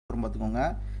பார்த்துக்கோங்க.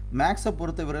 மேக்ஸை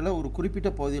பொறுத்தவரையில் ஒரு குறிப்பிட்ட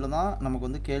பகுதியில் தான் நமக்கு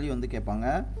வந்து கேள்வி வந்து கேட்பாங்க.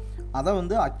 அதை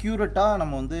வந்து அக்யூரேட்டாக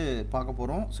நம்ம வந்து பார்க்க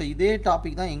போகிறோம். ஸோ இதே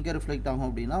டாபிக் தான் எங்கே ரிஃப்ளெக்ட் ஆகும்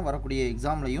அப்படின்னா வரக்கூடிய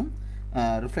எக்ஸாம்லையும்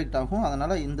ரிஃப்ளெக்ட் ஆகும்.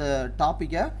 அதனால் இந்த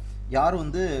டாப்பிக்கை யாரும்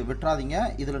வந்து விட்டுறாதீங்க.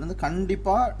 இதிலிருந்து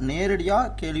கண்டிப்பாக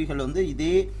நேரடியாக கேள்விகள் வந்து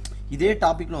இதே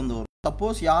டாப்பிக்கில் வந்து வரும்.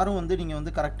 சப்போஸ் யாரும் வந்து நீங்கள்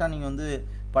வந்து கரெக்டாக நீங்கள் வந்து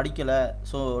படிக்கலை,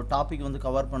 ஸோ டாபிக் வந்து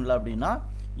கவர் பண்ணல அப்படின்னா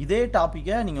இதே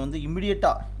டாப்பிக்கை நீங்கள் வந்து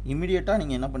இம்மிடியேட்டாக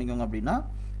நீங்கள் என்ன பண்ணிக்கோங்க அப்படின்னா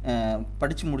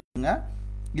படித்து முடிச்சுங்க.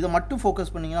 இதை மட்டும்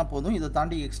ஃபோக்கஸ் பண்ணிங்கன்னா போதும். இதை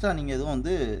தாண்டி எக்ஸ்ட்ரா நீங்கள் எதுவும்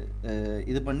வந்து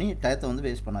இது பண்ணி டயத்தை வந்து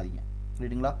வேஸ்ட் பண்ணாதீங்க.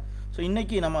 ரைட்டுங்களா? ஸோ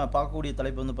இன்றைக்கி நம்ம பார்க்கக்கூடிய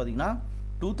தலைப்பு வந்து பார்த்திங்கன்னா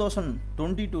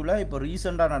 2022 இப்போ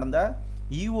ரீசெண்டாக நடந்த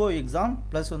இஓ எக்ஸாம்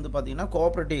ப்ளஸ் வந்து பார்த்திங்கன்னா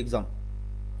கோஆப்ரேட்டிவ் எக்ஸாம்,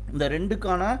 இந்த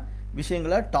ரெண்டுக்கான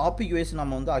விஷயங்களை டாபிக் வைஸ்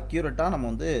நம்ம வந்து அக்யூரேட்டாக நம்ம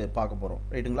வந்து பார்க்க போகிறோம்.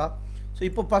 ரைட்டுங்களா? ஸோ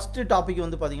இப்போ ஃபஸ்ட்டு டாபிக்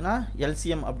வந்து பார்த்திங்கன்னா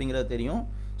எல்சிஎம் அப்படிங்கிறது தெரியும்.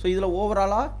 ஸோ இதில்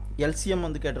ஓவராலாக எல்சிஎம்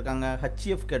வந்து கேட்டிருக்காங்க,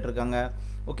 ஹெச்எஃப் கேட்டிருக்காங்க,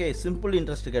 ஓகே, சிம்பிள்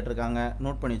இன்ட்ரெஸ்ட் கேட்டிருக்காங்க.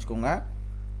 நோட் பண்ணி வச்சுக்கோங்க.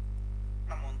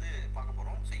 நம்ம வந்து பார்க்க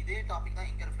போகிறோம். ஸோ இதே டாபிக் தான்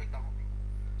எங்கே ரிஃப்ளெக்ட் ஆகும்.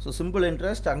 ஸோ சிம்பிள்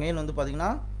இன்ட்ரெஸ்ட், அகைன் வந்து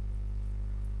பார்த்தீங்கன்னா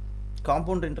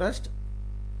காம்பவுண்ட் இன்ட்ரெஸ்ட்,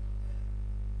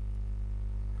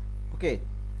 ஓகே.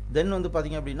 தென் வந்து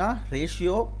பார்த்தீங்க அப்படின்னா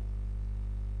ரேஷியோ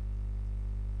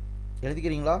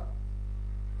எழுதிக்கிறீங்களா?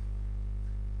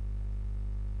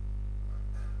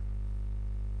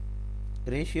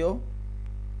 ரேஷியோ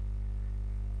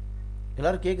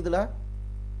எல்லாரும் கேட்குதுல?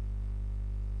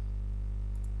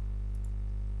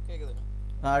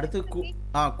 அடுத்து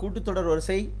கூட்டுத்தொடர்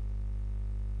வரிசை.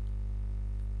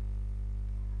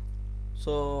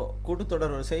 ஸோ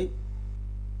கூட்டுத்தொடர் வரிசை,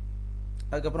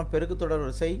 அதுக்கப்புறம் பெருக்குத்தொடர்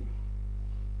வரிசை,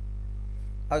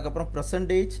 அதுக்கப்புறம்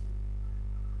பர்சன்டேஜ்,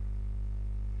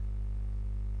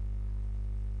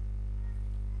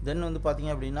 தென் வந்து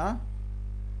பார்த்தீங்க அப்படின்னா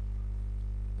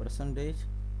பர்சன்டேஜ்,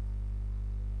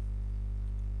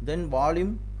 தென்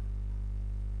வால்யூம்,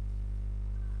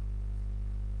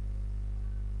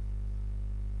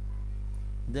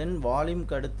 தென்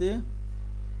வால்யூம்க்கு அடுத்து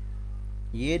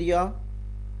ஏரியா,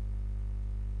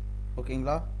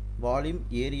 ஓகேங்களா? Volume,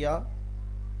 area.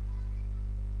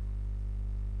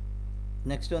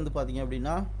 நெக்ஸ்ட் வந்து பார்த்தீங்க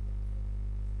அப்படின்னா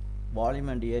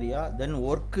volume and area, then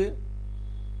work.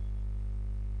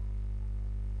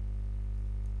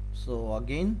 So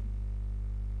again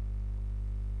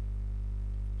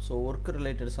work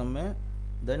related சம்மு.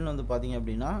 தென் வந்து பார்த்தீங்க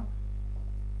அப்படின்னா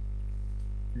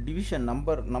டிவிஷன்,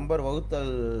 நம்பர்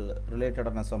வகுத்தல்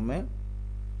ரிலேட்டடான சம்மு.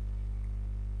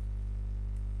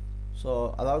 ஸோ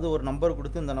அதாவது ஒரு நம்பர்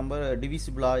கொடுத்து இந்த நம்பர்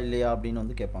டிவிசிபிளா இல்லையா அப்படின்னு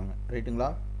வந்து கேட்பாங்க. ரைட்டுங்களா?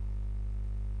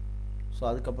 ஸோ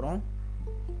அதுக்கப்புறம்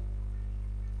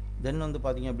தென் வந்து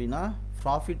பார்த்தீங்க அப்படின்னா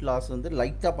ப்ராஃபிட் லாஸ் வந்து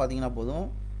லைட்டாக பார்த்தீங்கன்னா போதும்,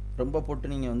 ரொம்ப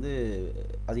போட்டு நீங்கள் வந்து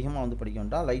அதிகமாக வந்து படிக்க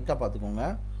வேண்டாம், லைட்டாக பார்த்துக்கோங்க.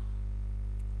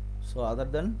 ஸோ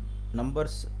அதர் தென்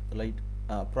நம்பர்ஸ் லைட்,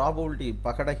 ப்ராபபிலிட்டி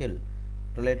பகடைகள்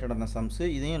ரிலேட்டடான சம்ஸு,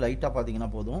 இதையும் லைட்டாக பார்த்தீங்கன்னா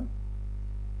போதும்.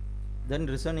 தென்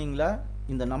ரிசனிங்கில்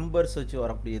இந்த நம்பர்ஸ் வச்சு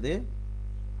வரக்கூடியது,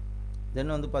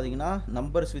 தென் வந்து பார்த்தீங்கன்னா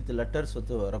நம்பர்ஸ் வித் லெட்டர்ஸ்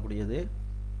வச்சு வரக்கூடியது,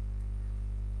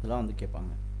 இதெல்லாம் வந்து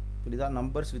கேட்பாங்க. புரியுதா?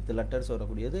 நம்பர்ஸ் வித் லெட்டர்ஸ்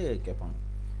வரக்கூடியது கேட்பாங்க.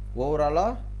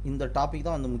 ஓவராலாக இந்த டாபிக்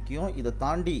தான் வந்து முக்கியம். இதை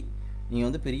தாண்டி நீங்கள்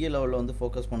வந்து பெரிய லெவலில் வந்து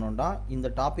ஃபோக்கஸ் பண்ண வேண்டாம். இந்த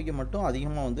டாப்பிக்கை மட்டும்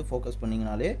அதிகமாக வந்து ஃபோக்கஸ்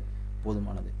பண்ணிங்கனாலே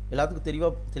போதுமானது. எல்லாத்துக்கும்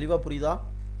தெளிவாக புரியுதா?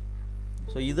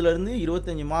 ஸோ இதிலேருந்து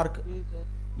 25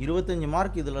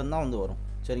 மார்க் இதிலேருந்து தான் வந்து வரும்.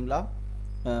 சரிங்களா?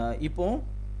 இப்போ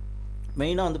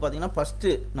மெயினாக வந்து பார்த்திங்கன்னா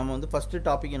ஃபஸ்ட்டு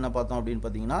டாபிக் என்ன பார்த்தோம் அப்படின்னு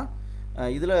பார்த்தீங்கன்னா,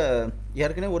 இதில்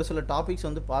ஏற்கனவே ஒரு சில டாபிக்ஸ்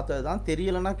வந்து பார்த்தது தான்.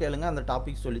 தெரியலைன்னா கேளுங்க, அந்த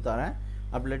டாபிக்ஸ் சொல்லித்தரேன்.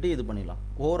 அப்படி இல்லாட்டி இது பண்ணிடலாம்.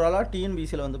 ஓவராலாக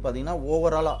டிஎன்பிசியில் வந்து பார்த்திங்கன்னா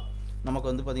ஓவராலாக நமக்கு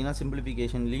வந்து பார்த்திங்கன்னா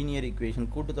சிம்பிளிஃபிகேஷன், லீனியர் ஈக்குவேஷன்,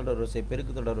 கூட்டுத்தொடர் வரிசை,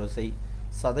 பெருக்குத்தொடர் வரிசை,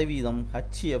 சதவீதம்,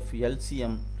 ஹெச்எஃப்,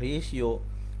 எல்சிஎம், ரேஷியோ,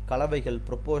 கலவைகள்,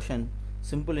 proportion,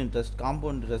 simple interest,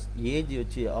 compound interest, age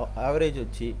வச்சு, ஆவரேஜ்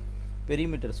வச்சு,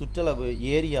 பெரிமீட்டர், சுற்றளவு,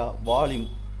 ஏரியா, வால்யூம்,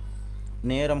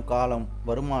 நேரம், காலம்,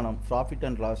 வருமானம், profit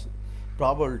and loss,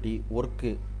 probability,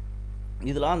 work,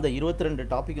 இதெல்லாம் அந்த 22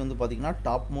 டாபிக் வந்து பார்த்திங்கன்னா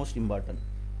டாப் மோஸ்ட் இம்பார்ட்டன்ட்.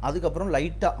 அதுக்கப்புறம்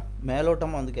லைட்டாக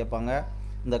மேலோட்டமாக வந்து கேட்பாங்க.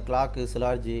 இந்த கிளாக்கு,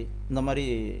 சிலார்ஜி, இந்த மாதிரி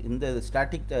இந்த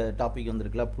ஸ்டாட்டிக் டாபிக்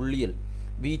வந்துருக்குல்ல, புள்ளியல்,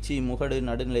 வீச்சு, முகடு,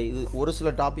 நடுநிலை, இது ஒரு சில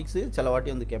டாபிக்ஸு சில வாட்டி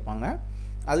வந்து கேட்பாங்க.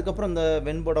 அதுக்கப்புறம் இந்த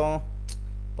வெண்படம்,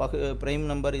 பிரைம்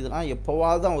நம்பர், இதெல்லாம்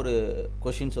எப்போவாது தான் ஒரு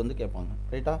கொஷின்ஸ் வந்து கேட்பாங்க.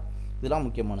 ரைட்டா? இதெல்லாம்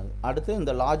முக்கியமானது. அடுத்து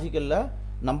இந்த லாஜிக்கலில்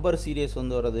நம்பர் சீரியஸ்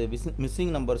வந்து வர்றது,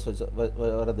 மிஸ்ஸிங் நம்பர்ஸ்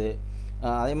வர்றது,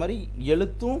 அதே மாதிரி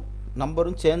எழுத்தும்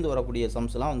நம்பரும் சேர்ந்து வரக்கூடிய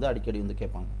சம்ஸ்லாம் வந்து அடிக்கடி வந்து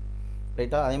கேட்பாங்க.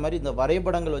 ரைட்டா? அதே மாதிரி இந்த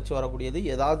வரைபடங்கள் வச்சு வரக்கூடியது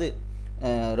ஏதாவது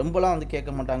ரொம்பலாம் வந்து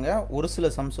கேட்க மாட்டாங்க, ஒரு சில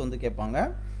சம்ஸ் வந்து கேட்பாங்க.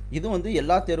 இது வந்து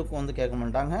எல்லா தேர்வுக்கும் வந்து கேட்க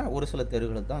மாட்டாங்க, ஒரு சில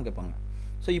தேர்வுகளுக்கு தான் கேட்பாங்க.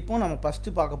 ஸோ இப்போ நம்ம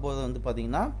ஃபஸ்ட்டு பார்க்க போகிறது வந்து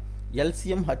பார்த்திங்கன்னா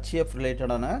எல்சிஎம் ஹெச்எஃப்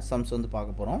ரிலேட்டடான சம்ஸ் வந்து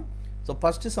பார்க்க போகிறோம். ஸோ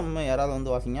ஃபஸ்ட்டு சம் யாராவது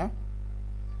வந்து வாசிங்க.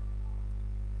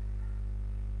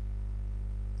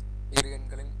 இரு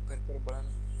எண்களின் பெருக்கற்பலன்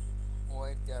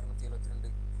 3672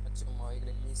 மற்றும்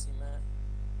அவைகளின் மீசிம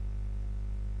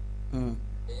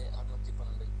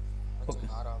 612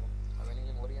 மற்றும் 6 ஆகும்.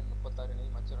 அவனிலும் ஒரு எண் 36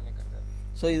 எனில் மற்றொரு எண்ணை கண்டார்.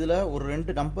 ஸோ இதில் ஒரு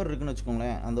 2 நம்பர் இருக்குன்னு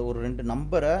வச்சுக்கோங்களேன். அந்த ஒரு 2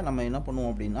 நம்பரை நம்ம என்ன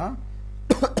பண்ணுவோம் அப்படின்னா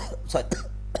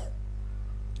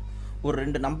ஒரு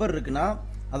 2 நம்பர் இருக்குன்னா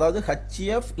அதாவது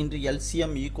HF into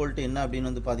LCM equal to என்ன அப்படின்னு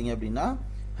வந்து பார்த்தீங்க அப்படின்னா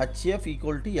HF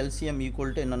equal to LCM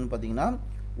equal to என்னன்னு பார்த்தீங்கன்னா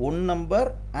one number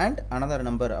and another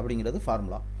number அப்படிங்கிறது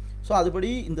ஃபார்முலா. ஸோ அதுபடி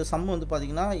இந்த சம் வந்து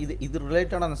பார்த்தீங்கன்னா இது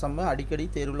ரிலேட்டடான சம்மை அடிக்கடி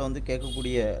தேர்வில் வந்து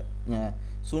கேட்கக்கூடிய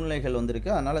சூழ்நிலைகள்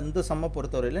வந்துருக்கு. அதனால் இந்த சம்மை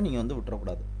பொறுத்தவரையில் நீங்கள் வந்து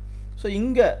விட்டுறக்கூடாது. ஸோ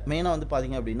இங்கே மெயினாக வந்து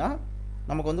பார்த்தீங்க அப்படின்னா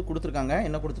நமக்கு வந்து கொடுத்துருக்காங்க.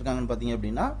 என்ன கொடுத்துருக்காங்கன்னு பார்த்தீங்க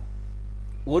அப்படின்னா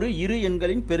ஒரு இரு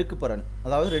எண்களின் பெருக்கு பலன்,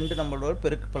 அதாவது 2 நம்பரோட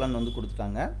பெருக்கு பலன் வந்து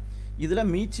கொடுத்துருக்காங்க. இதில்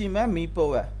மீச்சிம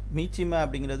மீச்சிம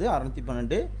அப்படிங்கிறது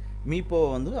 612, மீப்போவை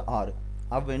வந்து 6.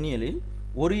 அவ்வெண்ணியலில்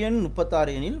ஒரு எண்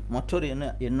 36 எண்ணில் மற்றொரு எண்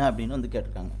என்ன அப்படின்னு வந்து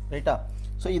கேட்டிருக்காங்க. ரைட்டா?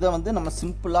 ஸோ இதை வந்து நம்ம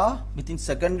சிம்பிளாக வித்தின்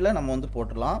செகண்டில் நம்ம வந்து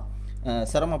போட்டுடலாம்,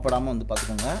 சிரமப்படாமல் வந்து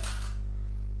பார்த்துக்கோங்க.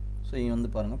 ஸோ இங்கே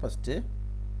வந்து பாருங்கள் first.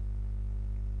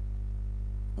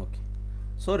 Okay,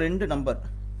 so 2 number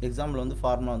example வந்து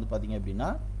ஃபார்முலா வந்து பார்த்தீங்க அப்படின்னா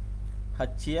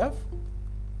HF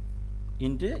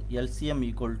into LCM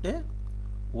equal to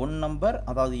one number,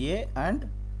 அதாவது A அண்ட்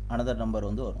அனதர் நம்பர்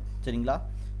வந்து வரும். சரிங்களா?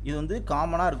 இது வந்து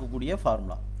காமனாக இருக்கக்கூடிய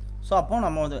ஃபார்முலா. ஸோ அப்போ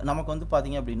நமக்கு வந்து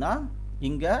பார்த்தீங்க அப்படின்னா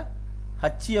இங்கே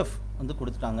HF வந்து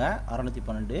கொடுத்துட்டாங்க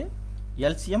 612,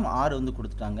 LCM 6 வந்து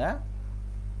கொடுத்துட்டாங்க,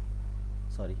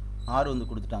 6 வந்து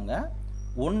கொடுத்துட்டாங்க,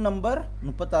 ஒன் நம்பர்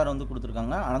 36 வந்து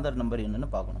கொடுத்துருக்காங்க, அனதர் நம்பர் என்னென்னு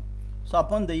பார்க்கணும். ஸோ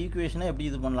அப்போ இந்த ஈக்குவேஷனை எப்படி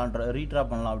இது பண்ணலாம், ரீட்ரா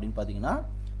பண்ணலாம் அப்படின்னு பார்த்தீங்கன்னா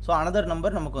ஸோ அனதர்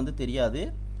நம்பர் நமக்கு வந்து தெரியாது.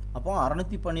 அப்போ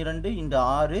 612 இன்ட்டு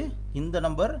 6 இந்த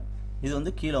நம்பர் இது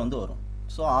வந்து கீழே வந்து வரும்.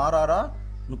 ஸோ 6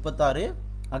 36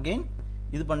 அகெயின்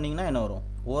இது பண்ணிங்கன்னா என்ன வரும்,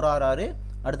 1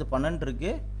 அடுத்து 12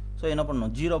 இருக்குது. ஸோ என்ன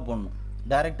பண்ணணும், 0 போடணும்.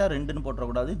 டைரெக்டாக 2ன்னு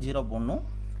போட்டுறக்கூடாது, 0 போடணும்.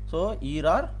 ஸோ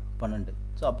 12.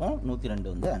 ஸோ அப்போ 102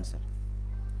 வந்து ஆன்சர்.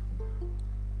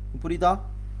 புரியுதா?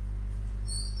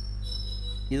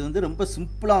 இது வந்து ரொம்ப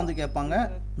சிம்பிளாக வந்து கேட்பாங்க,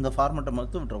 இந்த ஃபார்மேட்டை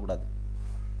மட்டும் விட்டுறக்கூடாது.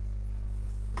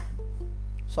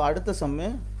 ஸோ அடுத்த சம்மு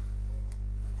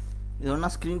இது ஒன்றா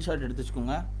ஸ்க்ரீன்ஷாட் எடுத்து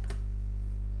வச்சுக்கோங்க.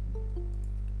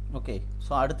 ஓகே,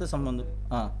 ஸோ அடுத்த சம் வந்து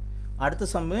அடுத்த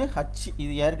சம்மு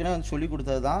இது ஏற்கனவே வந்து சொல்லி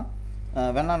கொடுத்தது தான்,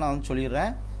 வேணா நான் வந்து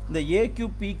சொல்லிடுறேன். இந்த A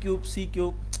cube P cube C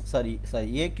cube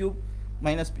A cube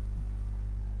minus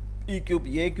P cube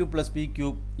A cube plus P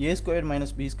cube A square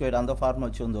minus B square அந்த ஃபார்மை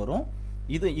வச்சு வந்து வரும்.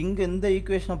 இது இங்கே இந்த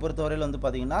ஈக்குவேஷனை பொறுத்தவரையில் வந்து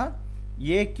பார்த்தீங்கன்னா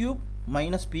A cube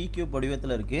minus P cube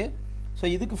வடிவத்தில் இருக்குது. ஸோ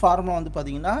இதுக்கு ஃபார்முலா வந்து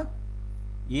பார்த்தீங்கன்னா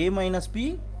A minus P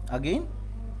again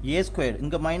A square,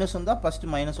 இங்கே மைனஸ் வந்தால் ஃபஸ்ட்டு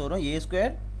மைனஸ் வரும், A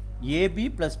square AB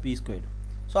plus P square.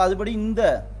 So அதுபடி இந்த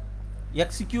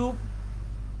X cube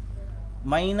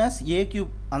minus A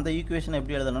cube அந்த ஈக்குவேஷன்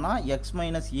எப்படி எழுதணும்னா X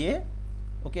minus A,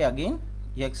 okay, again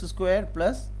X square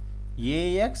plus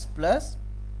AX plus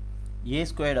A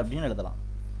square அப்படின்னு எழுதலாம்.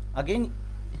 அகெயின்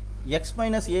X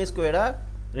மைனஸ் A ஸ்கொயரை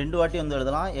 2 வாட்டி வந்து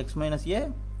எழுதலாம், X மைனஸ்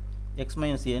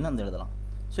ஏன்னு வந்து எழுதலாம்.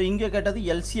 ஸோ இங்கே கேட்டது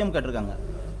LCM கேட்டிருக்காங்க.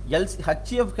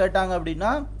 HF கேட்டாங்க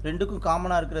அப்படின்னா 2க்கும்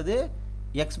காமனாக இருக்கிறது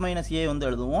X மைனஸ் A வந்து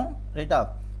எழுதுவோம். ரைட்டா?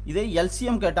 இதே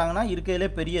LCM கேட்டாங்கன்னா இருக்கையிலே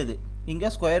பெரியது, இங்கே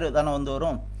ஸ்கொயர் தானே வந்து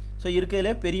வரும். ஸோ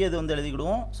இருக்கையிலே பெரியது வந்து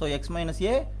எழுதிக்கிடுவோம். So X minus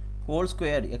A whole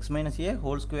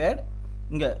square,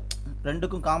 இங்கே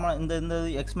 2க்கும் காமனாக இந்த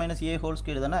X minus A whole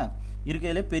square தானே,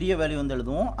 இருக்கையிலே பெரிய வேல்யூ வந்து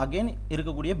எழுதுவோம். அகெயின்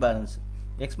இருக்கக்கூடிய balance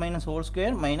X minus whole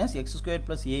square minus X square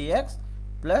plus AX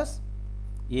plus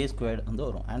A square வந்து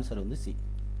வரும். ஆன்சர் வந்து C.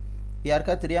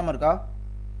 யாருக்கா தெரியாமல் இருக்கா?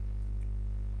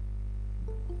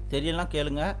 தெரியலாம்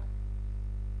கேளுங்க.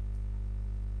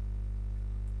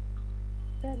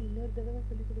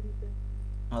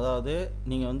 அதாவது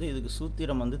நீங்கள் வந்து இதுக்கு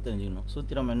சூத்திரம் வந்து தெரிஞ்சுக்கணும்.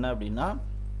 சூத்திரம் என்ன அப்படின்னா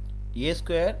A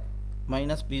square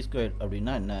minus B square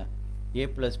அப்படின்னா என்ன, A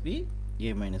plus B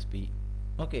A minus B.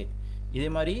 Okay, இதே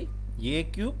மாதிரி A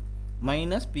cube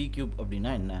minus P cube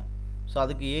அப்படின்னா என்ன. ஸோ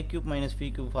அதுக்கு A cube minus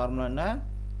P cube formula என்ன,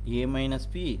 A minus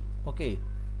P, okay,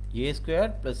 A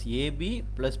square plus AB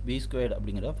plus B square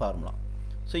அப்படிங்கிற formula.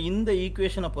 So இந்த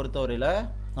ஈக்குவேஷனை பொறுத்தவரையில்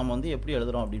நம்ம வந்து எப்படி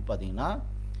எழுதுகிறோம் அப்படின்னு பார்த்தீங்கன்னா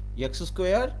எக்ஸ்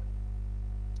ஸ்கொயர்,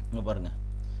 இங்கே பாருங்கள்.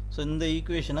 ஸோ இந்த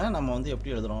ஈக்குவேஷனை நம்ம வந்து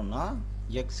எப்படி எழுதுகிறோம்னா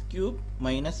எக்ஸ் கியூப்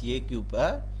மைனஸ் ஏ கியூப்பை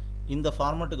இந்த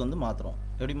ஃபார்மேட்டுக்கு வந்து மாற்றுறோம்.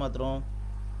 எப்படி மாற்றுறோம்,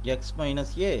 எக்ஸ்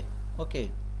மைனஸ் ஏ, ஓகே,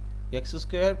 எக்ஸ்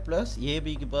ஸ்கொயர் ப்ளஸ்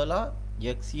ஏபிக்கு பதிலாக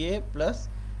எக்ஸ்ஏ ப்ளஸ்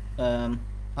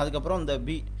அதுக்கப்புறம் இந்த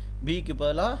பிக்கு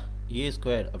பதிலாக ஏ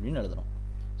ஸ்கொயர் அப்படின்னு எழுதுகிறோம்.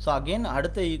 ஸோ அகெயின்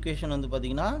அடுத்த ஈக்குவேஷன் வந்து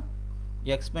பார்த்திங்கன்னா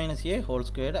எக்ஸ் மைனஸ் ஏ ஹோல்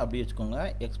ஸ்கொயர் அப்படி வச்சுக்கோங்க,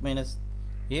 எக்ஸ் மைனஸ்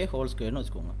ஏ ஹோல் ஸ்கொயர்னு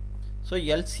வச்சுக்கோங்க. ஸோ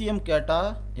எல்சிஎம் கேட்டால்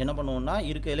என்ன பண்ணுவோம்னா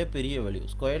இருக்கிறதுலே பெரிய வேல்யூ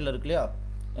ஸ்கொயரில் இருக்கு இல்லையா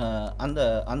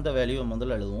அந்த வேல்யூவை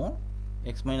முதல்ல எழுதுவோம்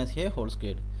எக்ஸ் மைனஸ் ஏ ஹோல்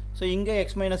ஸ்கொயர்டு. ஸோ இங்கே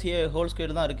எக்ஸ் மைனஸ் ஏ ஹோல்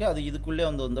ஸ்கொயர்டு தான் இருக்குது, அது இதுக்குள்ளே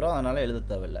வந்துடும், அதனால் எழுத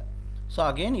தேவையில்லை. ஸோ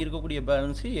அகெயின் இருக்கக்கூடிய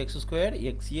balance X squared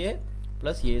XA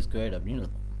plus A squared அப்படின்னு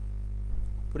எழுதும்.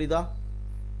 புரியுதா?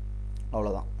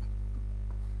 அவ்வளோதான்.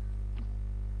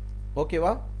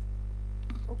 ஓகேவா?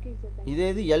 Okay sir. இதே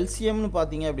இது எல்சிஎம்னு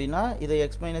பார்த்தீங்க அப்படின்னா இதை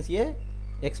எக்ஸ்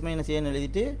மைனஸ் ஏன்னு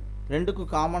எழுதிட்டு ரெண்டுக்கும்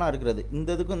காமனாக இருக்கிறது இந்த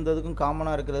இதுக்கும்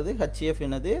காமனாக இருக்கிறது ஹெச்எஃப்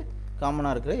என்னது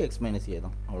காமனாக இருக்கிற எக்ஸ் மைனஸ் ஏ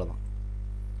தான். அவ்வளோதான்.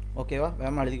 ஓகேவா?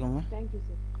 வேகமாக எழுதிக்கோங்க. Thank you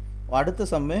sir. அடுத்த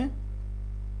சம்மு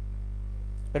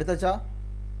எடுத்தாச்சா?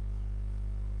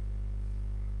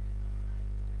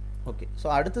 ஓகே. ஸோ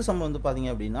அடுத்த சம்மு வந்து பார்த்தீங்க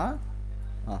அப்படின்னா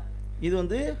இது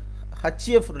வந்து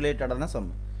ஹெச்எஃப் ரிலேட்டடான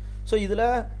சம்மு. ஸோ இதில்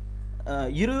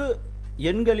இரு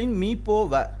எண்களின்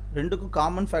மீப்போவ ரெண்டுக்கும்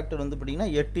காமன் ஃபேக்டர் வந்து பார்த்தீங்கன்னா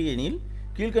 8 எனில்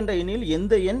கீழ்கண்ட எண்ணில்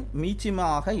எந்த எண்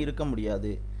மீச்சியமாக இருக்க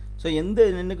முடியாது. ஸோ எந்த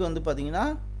எண்ணுக்கு வந்து பார்த்தீங்கன்னா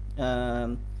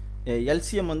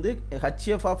எல்சிஎம் வந்து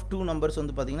ஹெச்எஃப் ஆஃப் 2 நம்பர்ஸ்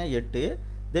வந்து பார்த்தீங்கன்னா 8.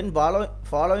 தென்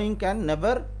ஃபாலோயிங் கேன்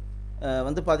நெவர்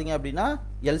வந்து பார்த்தீங்க அப்படின்னா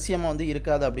எல்சிஎம் வந்து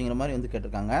இருக்காது அப்படிங்கிற மாதிரி வந்து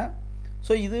கேட்டிருக்காங்க.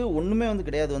 ஸோ இது ஒன்றுமே வந்து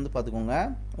கிடையாது வந்து பார்த்துக்கோங்க.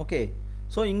 ஓகே.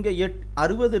 ஸோ இங்கே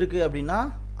 60 இருக்குது அப்படின்னா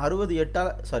 60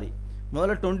 8ஆல் சாரி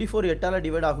முதல்ல 24 8ஆல்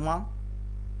டிவைட் ஆகுமா?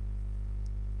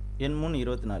 எண் 3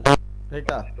 24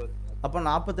 ரைட்டா? அப்போ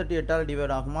 48 8ஆல்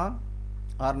டிவைட் ஆகுமா?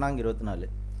 6 4 24.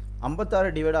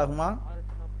 56 டிவைட் ஆகுமா?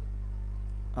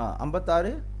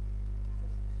 56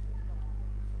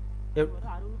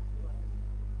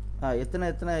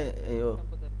 எத்தனை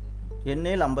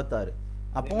எண்ணேல் 56.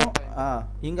 அப்போ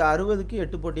இங்கே 60க்கு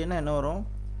 8 போட்டிங்கன்னா என்ன வரும்?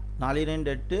 4 2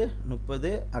 8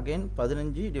 30 அகைன்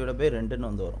 15 டிவைட் பை 2ன்னு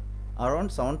வந்து வரும்.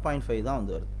 அரௌண்ட் 7.5 தான்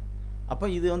வந்து வருது. அப்போ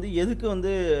இது வந்து எதுக்கு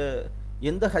வந்து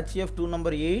எந்த ஹெச்எஃப் 2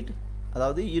 நம்பர் 8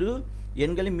 அதாவது இரு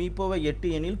எண்களின் மீப்போவை 8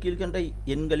 எண்ணில் கீழ்கண்ட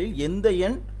எண்களில் எந்த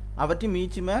எண் அவற்றின்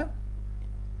மீச்சிமை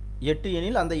 8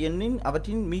 எண்ணில் அந்த எண்ணின்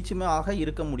அவற்றின் மீச்சிமை ஆக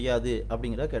இருக்க முடியாது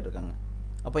அப்படிங்கிறத கேட்டிருக்காங்க.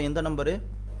 அப்போ எந்த நம்பரு?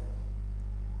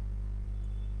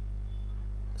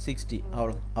 60.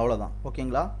 அவ்வளோதான்.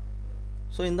 ஓகேங்களா?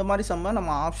 ஸோ இந்த மாதிரி சம்மை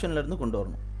நம்ம ஆப்ஷன்லேருந்து கொண்டு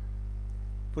வரணும்.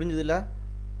 புரிஞ்சுதில்ல?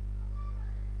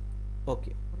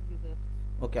 Okay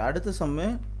okay. அடுத்த சம்மு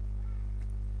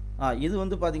இது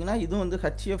வந்து பார்த்தீங்கன்னா இது வந்து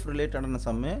ஹெச்எஃப் ரிலேட்டடான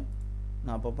சம்மு.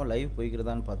 நான் அப்பப்போ லைவ்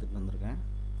போய்க்கிறதான்னு பார்த்துட்டு வந்திருக்கேன்.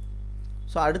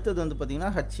 ஸோ அடுத்தது வந்து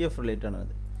பார்த்தீங்கன்னா ஹெச்எஃப்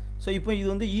ரிலேட்டடானது. ஸோ இப்போ இது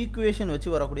வந்து ஈக்குவேஷன் வச்சு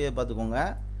வரக்கூடியதை பார்த்துக்கோங்க.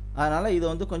 அதனால் இதை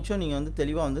வந்து கொஞ்சம் நீங்கள் வந்து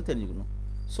தெளிவாக வந்து தெரிஞ்சுக்கணும்.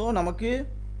 ஸோ நமக்கு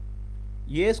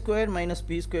ஏ ஸ்கொயர் மைனஸ்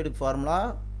பி ஸ்கொயருக்கு formula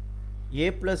A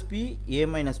plus B A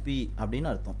minus B அப்படின்னு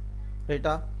அர்த்தம்.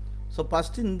 ரைட்டா? ஸோ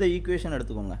ஃபஸ்ட்டு இந்த ஈக்குவேஷன்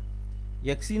எடுத்துக்கோங்க.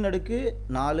 எக்ஸின் அடுக்கு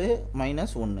 4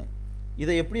 மைனஸ் 1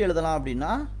 இதை எப்படி எழுதலாம்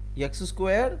அப்படின்னா X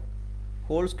squared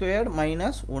whole squared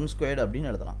minus 1 squared அப்படின்னு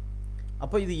எழுதலாம்.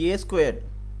 அப்போ இது ஏ ஸ்கொயர்டு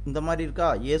இந்த மாதிரி இருக்கா?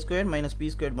 ஏ ஸ்கொயர்டு மைனஸ் பி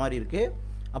ஸ்கொயர்டு மாதிரி இருக்குது.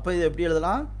 அப்போ இது எப்படி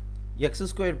எழுதலாம்? X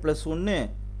squared plus 1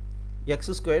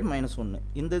 X squared minus 1.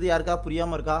 இந்த இது யாருக்கா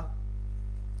புரியாமல் இருக்கா?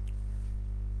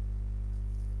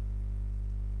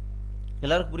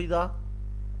 எல்லாருக்கும் புரியுதா?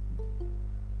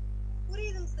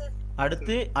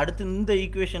 அடுத்து இந்த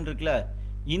ஈக்குவேஷன் இருக்குல்ல,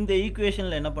 இந்த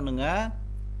ஈக்குவேஷனில் என்ன பண்ணுங்க?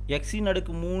 எக்ஸின்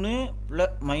அடுக்கு 3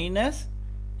 ப்ளஸ் மைனஸ்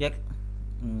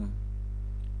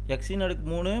எக்ஸின் அடுக்கு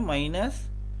 3 minus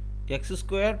X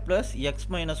square plus X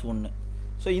minus 1.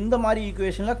 So இந்த மாதிரி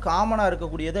ஈக்குவேஷனில் காமனாக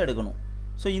இருக்கக்கூடியதை எடுக்கணும்.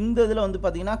 ஸோ இந்த இதில் வந்து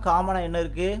பார்த்தீங்கன்னா காமனாக என்ன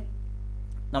இருக்குது?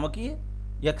 நமக்கு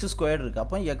எக்ஸ் ஸ்கொயர்டு இருக்குது.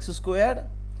 அப்போ எக்ஸ் ஸ்கொயர்டு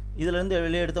இதிலேருந்து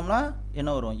வெளியே எடுத்தோம்னா என்ன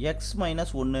வரும்? எக்ஸ்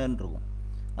மைனஸ் 1ன்னு இருக்கும்.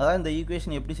 அதாவது இந்த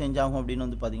ஈக்குவேஷன் எப்படி செஞ்சாகும் அப்படின்னு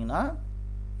வந்து பார்த்தீங்கன்னா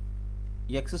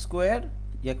X square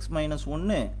X minus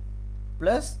 1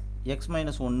 plus X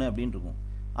minus 1 அப்படின்னு இருக்கும்.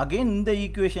 அகெயின் இந்த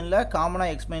ஈக்குவேஷனில்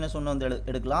காமனாக எக்ஸ் மைனஸ் 1 வந்து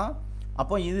எடுக்கலாம்.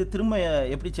 அப்போ இது திரும்ப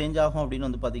எப்படி சேஞ்ச் ஆகும் அப்படின்னு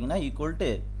வந்து பார்த்தீங்கன்னா ஈக்குவல் டு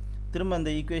திரும்ப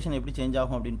இந்த ஈக்குவேஷன் எப்படி சேஞ்ச்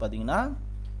ஆகும் அப்படின்னு பார்த்தீங்கன்னா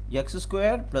X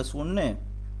square plus 1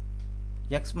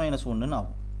 X minus 1ன்னு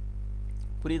ஆகும்.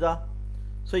 புரியுதா?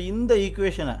 ஸோ இந்த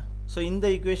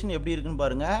ஈக்குவேஷன் எப்படி இருக்குன்னு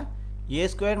பாருங்கள். ஏ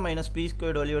ஸ்கொயர் மைனஸ் பி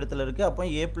ஸ்கொயர் வடிவத்தில் இருக்குது. அப்போ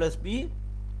ஏ plus B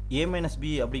A minus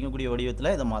B அப்படிங்கக்கூடிய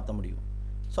வடிவத்தில் இதை மாற்ற முடியும்.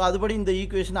 ஸோ அதுபடி இந்த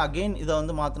ஈக்குவேஷன் அகெயின் இதை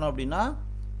வந்து மாற்றணும் அப்படின்னா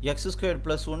எக்ஸ் ஸ்கொயர்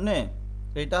ப்ளஸ் 1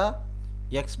 ரைட்டா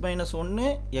எக்ஸ் மைனஸ் 1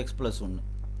 எக்ஸ் ப்ளஸ் 1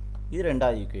 இது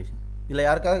ரெண்டாவது ஈக்குவேஷன். இதில்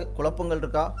யாருக்காவது குழப்பங்கள்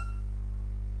இருக்கா?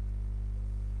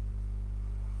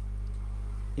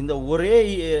 இந்த ஒரே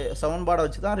சமன்பாடை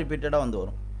வச்சு தான் ரிப்பீட்டடாக வந்து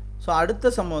வரும். ஸோ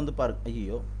அடுத்த சம்ம வந்து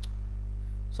பாருங்க.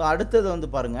 ஸோ அடுத்தது வந்து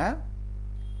பாருங்கள்.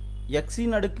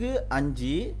 எக்ஸின் அடுக்கு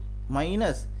 5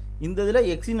 மைனஸ் இந்த இதில்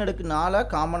எக்ஸின் அடுக்கு 4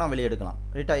 காமனாக வெளியே எடுக்கலாம்.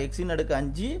 ரைட்டா? எக்ஸின் அடுக்கு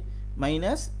 5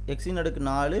 மைனஸ் எக்ஸின் அடுக்கு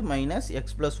 4 மைனஸ்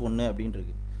எக்ஸ் ப்ளஸ் 1 அப்படின்னு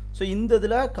இருக்குது. ஸோ இந்த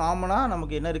இதில் காமனாக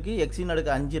நமக்கு என்ன இருக்குது? எக்ஸின்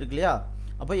அடுக்கு 5 இருக்கு இல்லையா?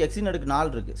 அப்போ எக்ஸின் அடுக்கு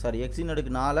 4 இருக்குது. சாரி, எக்ஸின்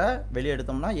அடுக்கு 4 வெளியே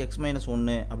எடுத்தோம்னா எக்ஸ் மைனஸ்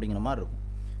 1 அப்படிங்கிற மாதிரி இருக்கும்.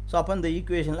 ஸோ அப்போ இந்த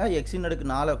ஈக்குவேஷனில் எக்ஸின் அடுக்கு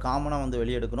 4 காமனாக வந்து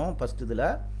வெளியே எடுக்கிறோம் ஃபஸ்ட் இதில்.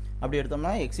 அப்படி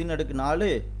எடுத்தோம்னா எக்ஸின் அடுக்கு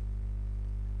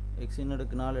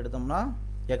 4 எடுத்தோம்னா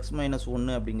எக்ஸ் மைனஸ்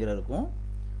 1 அப்படிங்கிற இருக்கும்.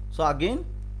 ஸோ அகெயின்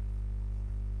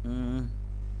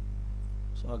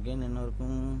என்ன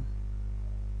இருக்கும்,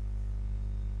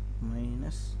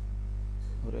 மைனஸ்,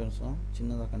 ஒரே நிமிஷம்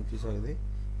சின்னதாக கன்ஃபியூஸ் ஆகுது.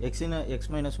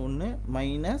 X minus 1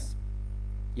 minus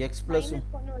X plus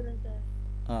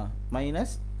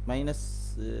minus minus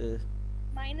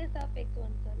minus of X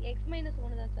 1 sir. X minus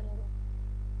 1 தான் சார் வரும்.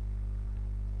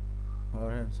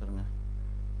 ஒரே சொல்லுங்க.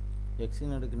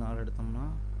 எக்ஸின் அடுக்கு 4 எடுத்தோம்னா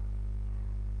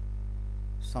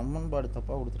சமன்பாடு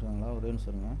தப்பாக கொடுத்துருக்காங்களா? ஒரே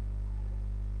சொல்லுங்க.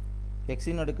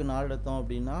 எக்ஸின் அடுக்கு 4 எடுத்தோம்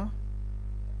அப்படின்னா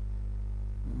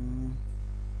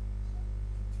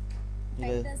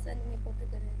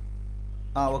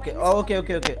okay okay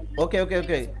okay okay okay okay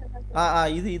okay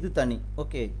இது தனி.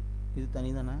 ஓகே, இது தனி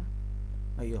தானே?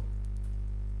 ஐயோ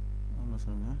ஆமாம்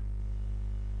சொல்லுங்கள்.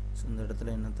 ஸோ இந்த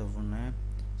இடத்துல என்ன தப்பு பண்ணேன்?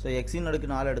 ஸோ எக்ஸின் அடுக்கு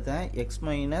 4 எடுத்தேன், எக்ஸ்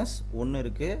மைனஸ் 1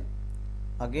 இருக்குது.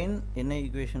 அகெயின் என்ன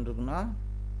ஈக்குவேஷன் இருக்குன்னா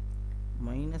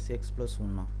மைனஸ் எக்ஸ் ப்ளஸ்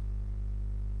 1.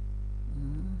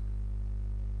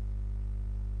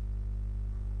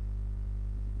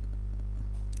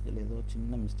 இதில் ஏதோ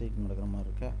சின்ன மிஸ்டேக் நடக்கிற மாதிரி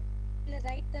இருக்கா? இல்ல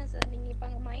ரைட் தான் சார். நீங்க இப்ப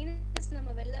அங்க மைனஸ் நம்ம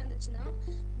வெளில வந்துச்சுனா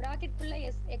பிராக்கெட் குள்ள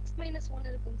x - 1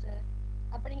 இருக்கும் சார்.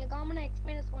 அப்ப நீங்க காமனா x -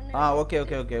 1 okay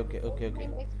okay okay okay okay okay.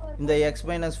 இந்த x -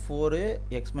 4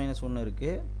 x - 1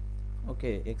 இருக்கு.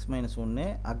 ஓகே, x - 1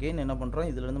 அகைன் என்ன பண்றோம்,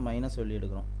 இதுல இருந்து மைனஸ் வெளிய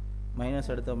எடுக்கிறோம்.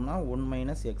 மைனஸ் எடுத்தோம்னா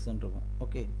 1 - x ன்னு இருக்கும்.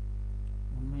 ஓகே,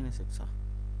 1 - x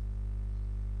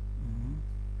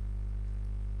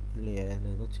இல்லையா?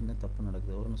 இதில் ஏதோ சின்ன தப்பு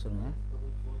நடக்குது. ஒரு நிமிஷம் சொல்லுங்க.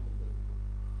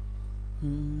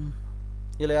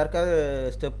 இதில் யாருக்காவது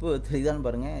ஸ்டெப்பு தெரியுதான்னு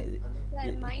பாருங்க.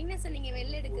 மைனஸ் நீங்க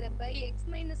வெளில எடுக்கிறப்ப x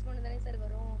 - 1 தானே சார்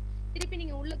வரும். திருப்பி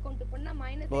நீங்க உள்ள கொண்டு போனா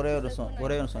மைனஸ் ஒரே ஒரு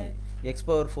நிமிஷம்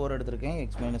x⁴ எடுத்திருக்கேன்.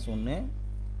 x - 1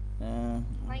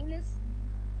 மைனஸ்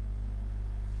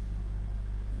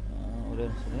ஒரே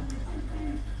நிமிஷம்.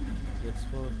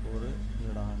 x⁴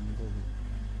 இல்லடா, இந்த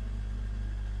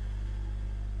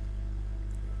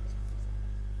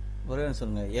ஒரே நிமிஷம்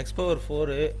சொல்லுங்க.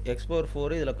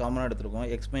 x⁴ இதில் காமனாக எடுத்துருக்கோம்.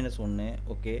 x - 1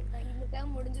 okay. இந்த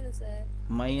டேர்ம் முடிஞ்சிடும் சார்.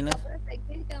 மைனஸ்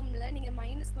செகண்ட் டேர்ம்ல நீங்க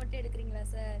மைனஸ் மட்டும் எடுக்கிறீங்களா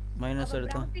சார்? மைனஸ்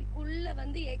எடுத்தோம். பிராக்கெட் உள்ள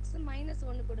வந்து x -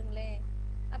 1 கொடுங்களே.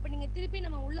 அப்ப நீங்க திருப்பி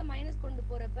நம்ம உள்ள மைனஸ் கொண்டு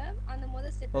போறப்ப அந்த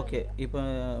முதல் ஸ்டெப். ஓகே, இப்போ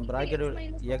பிராக்கெட்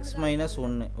x -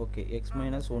 1 ஓகே, x -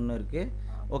 1 இருக்கு.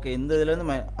 ஓகே, இந்த இதுல இருந்து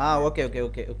okay okay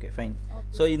okay okay fine.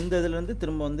 So இந்த இதுல இருந்து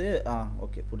திரும்ப வந்து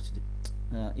ஓகே புடிச்சிட்டு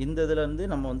இந்த இதுல இருந்து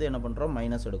நம்ம வந்து என்ன பண்றோம்,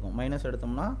 மைனஸ் எடுக்கும். மைனஸ்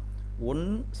எடுத்தோம்னா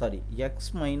x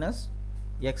 -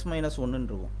 1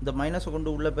 இருக்கும். இந்த மைனஸை கொண்டு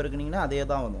உள்ள பெருக்குனீங்கன்னா அதே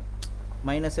தான் வரும்.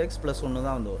 -x + 1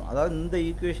 தான் வந்து வரும். அதாவது இந்த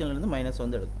ஈக்குவேஷன்ல இருந்து மைனஸ்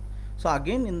வந்து எடுக்கும். ஸோ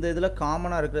அகெயின் இந்த இதில்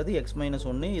காமனாக இருக்கிறது x -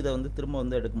 1. இதை வந்து திரும்ப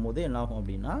வந்து எடுக்கும்போது என்ன ஆகும்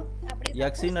அப்படின்னா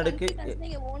x-இன் அடுக்கு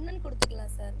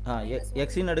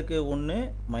 1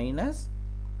 மைனஸ்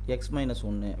x -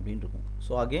 1 அப்படின்னு இருக்கும்.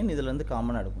 ஸோ அகெயின் இதுலேருந்து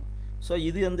காமனாக எடுக்கும். ஸோ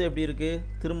இது வந்து எப்படி இருக்குது,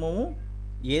 திரும்பவும்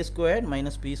a²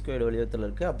 - p² வடிவத்தில்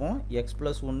இருக்குது. அப்போ x +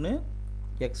 1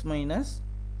 x -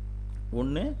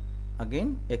 1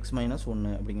 அகெயின் x -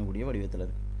 1 அப்படிங்கக்கூடிய வடிவத்தில்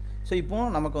இருக்குது. ஸோ இப்போ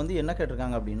நமக்கு வந்து என்ன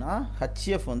கேட்டிருக்காங்க அப்படின்னா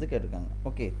HF வந்து கேட்டிருக்காங்க.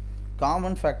 ஓகே,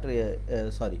 காமன் ஃபேக்டர்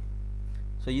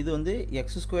ஸோ இது வந்து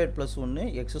x² + 1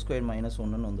 x² -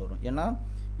 1ன்னு வந்து வரும். ஏன்னா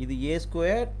இது a²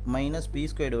 -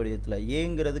 p² வடிவத்தில்,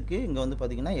 ஏங்கிறதுக்கு இங்கே வந்து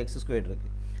பார்த்தீங்கன்னா x²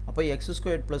 இருக்குது. அப்போ x²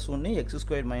 + 1 x²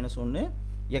 - 1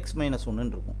 x -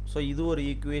 1ன்னு இருக்கும். ஸோ இது ஒரு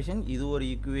ஈக்குவேஷன், இது ஒரு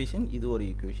ஈக்குவேஷன், இது ஒரு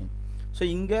ஈக்குவேஷன். ஸோ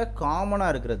இங்கே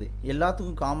காமனாக இருக்கிறது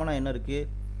எல்லாத்துக்கும் காமனாக என்ன இருக்குது,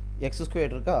 x²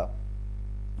 இருக்கா.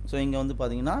 ஸோ இங்கே வந்து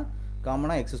பார்த்தீங்கன்னா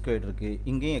காமனாக x² இருக்குது,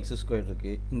 இங்கேயும் x²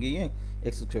 இருக்குது, இங்கேயும்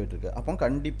x² இருக்குது. அப்போ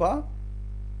கண்டிப்பாக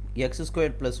x²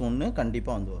 + 1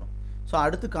 கண்டிப்பாக வந்து வரும். ஸோ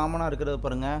அடுத்து காமனாக இருக்கிறது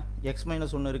பாருங்கள், x -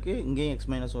 1 இருக்குது, இங்கேயும் x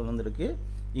 - 1 இருக்குது,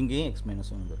 இங்கேயும் x -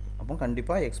 1 இருக்குது. அப்போ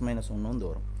கண்டிப்பாக x - 1 வந்து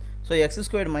வரும். ஸோ x²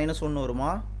 - 1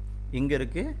 வருமா, இங்கே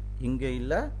இருக்குது, இங்கே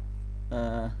இல்லை,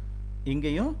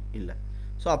 இங்கேயும் இல்லை.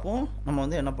 ஸோ அப்போ நம்ம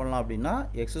வந்து என்ன பண்ணலாம் அப்படின்னா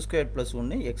x² +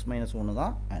 1 x - 1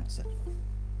 தான் ஆன்சர்.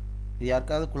 இது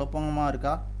யாருக்காவது குழப்பமா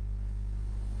இருக்கா?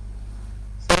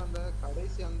 சார் அந்த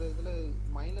கடைசி அந்த இதுல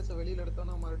மைனஸ் வெளியில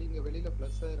எடுத்தோம்னா மறுபடியும் இங்க வெளியில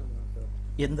பிளஸ் ஆயிருங்க சார்.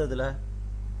 எந்த இதுல?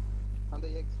 அந்த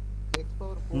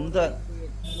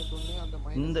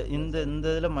இந்த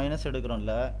இதுல மைனஸ்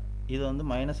எடுக்கிறோம்ல, இது வந்து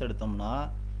மைனஸ் எடுத்தோம்னா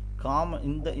காமன்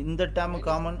இந்த டேர்ம்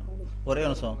காமன். ஒரே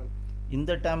நிமிஷம்,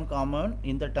 இந்த டேர்ம் காமன்,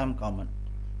 இந்த டேர்ம் காமன்.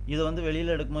 இது வந்து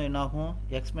வெளியில் எடுக்கும்போது என்னாகும்,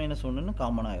 x - 1ன்னு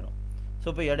காமன் ஆயிரும். ஸோ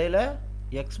இப்போ இடையில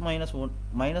x -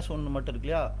 1 மட்டும் இருக்கு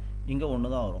இல்லையா, இங்கே 1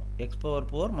 தான் வரும். X power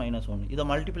 4 minus 1. இதை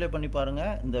மல்டிப்ளை பண்ணி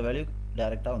பாருங்கள், இந்த வேல்யூ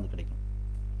டைரெக்டாக வந்து கிடைக்கும்.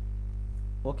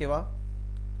 ஓகேவா?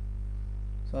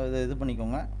 ஸோ இதை இது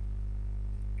பண்ணிக்கோங்க.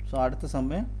 ஸோ அடுத்த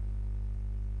சம்மு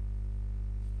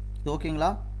இது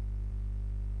ஓகேங்களா?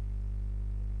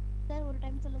 சார் ஒரு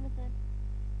டைம் சொல்லுங்க சார்.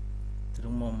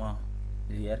 திரும்பமா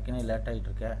இது ஏற்கனவே லேட் ஆகிட்டு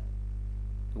இருக்க.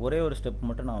 ஒரே ஒரு ஸ்டெப்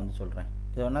மட்டும் நான் வந்து சொல்கிறேன்.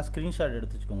 இதை வேணால் ஸ்க்ரீன்ஷாட்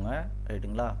எடுத்து வச்சுக்கோங்க.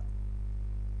 ரைட்டுங்களா?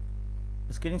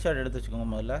 ஸ்க்ரீன்ஷாட் எடுத்து வச்சுக்கோங்க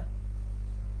முதல்ல.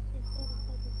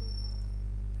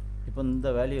 இப்போ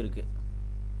இந்த வேல்யூ இருக்குது.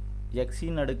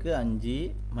 எக்ஸின் அடுக்கு 5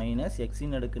 மைனஸ்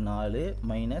எக்ஸின் அடுக்கு 4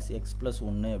 மைனஸ் எக்ஸ் ப்ளஸ்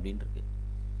 1 அப்படின்ட்டு இருக்குது.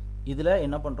 இதில்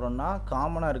என்ன பண்ணுறோன்னா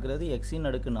காமனாக இருக்கிறது எக்ஸின்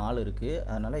அடுக்கு 4 இருக்குது.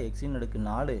 அதனால் எக்ஸின் அடுக்கு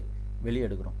 4 வெளியே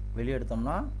எடுக்கிறோம். வெளியே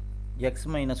எடுத்தோம்னா எக்ஸ்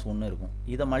மைனஸ் 1 இருக்கும்.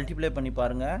 இதை மல்டிப்ளை பண்ணி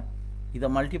பாருங்கள். இதை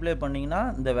மல்டிப்ளை பண்ணிங்கன்னா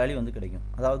இந்த வேல்யூ வந்து கிடைக்கும்.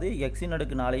 அதாவது எக்ஸின்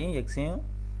அடுக்கு 4ஐயும்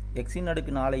எக்ஸின்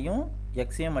அடுக்கு 4ஐயும்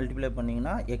எக்ஸையும் மல்டிப்ளை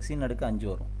பண்ணிங்கன்னா எக்ஸின் அடுக்கு 5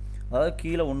 வரும். அதாவது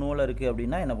கீழே 1 போல் இருக்குது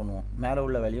அப்படின்னா என்ன பண்ணுவோம், மேலே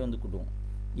உள்ள வேல்யூ வந்து கூட்டுவோம்.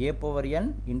 A power n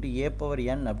into a power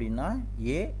n அப்படின்னா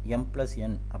ஏ எம் ப்ளஸ்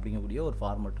என் அப்படிங்கக்கூடிய ஒரு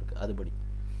ஃபார்மெட் இருக்குது. அதுபடி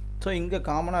ஸோ இங்கே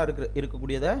காமனாக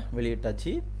இருக்கக்கூடியதை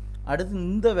வெளியிட்டாச்சு. அடுத்து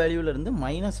இந்த வேல்யூவிலேருந்து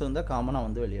மைனஸ் வந்து காமனாக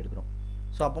வந்து வெளியெடுக்கிறோம்.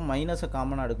 ஸோ அப்போ மைனஸை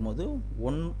காமனாக எடுக்கும்போது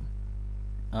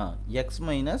எக்ஸ்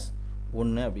மைனஸ்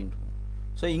 1 அப்படின்ட்டு.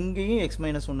 ஸோ இங்கேயும் எக்ஸ்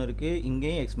மைனஸ் 1 இருக்குது,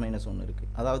 இங்கேயும் எக்ஸ் மைனஸ் 1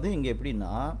 இருக்குது. அதாவது இங்கே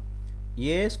எப்படின்னா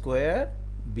ஏ ஸ்கொயர்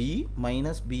பி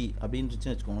மைனஸ் பி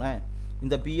அப்படின்ட்டுச்சுன்னு வச்சுக்கோங்களேன்.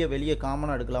 இந்த பியை வெளியே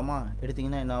காமனாக எடுக்கலாமா?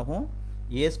 எடுத்திங்கன்னா என்ன ஆகும்,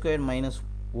 ஏ ஸ்கொயர் மைனஸ்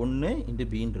 1 இன்ட்டு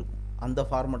பின்னு இருக்கும். அந்த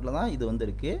ஃபார்மெட்டில் தான் இது வந்து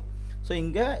இருக்குது. ஸோ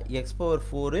இங்கே எக்ஸ் பவர்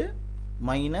 4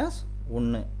 மைனஸ்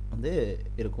 1 வந்து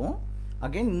இருக்கும்.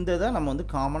 அகெயின் இந்த இதை நம்ம வந்து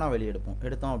காமனாக வெளியே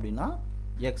எடுத்தோம் அப்படின்னா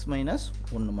எக்ஸ் மைனஸ்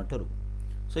 1 மட்டும் இருக்கும்.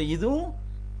 ஸோ இதுவும்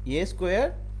ஏ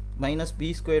ஸ்கொயர் மைனஸ் பி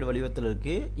ஸ்கொயர் வடிவத்தில்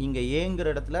இருக்குது. இங்கே ஏங்கிற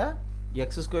இடத்துல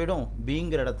எக்ஸ் ஸ்கொயர்டும்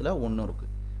பிங்கிற இடத்துல 1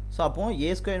 இருக்குது. ஸோ அப்போ ஏ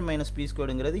square minus B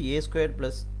ஸ்கொயருங்கிறது A square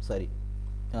plus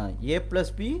A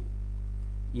plus B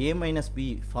A minus B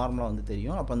formula வந்து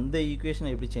தெரியும். அப்போ இந்த ஈக்குவேஷனை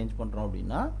எப்படி சேஞ்ச் பண்ணுறோம்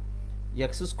அப்படின்னா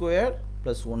X square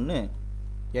plus 1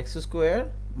 X square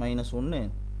minus 1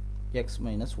 X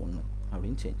minus 1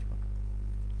 அப்படின்னு சேஞ்ச் பண்ணுறோம்.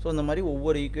 ஸோ இந்த மாதிரி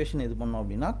ஒவ்வொரு ஈக்குவேஷன் இது பண்ணோம்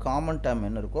அப்படின்னா காமன் டேர்ம்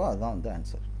என்ன இருக்கோ அதுதான் வந்து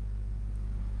ஆன்சர்.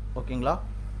 ஓகேங்களா?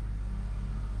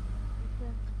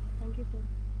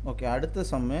 ஓகே, அடுத்த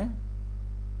சம்மு.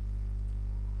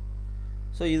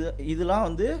 ஸோ இதெல்லாம்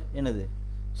வந்து என்னது,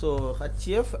 ஸோ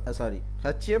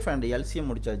ஹெச்எஃப் அண்ட் எல்சிஎம்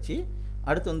முடிச்சாச்சு.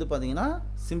 அடுத்து வந்து பார்த்தீங்கன்னா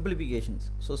சிம்பிளிஃபிகேஷன்ஸ்.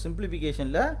 ஸோ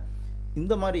சிம்பிளிஃபிகேஷனில்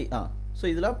இந்த மாதிரி ஸோ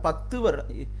இதில் 10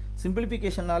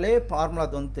 சிம்பிளிஃபிகேஷன்னாலே ஃபார்முலா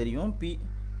வந்து தெரியும்.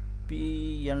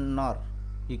 PNR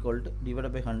equal to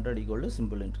divide by 100 equal to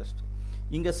simple interest.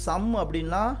 இங்கே சம்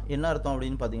அப்படின்னா என்ன அர்த்தம்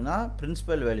அப்படின்னு பார்த்தீங்கன்னா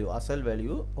பிரின்சிபல் வேல்யூ, அசல்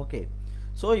வேல்யூ. ஓகே,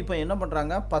 ஸோ இப்போ என்ன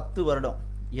பண்ணுறாங்க, 10 வருடம்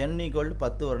n ஈக்குவல் டு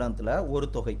 10 வருடத்தில்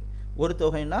ஒரு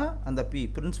தொகைன்னா அந்த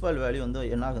பிரின்சிபல் வேல்யூ வந்து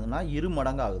என்ன ஆகுதுன்னா 2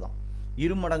 மடங்கு ஆகுதான்.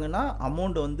 2 மடங்குனா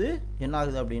அமௌண்ட் வந்து என்ன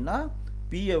ஆகுது அப்படின்னா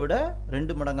பியை விட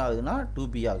 2 மடங்கு ஆகுதுன்னா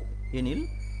 2p ஆகுது. எனில்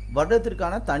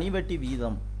வருடத்திற்கான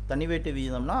தனிவட்டி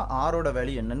வீதம்னா ஆரோட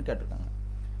வேல்யூ என்னன்னு கேட்டிருக்காங்க.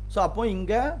 ஸோ அப்போ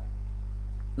இங்கே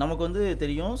நமக்கு வந்து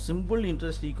தெரியும் simple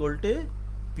interest equal to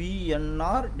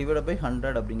PNR divide by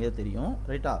 100 அப்படிங்கிறது தெரியும்.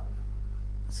 ரைட்டா?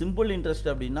 சிம்பிள் இன்ட்ரெஸ்ட்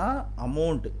அப்படின்னா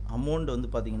அமௌண்ட் வந்து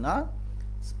பார்த்தீங்கன்னா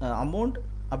அமௌண்ட்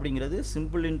அப்படிங்கிறது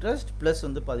சிம்பிள் இன்ட்ரெஸ்ட் ப்ளஸ்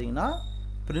வந்து பார்த்தீங்கன்னா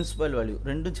பிரின்சிபல் வேல்யூ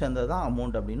ரெண்டும் சேர்ந்தது தான்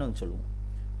அமௌண்ட் அப்படின்னு வந்து சொல்லுவோம்.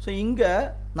 ஸோ இங்கே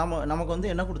நமக்கு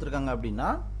வந்து என்ன கொடுத்துருக்காங்க அப்படின்னா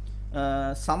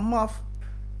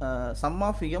சம்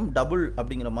ஆஃப் இஎம் டபுள்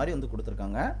அப்படிங்கிற மாதிரி வந்து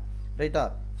கொடுத்துருக்காங்க. ரைட்டா?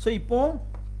 ஸோ இப்போது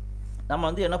நம்ம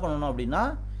வந்து என்ன பண்ணணும் அப்படின்னா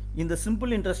இந்த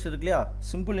சிம்பிள் இன்ட்ரெஸ்ட் இருக்கு இல்லையா,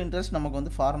 சிம்பிள் இன்ட்ரெஸ்ட் நமக்கு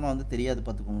வந்து ஃபார்முலா வந்து தெரியாது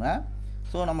பார்த்துக்கோங்க.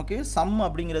 ஸோ நமக்கு சம்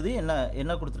அப்படிங்கிறது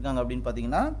என்ன கொடுத்துருக்காங்க அப்படின்னு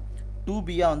பார்த்தீங்கன்னா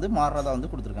 2bயாக வந்து மாறுறதா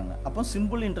வந்து கொடுத்துருக்காங்க. அப்போ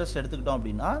சிம்பிள் இன்ட்ரெஸ்ட் எடுத்துக்கிட்டோம்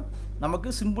அப்படின்னா நமக்கு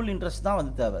சிம்பிள் இன்ட்ரெஸ்ட் தான்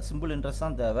வந்து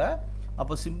தேவை.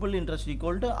 அப்போ simple interest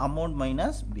equal to amount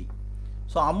minus B.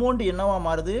 So amount என்னவா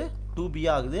மாறுது, 2b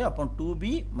ஆகுது. அப்போ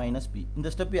 2b மைனஸ் பி. இந்த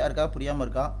ஸ்டெப் யாருக்காவது புரியாமல்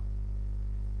இருக்கா?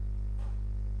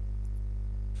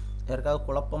 யாருக்காவது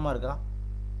குழப்பமாக இருக்கா?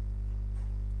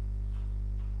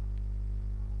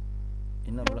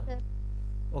 என்ன போல?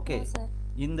 ஓகே,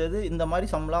 இந்த மாதிரி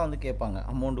சம்லாம் வந்து கேட்பாங்க,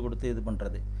 அமௌண்ட் கொடுத்து இது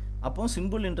பண்ணுறது. அப்போ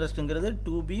சிம்பிள் இன்ட்ரெஸ்ட்டுங்கிறது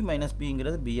 2b மைனஸ்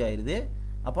பிங்கிறது b ஆயிடுது.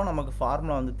 அப்போ நமக்கு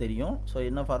ஃபார்முலா வந்து தெரியும். ஸோ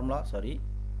என்ன ஃபார்முலா,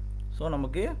 ஸோ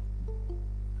நமக்கு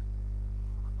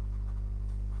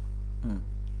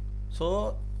so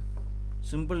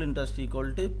simple interest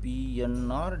equal to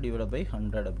PNR divide by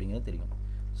 100 அப்படிங்கிறது தெரியும்.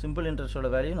 சிம்பிள் இன்ட்ரெஸ்ட்டோட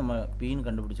வேல்யூ நம்ம பின்னு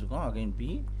கண்டுபிடிச்சிருக்கோம். அகைன் பி,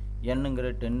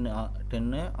 என்னங்கிறது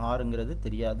 10 ஆறுங்கிறது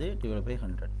தெரியாது, டிவைட் பை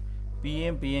 100.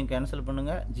 பிஎம் கேன்சல்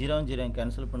பண்ணுங்கள், 0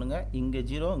 கேன்சல் பண்ணுங்கள். இங்கே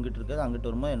 0 இங்கிட்டு இருக்குது, அங்கிட்டு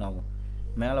வரும்போது என்ன ஆகும்,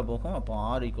 மேலே போகும். அப்போ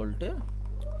ஆர் ஈக்குவல் டு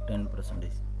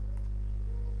 10%.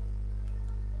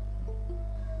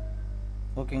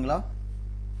 ஓகேங்களா?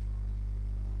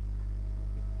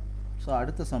 ஸோ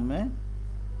அடுத்த சம்மு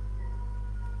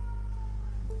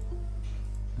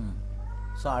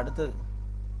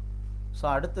ஸோ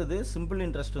அடுத்தது சிம்பிள்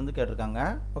இன்ட்ரெஸ்ட் வந்து கேட்டிருக்காங்க.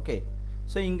 ஓகே,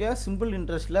 ஸோ இங்கே சிம்பிள்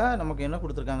இன்ட்ரெஸ்ட்டில் நமக்கு என்ன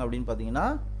கொடுத்துருக்காங்க அப்படின்னு பார்த்தீங்கன்னா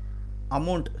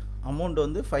அமௌண்ட்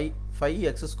வந்து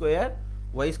 5x²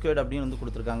 y² அப்படின்னு வந்து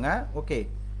கொடுத்துருக்காங்க. ஓகே,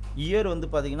 இயர் வந்து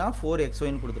பார்த்தீங்கன்னா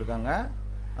 4xyன்னு கொடுத்துருக்காங்க.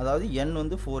 அதாவது n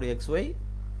வந்து 4xy,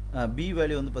 b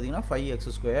வேல்யூ வந்து பார்த்தீங்கன்னா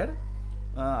 5x².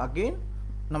 அகெயின்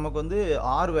நமக்கு வந்து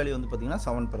r வேல்யூ வந்து பார்த்தீங்கன்னா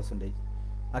 7%.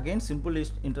 Again simple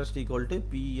interest equal to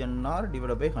PNR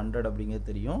divide by 100 அப்படிங்கிறது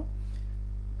தெரியும்.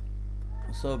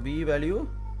 So b value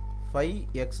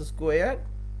 5x²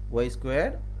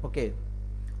 y². Okay,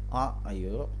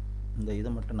 ஐயோ இந்த இதை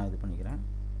மட்டும் நான் இது பண்ணிக்கிறேன்.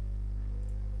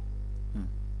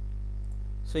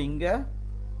 ஸோ இங்கே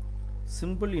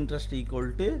simple interest equal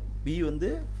to b வந்து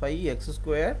 5x²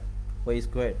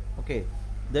 y². ஓகே,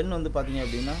 தென் வந்து பார்த்தீங்க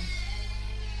அப்படின்னா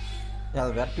அதை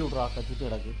விரட்டி விட்றா கத்திட்டு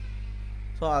கிடக்கு.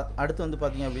 ஸோ அடுத்து வந்து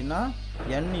பார்த்தீங்க அப்படின்னா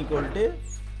n equal to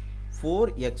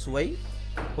 4xy.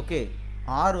 Okay,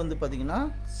 r வந்து பார்த்தீங்கன்னா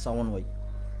 7y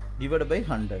டிவைட் பை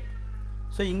 100.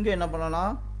 ஸோ இங்கே என்ன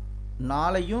பண்ணலாம்,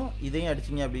 4ஐயும் இதையும்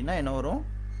அடிச்சிங்க அப்படின்னா என்ன வரும்?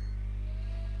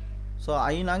 ஸோ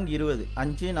 5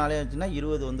 5 4 ஆச்சுன்னா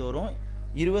 20 வந்து வரும்.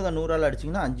 20 100ஆல்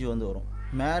அடிச்சிங்கன்னா 5 வந்து வரும்.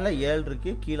 மேலே 7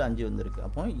 இருக்குது, கீழே 5 வந்துருக்கு.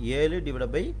 அப்போ 7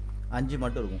 டிவைட் பை 5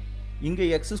 மட்டும் இருக்கும். இங்கே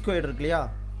x² இருக்கு இல்லையா,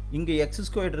 இங்கே x²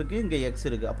 இருக்குது, இங்கே x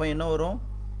இருக்குது. அப்போ என்ன வரும்?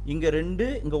 இங்கே 2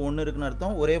 இங்கே 1 இருக்குன்னு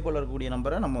அர்த்தம். ஒரே போல் இருக்கக்கூடிய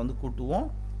நம்பரை நம்ம வந்து கூட்டுவோம்.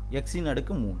 x-இன்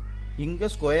அடுக்கு 3. இங்கே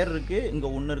ஸ்கொயர் இருக்குது, இங்கே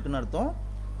 1 இருக்குன்னு அர்த்தம்.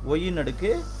 y-இன்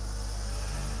அடுக்கு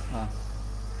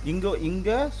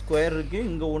இங்கே ஸ்கொயர் இருக்குது,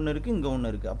 இங்கே 1 இருக்குது, இங்கே 1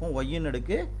 இருக்குது. அப்போ y-இன்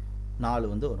அடுக்கு 4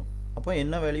 வந்து வரும். அப்போ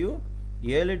என்ன வேல்யூ?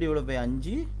 7 டிவைட் பை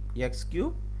 5 x³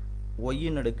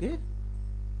 y-இன் அடுக்கு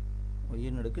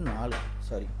 4.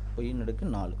 சாரி, y-இன் அடுக்கு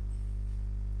 4.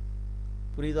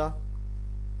 புரியுதா?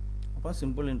 அப்போ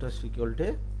simple interest equal to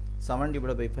 7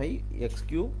 divide by 5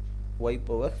 x³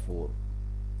 y/4.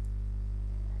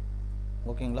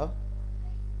 ஓகேங்களா?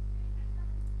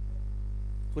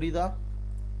 புரியுதா?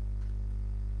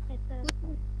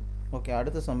 ஓகே,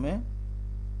 அடுத்த சம்மு.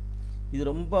 இது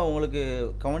ரொம்ப உங்களுக்கு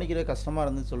கவனிக்கிற கஷ்டமாக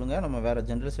இருந்து சொல்லுங்கள், நம்ம வேறு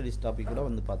ஜென்ரல் ஸ்டடீஸ் டாபிக் கூட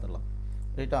வந்து பார்த்துடலாம்.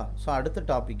 ரைட்டா? ஸோ அடுத்த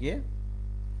டாப்பிக்கு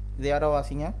இது யாரோ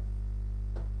வாசிங்க.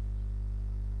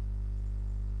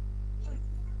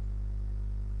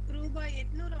 ரூபாய்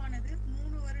 800 ஆனது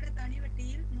 3 வருட தனி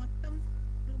வட்டியில் மொத்தம்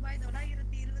ரூபாய்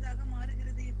 920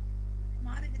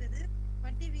 மாறுகிறது.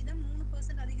 வட்டி வீதம்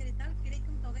 3% அதிகரித்தால்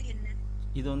கிடைக்கும் தொகை என்ன?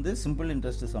 இது வந்து சிம்பிள்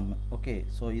இன்ட்ரெஸ்ட் சம்மு. ஓகே,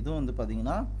 ஸோ இதுவும் வந்து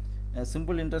பார்த்தீங்கன்னா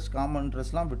சிம்பிள் இன்ட்ரெஸ்ட், காமன்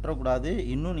இன்ட்ரெஸ்ட்லாம் விட்டுறக்கூடாது.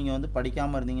 இன்னும் நீங்கள் வந்து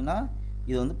படிக்காமல் இருந்தீங்கன்னா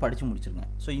இதை வந்து படித்து முடிச்சிருங்க.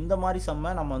 ஸோ இந்த மாதிரி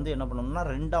சம்மை நம்ம வந்து என்ன பண்ணணும்னா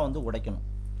 2ஆக வந்து உடைக்கணும்.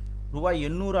 ரூபாய்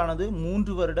 800 ஆனது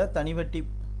 3 வருட தனி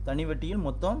வட்டியில்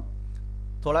மொத்தம்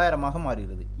 900ஆக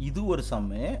மாறுகிறது. இது ஒரு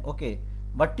சம்மு. ஓகே,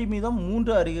 வட்டி மீதம்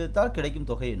 3 அதிகரித்தால் கிடைக்கும்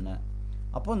தொகை என்ன?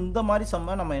 அப்போ இந்த மாதிரி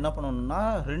சம்மை நம்ம என்ன பண்ணணும்னா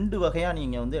 2 வகையாக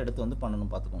நீங்கள் வந்து எடுத்து வந்து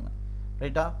பண்ணணும், பார்த்துக்கோங்க.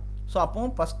 ரைட்டா? ஸோ அப்போ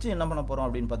ஃபஸ்ட்டு என்ன பண்ண போகிறோம்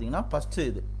அப்படின்னு பார்த்தீங்கன்னா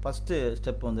ஃபஸ்ட்டு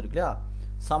ஸ்டெப் வந்துருக்கு இல்லையா,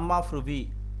 some of rupee.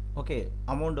 Okay,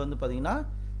 amount வந்து பார்த்தீங்கன்னா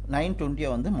 920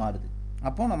 வந்து மாறுது.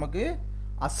 அப்போ நமக்கு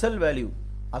அசல்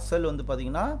வந்து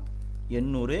பார்த்தீங்கன்னா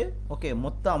 800. ஓகே,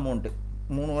 மொத்த அமௌண்ட்டு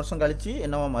 3 வருஷம் கழித்து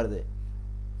என்னவா மாறுது?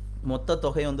 மொத்த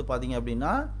தொகை வந்து பார்த்தீங்க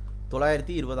அப்படின்னா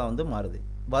 920 வந்து மாறுது.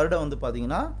 வருடம் வந்து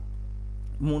பார்த்தீங்கன்னா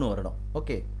 3 வருடம்.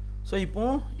 ஓகே, ஸோ இப்போ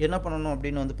என்ன பண்ணணும்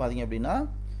அப்படின்னு வந்து பார்த்தீங்க அப்படின்னா,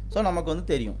 ஸோ நமக்கு வந்து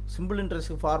தெரியும் சிம்பிள்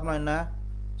இன்ட்ரெஸ்ட் ஃபார்முலா என்ன.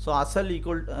 ஸோ அசல்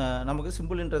ஈக்குவல் நமக்கு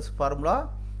சிம்பிள் இன்ட்ரெஸ்ட் ஃபார்முலா,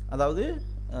 அதாவது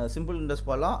simple interest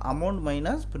formula amount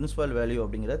minus principal value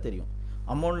அப்படிங்கிறது தெரியும்.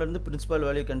 அமௌண்ட்லேருந்து பிரின்சிபல்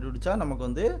வேல்யூ கண்டுபிடிச்சா நமக்கு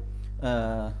வந்து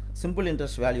சிம்பிள்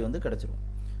இன்ட்ரெஸ்ட் வேல்யூ வந்து கிடச்சிரும்.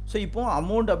 ஸோ இப்போ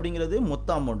அமௌண்ட் அப்படிங்கிறது மொத்த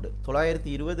அமௌண்ட்டு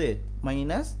 920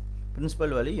 மைனஸ்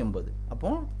பிரின்சிபல் வேல்யூ 80, அப்போ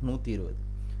 120.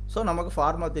 ஸோ நமக்கு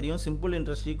ஃபார்முலா தெரியும், simple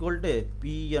interest equal to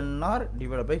PNR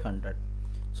divide by 100.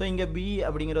 So இங்கே B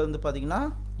அப்படிங்கிறது வந்து பார்த்தீங்கன்னா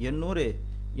 800,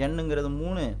 Nங்கிறது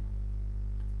 3,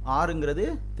 Rங்கிறது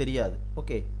தெரியாது.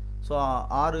 ஓகே, ஸோ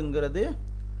Rங்கிறது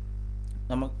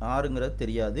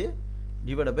தெரியாது,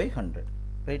 டிவைட் பை 100.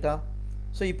 ரைட்டா?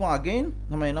 ஸோ இப்போ அகெயின்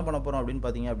நம்ம என்ன பண்ண போகிறோம் அப்படின்னு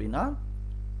பார்த்தீங்க அப்படின்னா,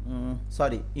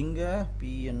 சாரி, இங்கே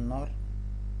PNR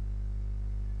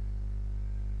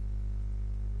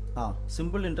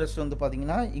சிம்பிள் இன்ட்ரெஸ்ட் வந்து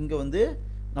பார்த்தீங்கன்னா இங்கே வந்து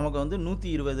நமக்கு வந்து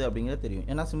 120 அப்படிங்கிறது தெரியும்.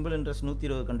 ஏன்னா சிம்பிள் இன்ட்ரெஸ்ட்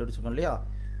 120 கண்டுபிடிச்சிருக்கோம் இல்லையா,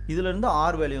 இதிலேருந்து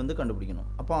R வேல்யூ வந்து கண்டுபிடிக்கணும்.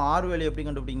 அப்போ R வேல்யூ எப்படி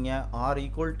கண்டுபிடிங்க? R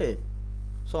equal to,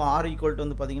 so R equal to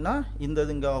வந்து பார்த்தீங்கன்னா இந்த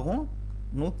இதுங்க ஆகும்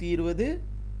 120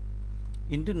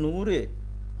 into 100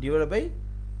 divide by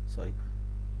sorry.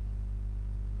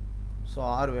 So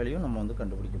R value நம்ம வந்து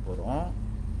கண்டுபிடிக்க போகிறோம்.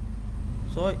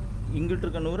 ஸோ இங்கிட்டு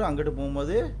இருக்க 100 அங்கிட்டு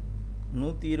போகும்போது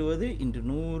 120 இன்ட்டு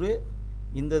 100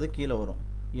 இந்த இது கீழே வரும்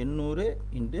 800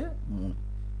 இன்ட்டு 3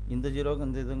 இந்த ஜீரோக்கு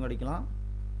இந்த இதுவும் அடிக்கலாம்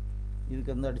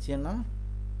இதுக்கு வந்து அடிச்சேன்னா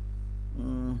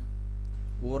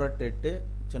 4 8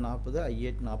 40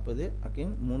 I8 40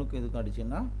 அகைன் 3க்கு இதுக்கும்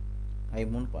அடிச்சேன்னா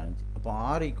I3 15 அப்போ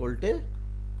R ஈக்குவல் டு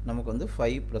நமக்கு வந்து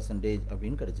 5%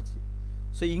 அப்படின்னு கிடச்சிச்சு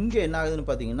ஸோ இங்கே என்ன ஆகுதுன்னு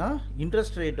பார்த்தீங்கன்னா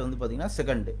இன்ட்ரெஸ்ட் ரேட் வந்து பார்த்தீங்கன்னா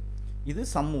செகண்டு இது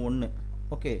சம் 1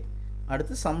 ஓகே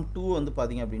அடுத்து சம் 2 வந்து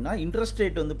பார்த்தீங்க அப்படின்னா இன்ட்ரெஸ்ட்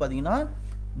ரேட் வந்து பார்த்தீங்கன்னா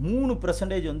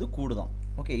 3% வந்து கூடுதான்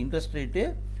okay interest rate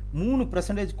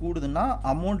 3% கூடுதுன்னா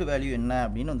amount value என்ன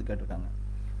அப்படின்னு வந்து கேட்டிருக்காங்க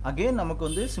அகெயின் நமக்கு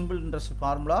வந்து simple interest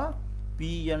formula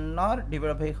PNR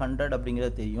divide by 100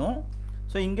 அப்படிங்கிறது தெரியும்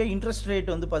ஸோ இங்கே இன்ட்ரெஸ்ட்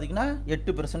ரேட் வந்து பார்த்திங்கன்னா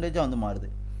 8% வந்து மாறுது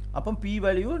அப்போ P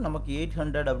வேல்யூ நமக்கு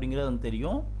 800 அப்படிங்கிறது வந்து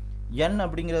தெரியும் N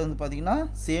அப்படிங்கிறது வந்து பார்த்திங்கன்னா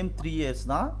சேம் 3 இயர்ஸ்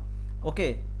தான் ஓகே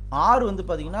R வந்து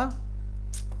பார்த்திங்கன்னா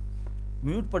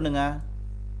மியூட் பண்ணுங்க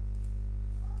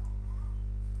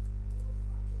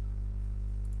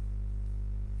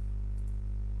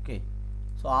ஓகே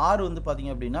ஸோ R வந்து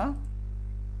பார்த்திங்க அப்படின்னா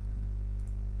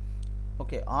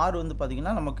ஓகே R வந்து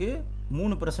பார்த்திங்கன்னா நமக்கு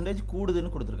 3%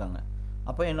 கூடுதுன்னு கொடுத்துருக்காங்க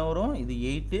அப்போ என்ன வரும் இது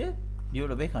 8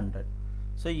 டிவைட் பை 100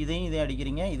 ஸோ இதையும்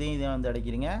அடிக்கிறீங்க இதையும் வந்து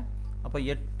அடிக்கிறீங்க அப்போ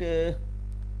 8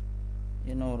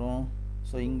 என்ன வரும்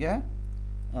ஸோ இங்கே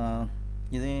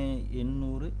இதே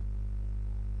 800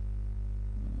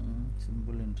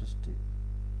 சிம்பிள் இன்ட்ரெஸ்ட்டு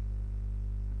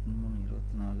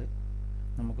 24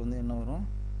 நமக்கு வந்து என்ன வரும்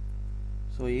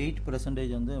ஸோ 8%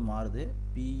 வந்து மாறுது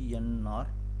PNR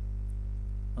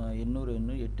 800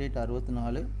 8 8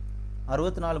 64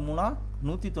 3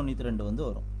 192 வந்து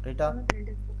வரும் ரைட்டா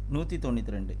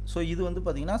 192 ஸோ இது வந்து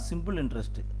பார்த்தீங்கன்னா சிம்பிள்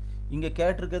இன்ட்ரெஸ்ட்டு இங்கே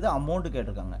கேட்டிருக்கிறது அமௌண்ட்டு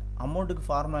கேட்டிருக்காங்க அமௌண்ட்டுக்கு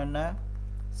ஃபார்முலா என்ன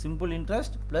simple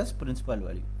interest plus principal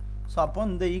value so அப்போ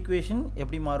இந்த ஈக்குவேஷன்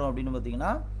எப்படி மாறும் அப்படின்னு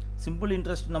பார்த்தீங்கன்னா சிம்பிள்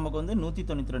இன்ட்ரெஸ்ட் நமக்கு வந்து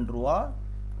 192 ரூபா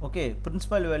ஓகே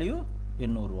பிரின்சிபல் வேல்யூ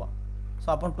 800 ரூபா ஸோ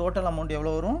அப்போ டோட்டல் அமௌண்ட்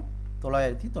எவ்வளோ வரும்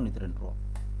 992 ரூபா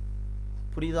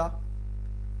புரியுதா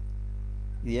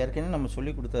இது ஏற்கனவே நம்ம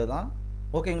சொல்லி கொடுத்தது தான்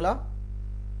ஓகேங்களா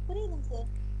புரியுதுங்க சார்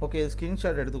ஓகே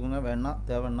ஸ்க்ரீன்ஷாட் எடுத்துக்கோங்க வேணா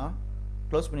தேவைன்னா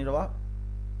க்ளோஸ் பண்ணிடவா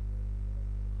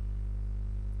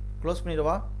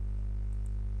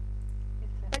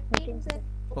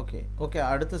ஓகே ஓகே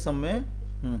அடுத்த சம்மு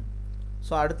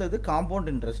ஸோ அடுத்தது காம்பவுண்ட்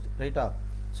இன்ட்ரெஸ்ட் ரைட்டா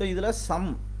ஸோ இதில் சம்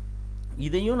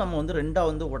இதையும் நம்ம வந்து ரெண்டாக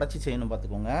வந்து உடச்சி செய்யணும்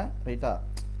பார்த்துக்கோங்க ரைட்டா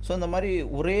ஸோ இந்த மாதிரி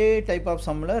ஒரே டைப் ஆஃப்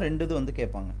சம்மில் 2 இது வந்து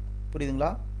கேட்பாங்க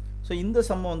புரியுதுங்களா ஸோ இந்த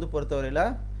சம்மை வந்து பொறுத்தவரையில்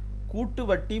கூட்டு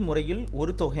வட்டி முறையில்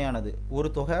ஒரு தொகையானது ஒரு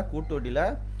தொகை கூட்டு வட்டியில்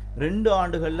 2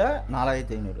 ஆண்டுகளில்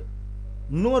 4500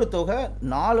 இன்னொரு தொகை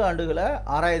 4 ஆண்டுகளில்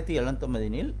 6750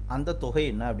 எனில் அந்த தொகை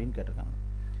என்ன அப்படின்னு கேட்டிருக்காங்க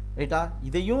ரைட்டா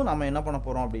இதையும் நம்ம என்ன பண்ண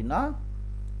போகிறோம் அப்படின்னா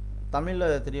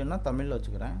தமிழில் தெரியும்னா தமிழில்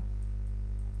வச்சுக்கிறேன்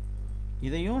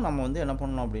இதையும் நம்ம வந்து என்ன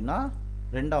பண்ணணும் அப்படின்னா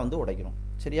ரெண்டாக வந்து உடைக்கிறோம்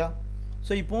சரியா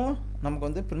ஸோ இப்போது நமக்கு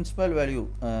வந்து பிரின்சிபல் வேல்யூ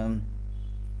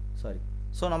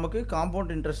ஸோ நமக்கு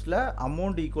compound இன்ட்ரெஸ்ட்டில்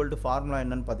amount equal to formula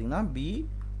என்னன்னு பார்த்தீங்கன்னா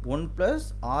B1 +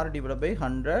 R /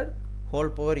 100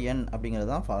 whole power n அப்படிங்கிறது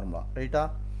தான் ஃபார்முலா ரைட்டா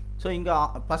ஸோ இங்கே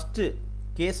ஃபஸ்ட்டு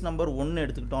கேஸ் நம்பர் 1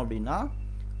 எடுத்துக்கிட்டோம் அப்படின்னா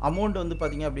அமௌண்ட் வந்து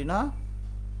பார்த்திங்க அப்படின்னா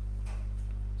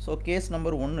ஸோ கேஸ்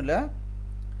நம்பர் 1ல்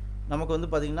நமக்கு வந்து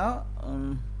பார்த்திங்கன்னா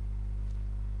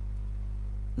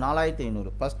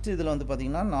 4500 ஃபஸ்ட்டு இதில் வந்து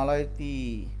பார்த்திங்கன்னா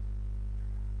 4000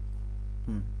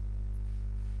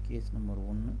 கேஸ் நம்பர்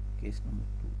 1 கேஸ் நம்பர்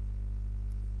 2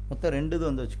 மொத்தம் 2 இது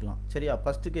வந்து வச்சுக்கலாம் சரியா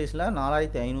ஃபஸ்ட்டு கேஸில்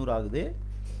 4500 ஆகுது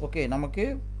ஓகே நமக்கு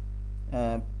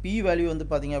P வேல்யூ வந்து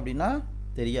பார்த்திங்க அப்படின்னா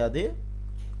தெரியாது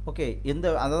ஓகே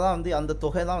அதை தான் வந்து அந்த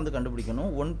தொகை தான் வந்து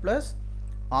கண்டுபிடிக்கணும் 1 +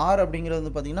 R அப்படிங்கிறது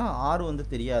வந்து பார்த்திங்கன்னா R வந்து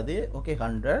தெரியாது ஓகே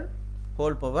 100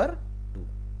 ஹோல் பவர் 2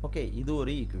 ஓகே இது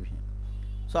ஒரு ஈக்குவேஷன்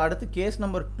ஸோ அடுத்து கேஸ்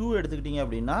நம்பர் 2 எடுத்துக்கிட்டிங்க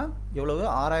அப்படின்னா எவ்வளவு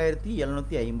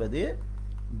 6750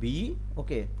 B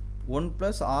okay 1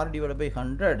 + R /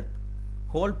 100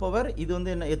 whole power இது வந்து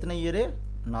என்ன எத்தனை இயரு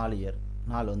 4 இயர்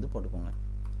 4 வந்து போட்டுக்கோங்க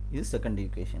இது செகண்ட்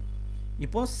ஈக்குவேஷன்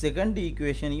இப்போ செகண்ட்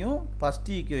ஈக்குவேஷனையும் ஃபஸ்ட்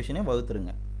ஈக்குவேஷனையும்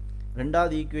வகுத்துருங்க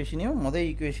ரெண்டாவது ஈக்குவேஷனையும் முதல்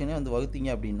ஈக்குவேஷனையும் வந்து வகுத்தீங்க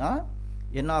அப்படின்னா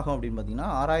என்ன ஆகும் அப்படின்னு பார்த்தீங்கன்னா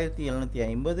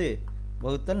 6750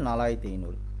 வகுத்தல்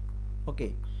 4500 ஓகே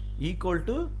ஈக்குவல்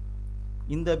டு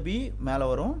இந்த B மேலே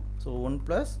வரும் so 1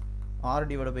 + R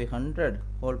 / 100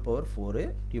 whole power 4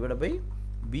 divide by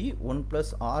B 1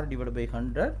 + R /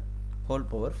 100 whole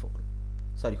power 4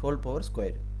 sorry whole power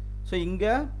square so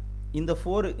இங்கே இந்த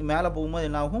 4 மேலே போகும்போது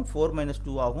என்ன ஆகும் 4 -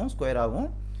 2 ஆகும் ஸ்கொயர் ஆகும்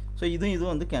ஸோ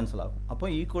இதுவும் வந்து கேன்சல் ஆகும் அப்போ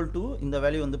ஈக்குவல் டு இந்த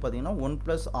வேல்யூ வந்து பார்த்தீங்கன்னா 1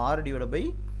 + R /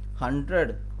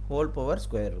 100 ஹோல் பவர்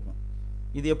ஸ்கொயர் இருக்கும்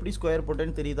இது எப்படி ஸ்கொயர்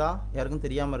போட்டேன்னு தெரியுதா யாருக்கும்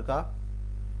தெரியாமல் இருக்கா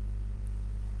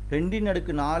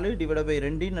 2/4 டிவைட் பை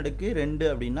 2/2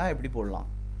 அப்படின்னா எப்படி போடலாம்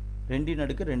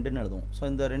 2/2 2ன்னு எழுதுவோம் ஸோ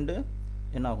இந்த 2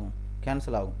 என்ன ஆகும்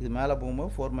கேன்சல் ஆகும். இது மேலே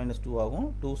போகும்போது 4 - 2 ஆகும்.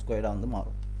 2 ஸ்கொயர்டாக வந்து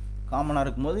மாறும். காமனாக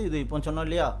இருக்கும்போது இது இப்போ சொன்னோம்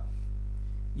இல்லையா,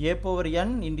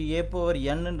 a/n இன்டு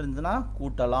a/n இருந்துச்சுன்னா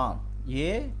கூட்டலாம், a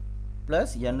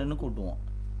 + n கூட்டுவோம்.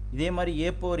 இதே மாதிரி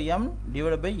a/m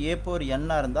டிவைட் பை a/n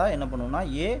இருந்தால் என்ன பண்ணுவோம்னா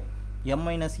a(m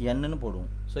 - n)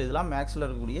 போடுவோம். ஸோ இதெல்லாம் மேக்ஸில்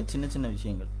இருக்கக்கூடிய சின்ன சின்ன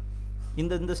விஷயங்கள்.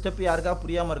 இந்த ஸ்டெப் யாருக்கா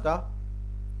புரியாமல் இருக்கா?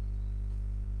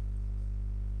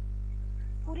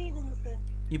 புரியுதுங்க சார்.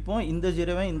 இப்போ இந்த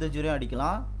ஜீரோவையும் இந்த ஜீரோவையும்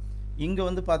அடிக்கலாம். இங்கே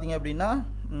வந்து பார்த்தீங்க அப்படின்னா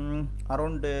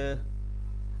அரௌண்டு,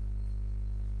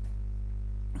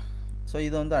 ஸோ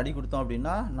இதை வந்து அடி கொடுத்தோம்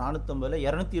அப்படின்னா 450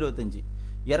 225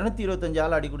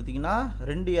 225 அடி கொடுத்தீங்கன்னா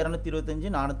 2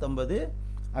 225 450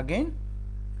 அகெயின்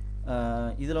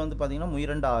இதில் வந்து பார்த்தீங்கன்னா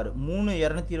 2 6 3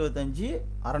 225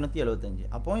 675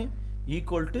 அப்போ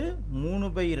equal to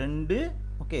 3/2.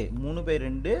 Okay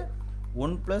 3/2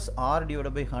 1 + r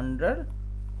divide by 100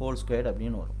 whole square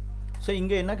அப்படின்னு வரும். ஸோ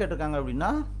இங்கே என்ன கேட்டிருக்காங்க அப்படின்னா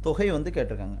தொகை வந்து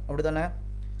கேட்டிருக்காங்க, அப்படி தானே?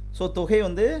 ஸோ தொகை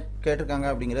வந்து கேட்டிருக்காங்க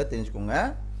அப்படிங்கிறத தெரிஞ்சுக்கோங்க.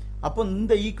 அப்போ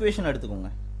இந்த ஈக்குவேஷன் எடுத்துக்கோங்க,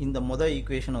 இந்த மொதல்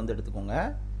ஈக்குவேஷன் வந்து எடுத்துக்கோங்க,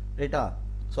 ரைட்டா?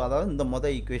 ஸோ அதாவது இந்த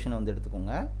மொதல் ஈக்குவேஷனை வந்து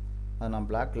எடுத்துக்கோங்க, அதை நான்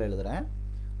பிளாக்ல எழுதுகிறேன்.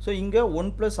 ஸோ இங்கே 1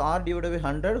 + r divide by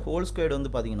 100 whole square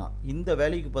வந்து பார்த்தீங்கன்னா இந்த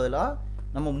வேல்யூக்கு பதிலாக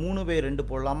நம்ம 3/2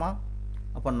 போடலாமா?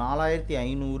 அப்போ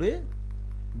 4500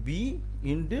 b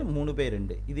இன்ட்டு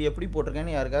 3/2. இது எப்படி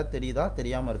போட்டிருக்கேன்னு யாருக்காவது தெரியுதா?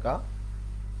 தெரியாமல் இருக்கா?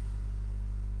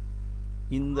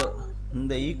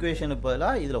 இந்த ஈக்குவேஷனுக்கு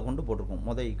பதிலாக இதில் கொண்டு போட்டிருக்கோம்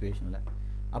மொதல் ஈக்குவேஷனில்.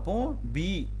 அப்போது b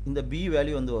இந்த b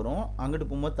வேல்யூ வந்து வரும், அங்கிட்டு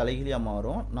போகும்போது தலைகிலியாக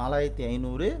மாறும்.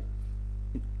 4500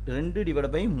 2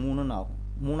 டிவைட் பை 3 ஆகும்.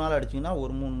 3 அடிச்சிங்கன்னா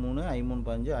 1 3 3 5 3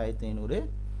 15 1500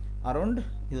 அரௌண்ட்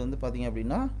இது வந்து பார்த்தீங்க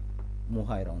அப்படின்னா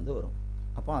 3000 வந்து வரும்.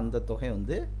 அப்போ அந்த தொகை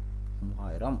வந்து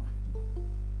 3000.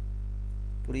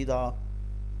 புரியுதா?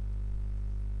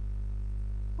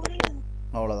 புரியுது.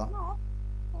 அவ்வளோதான்.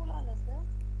 போலாம்ல சார்?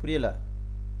 புரியல?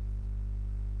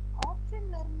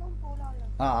 ஆப்ஷன்ல இருந்தும் போலாம்ல?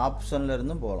 ஆப்ஷன்ல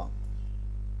இருந்தும் போகலாம்.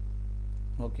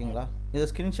 ஓகேங்களா? இதை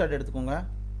ஸ்க்ரீன்ஷாட் எடுத்துக்கோங்க.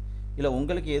 இல்லை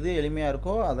உங்களுக்கு எது எளிமையாக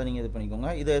இருக்கோ அதை நீங்கள் இது பண்ணிக்கோங்க.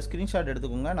 இதை ஸ்க்ரீன்ஷாட்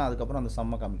எடுத்துக்கோங்க, நான் அதுக்கப்புறம் அந்த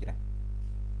சம்மை காமிக்கிறேன்.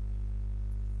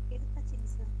 எடுத்தாச்சுங்க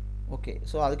சார். ஓகே,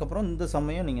 ஸோ அதுக்கப்புறம் இந்த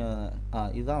சம்மையும் நீங்கள்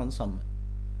இதுதான் வந்து சம்மு,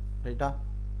 ரைட்டா?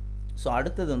 ஸோ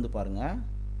அடுத்தது வந்து பாருங்கள்.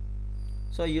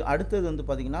 ஸோ அடுத்தது வந்து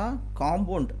பார்த்திங்கன்னா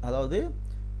காம்பவுண்ட், அதாவது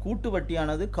கூட்டு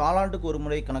வட்டியானது காலாண்டுக்கு ஒரு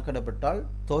முறை கணக்கிடப்பட்டால்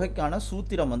தொகைக்கான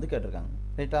சூத்திரம் வந்து கேட்டிருக்காங்க,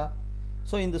 ரைட்டா?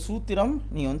 ஸோ இந்த சூத்திரம்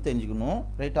நீங்கள் வந்து தெரிஞ்சுக்கணும்,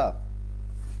 ரைட்டா?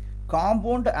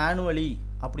 காம்பவுண்ட் ஆனுவலி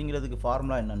அப்படிங்கிறதுக்கு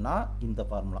ஃபார்முலா என்னென்னா இந்த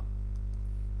ஃபார்முலா.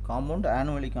 காம்பவுண்ட்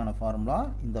ஆனுவலிக்கான ஃபார்முலா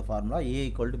இந்த formula a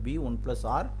 = b 1 +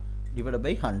 r divide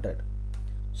by 100.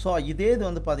 So இதே இது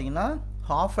வந்து பார்த்தீங்கன்னா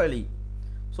ஹாஃப் அலி.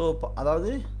 ஸோ அதாவது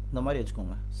இந்த மாதிரி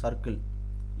வச்சுக்கோங்க, சர்க்கிள்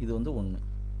இது வந்து 1,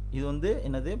 இது வந்து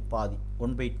என்னது பாதி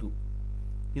 1/2.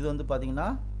 இது வந்து பார்த்தீங்கன்னா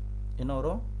என்ன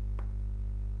வரும்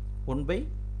 1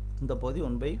 இந்த பகுதி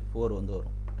 1/4 வந்து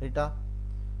வரும், ரைட்டா?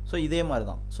 ஸோ இதே மாதிரி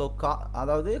தான். ஸோ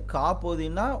அதாவது கா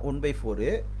பகுதினா 1/4,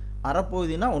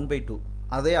 அரைப்பகுதினா 1/2.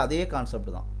 அதே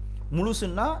கான்செப்ட் தான்.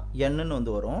 முழுசுன்னா என்னன்னு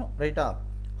வந்து வரும், ரைட்டா?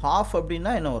 ஹாஃப்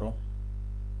அப்படின்னா என்ன வரும்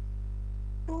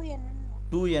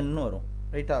 2n வரும்,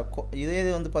 ரைட்டா? இதே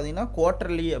இது வந்து பார்த்தீங்கன்னா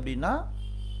குவார்டர்லி அப்படின்னா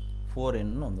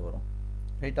 4n வந்து வரும்,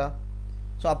 ரைட்டா?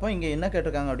 ஸோ அப்போ இங்கே என்ன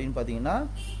கேட்டிருக்காங்க அப்படின்னு பார்த்தீங்கன்னா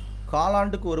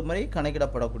காலாண்டுக்கு ஒரு முறை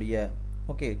கணக்கிடப்படக்கூடிய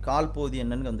ஓகே கால் பகுதி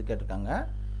என்னன்னு வந்து கேட்டிருக்காங்க.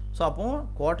 ஸோ அப்போ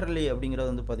குவார்டர்லி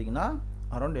அப்படிங்கிறது வந்து பார்த்தீங்கன்னா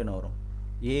அரௌண்ட் என்ன வரும்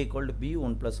a = b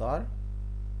 1 + r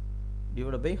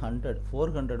divide by 100.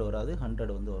 400 வராது,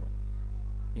 100 வந்து வரும்.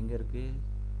 எங்கே இருக்குது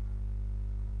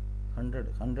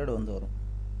 100 வந்து வரும்.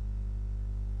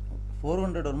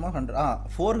 400 வருமா 100?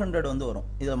 400 வந்து வரும்.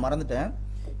 இதை மறந்துட்டேன்.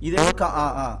 இதே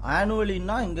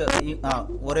ஆனுவலின்னா இங்கே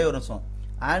ஒரே ஒரு நிமிஷம்,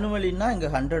 ஆனுவலின்னா இங்கே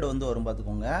 100 வந்து வரும்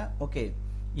பார்த்துக்கோங்க. ஓகே,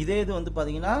 இதே இது வந்து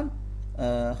பார்த்தீங்கன்னா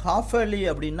ஹாஃப் ஏர்லி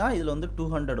அப்படின்னா இதில் வந்து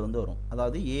 200 வந்து வரும்.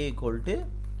 அதாவது a =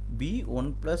 b 1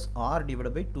 + r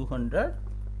divide by 200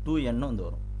 2n வந்து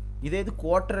வரும். இதே இது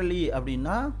குவார்டர்லி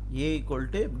அப்படின்னா a =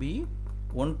 b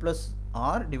 1 +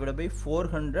 r divide by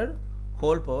 400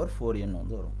 whole power 4n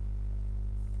வந்து வரும்.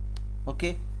 ஓகே,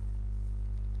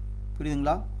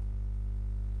 புரியுதுங்களா?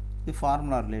 இது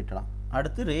ஃபார்முலா ரிலேட்டடாக.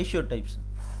 அடுத்து ரேஷியோ டைப்ஸ்.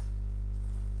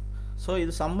 ஸோ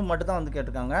இது சம்மு மட்டும் தான் வந்து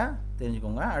கேட்டிருக்காங்க,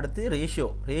 தெரிஞ்சுக்கோங்க. அடுத்து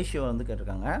ரேஷியோ வந்து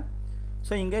கேட்டிருக்காங்க.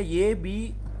 ஸோ இங்கே ஏபி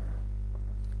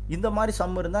இந்த மாதிரி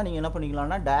சம் இருந்தால் நீங்கள் என்ன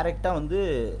பண்ணிக்கலாம்னா டைரெக்டாக வந்து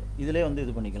இதிலே வந்து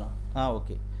இது பண்ணிக்கலாம்.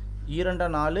 ஓகே, 2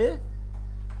 4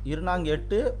 2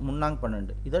 8 3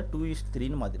 12 இதை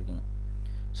 2:3 மாற்றிருக்குங்க.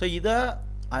 ஸோ இதை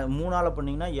 3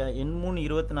 பண்ணிங்கன்னா n 3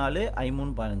 24 I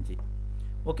 3 15.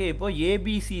 ஓகே, இப்போ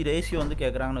ஏபிசி ரேஷியோ வந்து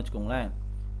கேட்குறாங்கன்னு வச்சுக்கோங்களேன்.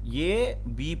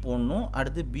 ஏபி போடணும்,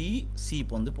 அடுத்து பிசி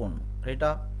வந்து போடணும்,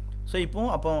 ரைட்டா? ஸோ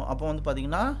அப்போ வந்து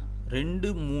பார்த்தீங்கன்னா 2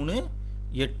 3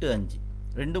 8 5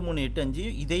 2 3 8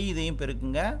 5 இதையும்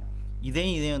பெருக்குங்க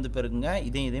இதையும் வந்து பெருக்குங்க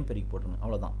இதையும் பெருக்கி போட்டுருங்க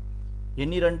அவ்வளோதான்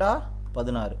எண்ணி 2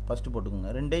 16 ஃபஸ்ட்டு போட்டுக்கோங்க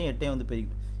 2 8 வந்து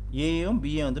பெருக்கி ஏயும்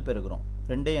பியும் வந்து பெருக்கிறோம்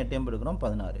 2 8 பெருக்கிறோம்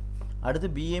 16 அடுத்து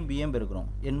பியும் பெருக்கிறோம்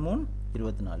எண் 3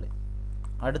 24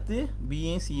 அடுத்து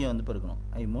பியும் சியும் வந்து பெருக்கணும்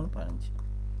 3 15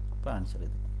 இப்போ ஆன்சர்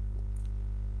இது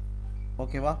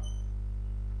ஓகேவா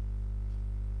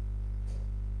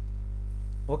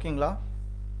ஓகேங்களா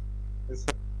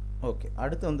ஓகே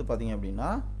அடுத்து வந்து பார்த்தீங்க அப்படின்னா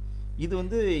இது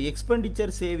வந்து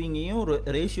எக்ஸ்பெண்டிச்சர் சேவிங்கையும்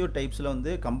ரேஷியோ டைப்ஸில்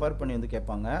வந்து கம்பேர் பண்ணி வந்து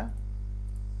கேட்பாங்க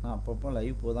நான் அப்பப்போ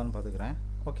லைவ் போதான்னு பார்த்துக்கிறேன்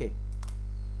ஓகே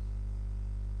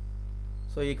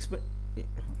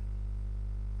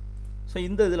ஸோ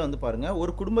இந்த இதில் வந்து பாருங்கள்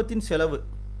ஒரு குடும்பத்தின் செலவு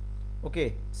ஓகே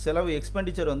செலவு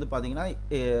எக்ஸ்பெண்டிச்சர் வந்து பார்த்தீங்கன்னா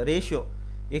ரேஷியோ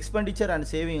எக்ஸ்பெண்டிச்சர் அண்ட்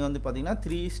சேவிங் வந்து பார்த்தீங்கன்னா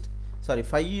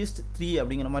 5:3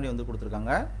 அப்படிங்கிற மாதிரி வந்து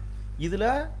கொடுத்துருக்காங்க இதில்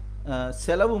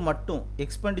செலவு மட்டும்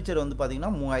எக்ஸ்பெண்டிச்சர் வந்து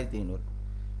பார்த்தீங்கன்னா 3500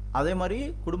 அதே மாதிரி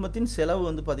குடும்பத்தின் செலவு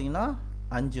வந்து பார்த்தீங்கன்னா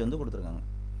 5 வந்து கொடுத்துருக்காங்க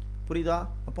புரியுதா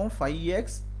அப்போ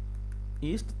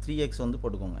 5x:3x வந்து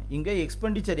போட்டுக்கோங்க இங்கே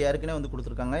எக்ஸ்பெண்டிச்சர் ஏற்கனவே வந்து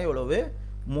கொடுத்துருக்காங்க எவ்வளவு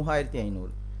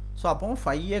 3500 ஸோ அப்போ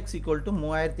 5x =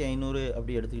 3500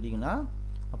 அப்படி எடுத்துக்கிட்டிங்கன்னா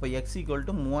அப்போ x =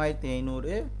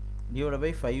 3500 /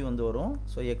 5 வந்து வரும்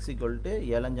ஸோ x = 7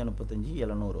 5 35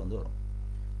 700 வந்து வரும்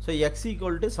ஸோ x =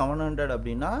 700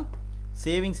 அப்படின்னா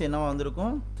சேவிங்ஸ் என்னவா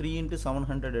வந்திருக்கும் 3 ×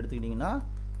 700 எடுத்துக்கிட்டிங்கன்னா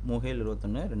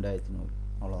 3/21 2100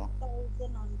 அவ்வளோதான்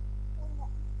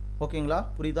ஓகேங்களா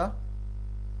புரியுதா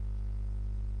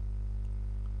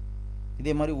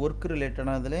இதே மாதிரி ஒர்க்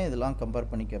ரிலேட்டடானதுல இதெல்லாம்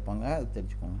கம்பேர் பண்ணி கேட்பாங்க அது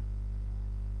தெரிஞ்சுக்கோங்க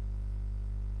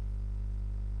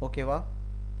ஓகேவா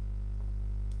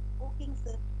ஓகேங்க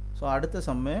சார் ஸோ அடுத்த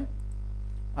சம்மு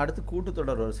அடுத்து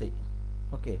கூட்டுத்தொடர் வரிசை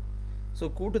ஓகே ஸோ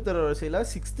கூட்டுத்தொடர் வரிசையில்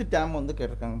 6th டேம் வந்து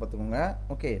கேட்டிருக்காங்க பார்த்துக்கோங்க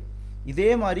ஓகே இதே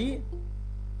மாதிரி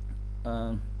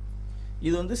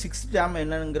இது வந்து 6th டேம்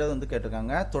என்னங்கிறது வந்து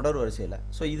கேட்டிருக்காங்க தொடர் வரிசையில்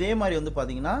ஸோ இதே மாதிரி வந்து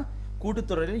பார்த்தீங்கன்னா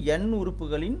கூட்டுத்தொடரில் n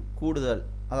உறுப்புகளின் கூடுதல்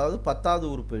அதாவது 10வது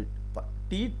உறுப்பு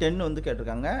T10 வந்து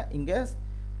கேட்டிருக்காங்க இங்கே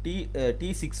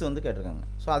T6 வந்து கேட்டிருக்காங்க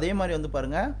ஸோ அதே மாதிரி வந்து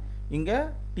பாருங்கள் இங்கே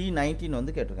T19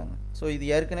 வந்து கேட்டிருக்காங்க ஸோ இது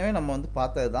ஏற்கனவே நம்ம வந்து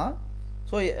பார்த்தது தான்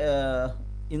ஸோ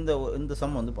இந்த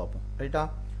சம் வந்து பார்ப்போம் ரைட்டா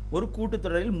ஒரு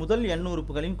கூட்டுத்தொடரில் முதல் n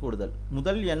உறுப்புகளின்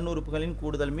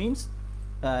கூடுதல் மீன்ஸ்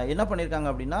என்ன பண்ணியிருக்காங்க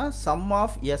அப்படின்னா சம்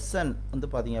ஆஃப் Sn வந்து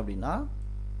பார்த்தீங்க அப்படின்னா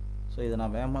ஸோ இதை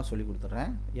நான் வேகமாக சொல்லி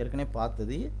கொடுத்துட்றேன் ஏற்கனவே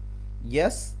பார்த்தது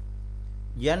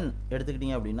Sn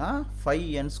எடுத்துக்கிட்டிங்க அப்படின்னா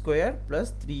 5n²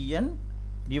 + 3n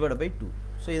 / 2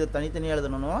 ஸோ இதை தனித்தனியாக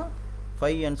எழுதணும்னா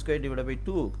 5n² /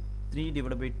 2 3 /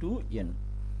 2n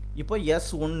இப்போ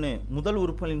S1 முதல்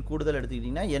உறுப்புகளின் கூடுதல்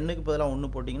எடுத்துக்கிட்டிங்கன்னா n-க்கு பதிலாக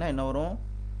 1 போட்டிங்கன்னா என்ன வரும்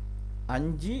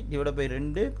 5 /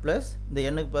 2 ப்ளஸ் இந்த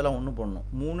n-க்கு பதிலாக 1 போடணும்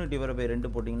 3 /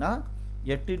 2 போட்டிங்கன்னா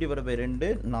 8 /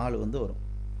 2 4 வந்து வரும்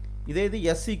இதே இது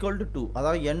S = 2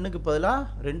 அதாவது n-க்கு பதிலாக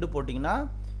 2 போட்டிங்கன்னா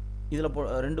இதில்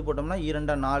 2 போட்டோம்னா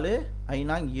 2 4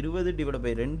 5 20 /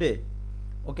 2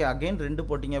 ஓகே அகைன் 2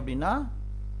 போட்டிங்க அப்படின்னா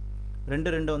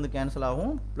 2 வந்து கேன்சல்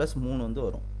ஆகும் ப்ளஸ் 3 வந்து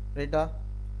வரும் ரைட்டா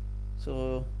ஸோ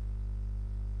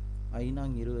 5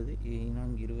 20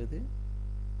 20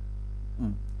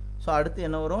 ஸோ அடுத்து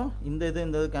என்ன வரும் இந்த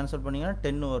இது கேன்சல் பண்ணிங்கன்னா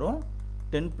 10 வரும்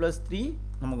 10 + 3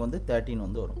 நமக்கு வந்து 13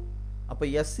 வந்து வரும் அப்போ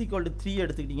S = 3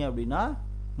 எடுத்துக்கிட்டிங்க அப்படின்னா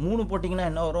 3 போட்டிங்கன்னா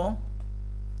என்ன வரும்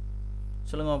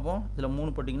சொல்லுங்கள் அப்போ இதில்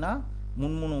 3 போட்டிங்கன்னா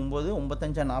 3 3 9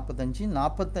 9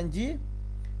 45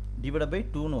 /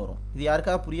 2ன்னு வரும் இது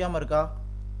யாருக்காக புரியாமல் இருக்கா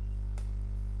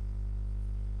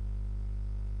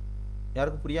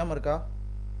யாருக்கும் புரியாமல் இருக்கா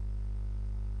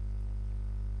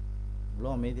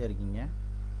இவ்வளோ அமைதியாக இருக்கீங்க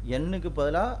n-க்கு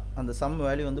பதிலாக அந்த சம்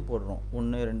வேல்யூ வந்து போடுறோம்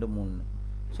 1 2 3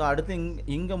 ஸோ அடுத்து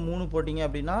இங்கே 3 போட்டிங்க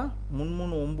அப்படின்னா 3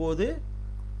 9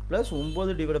 ப்ளஸ்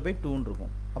 9 / 2ன்னு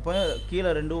இருக்கும் அப்போ கீழே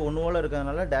 2 1 போல்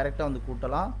இருக்கிறதுனால டைரெக்டாக வந்து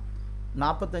கூட்டலாம்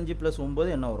 45 + 9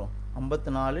 என்ன வரும்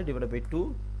 54 / 2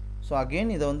 ஸோ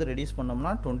அகெயின் இதை வந்து ரெடியூஸ்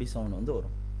பண்ணோம்னா 27 வந்து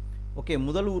வரும் ஓகே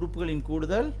முதல் உறுப்புகளின்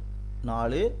கூடுதல்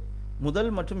 4 முதல்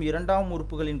மற்றும் இரண்டாம்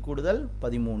உறுப்புகளின் கூடுதல்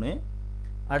 13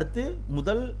 அடுத்து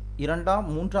முதல் இரண்டாம்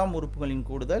மூன்றாம் உறுப்புகளின்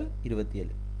கூடுதல் 27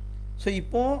 ஸோ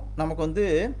இப்போ நமக்கு வந்து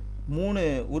 3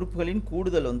 உறுப்புகளின்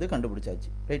கூடுதல் வந்து கண்டுபிடிச்சாச்சு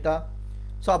ரைட்டா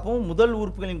ஸோ அப்போ முதல்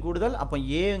உறுப்புகளின் கூடுதல் அப்போ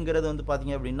ஏங்கிறது வந்து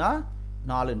பார்த்தீங்க அப்படின்னா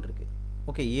 4 இருக்குது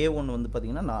ஓகே A1 வந்து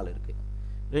பார்த்தீங்கன்னா 4 இருக்குது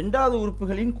ரெண்டாவது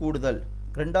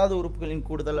உறுப்புகளின்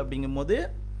கூடுதல் அப்படிங்கும்போது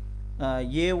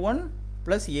A1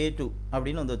 + A2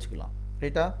 அப்படின்னு வந்து வச்சுக்கலாம்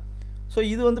ரைட்டா ஸோ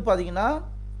இது வந்து பார்த்தீங்கன்னா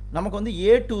நமக்கு வந்து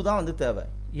A2 தான் வந்து தேவை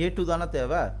A2 தானே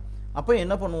தேவை அப்போ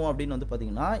என்ன பண்ணுவோம் அப்படின்னு வந்து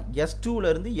பார்த்தீங்கன்னா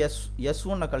S2லேருந்து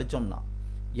S1 கழிச்சோம்னா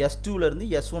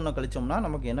S1 கழிச்சோம்னா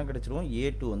நமக்கு என்ன கிடைச்சிரும்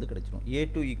A2 வந்து கிடைச்சிரும்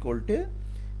A2 =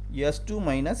 S2 -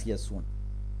 S1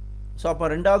 ஸோ அப்போ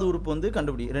ரெண்டாவது உறுப்பு வந்து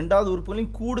கண்டுபிடி. ரெண்டாவது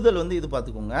உறுப்புகளையும் கூடுதல் வந்து இது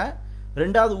பார்த்துக்கோங்க.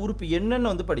 ரெண்டாவது உறுப்பு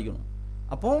என்னன்னு வந்து படிக்கணும்.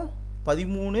 அப்போ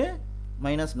 13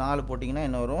 மைனஸ் 4 போட்டிங்கன்னா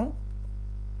என்ன வரும்?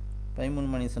 13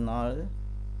 மைனஸ் 4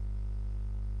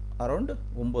 அரௌண்ட்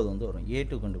 9 வந்து வரும்.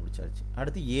 A2 கண்டுபிடிச்சாச்சு.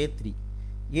 அடுத்து A3.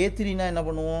 A3னா என்ன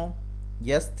பண்ணுவோம்?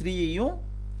 S3யையும்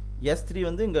S3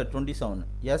 வந்து இங்கே 27,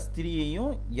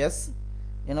 S3யையும்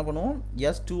என்ன பண்ணுவோம்?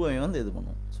 S2ஐயும் வந்து இது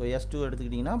பண்ணுவோம். ஸோ S2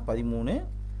 எடுத்துக்கிட்டிங்கன்னா 13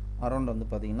 அரௌண்ட் வந்து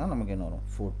பார்த்தீங்கன்னா நமக்கு என்ன வரும்?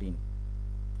 14.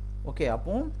 ஓகே,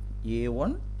 அப்போ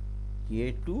A1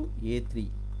 A2 A3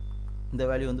 இந்த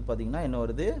வேல்யூ வந்து பார்த்தீங்கன்னா என்ன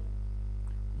வருது?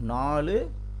 4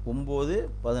 9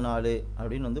 14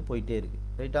 அப்படின்னு வந்து போயிட்டே இருக்குது.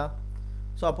 ரைட்டா?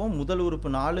 ஸோ அப்போ முதல் உறுப்பு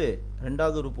 4,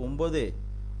 ரெண்டாவது உறுப்பு 9,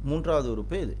 மூன்றாவது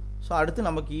உறுப்பு இது. ஸோ அடுத்து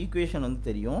நமக்கு ஈக்குவேஷன் வந்து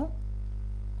தெரியும்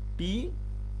T.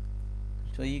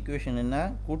 ஸோ ஈக்குவேஷன் என்ன?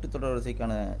 கூட்டுத்தொடர்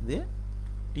வரிசைக்கான இது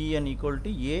Tn equal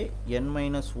to A n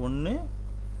minus 1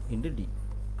 into D.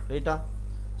 ரைட்டா?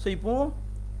 ஸோ இப்போது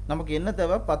நமக்கு என்ன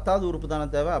தேவை? 10வது உறுப்பு தானே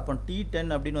தேவை. அப்போ T10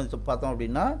 அப்படின்னு வந்து பார்த்தோம்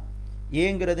அப்படின்னா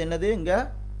ஏங்கிறது என்னது? இங்கே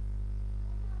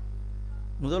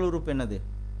முதல் உறுப்பு என்னது?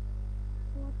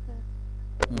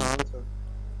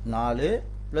 4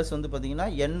 ப்ளஸ் வந்து பார்த்தீங்கன்னா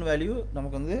n வேல்யூ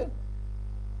நமக்கு வந்து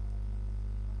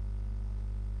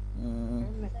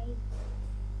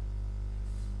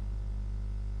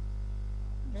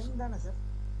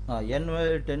n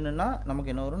வேல்யூ 10ன்னா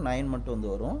நமக்கு என்ன வரும்? 9 மட்டும் வந்து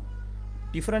வரும்.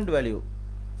 Different value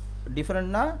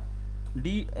டிஃப்ரெண்ட்னா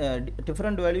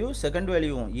different value second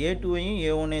வேல்யூவும் A2ஐயும்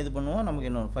A1 இது பண்ணுவோம். நமக்கு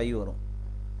என்ன வரும்? 5 வரும்.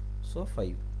 ஸோ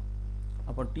 5.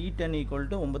 அப்போ T10 ஈக்குவல்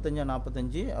டு 95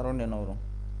 45 அரௌண்ட் என்ன வரும்?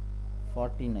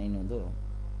 49 வந்து வரும்.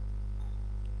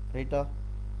 ரைட்டா?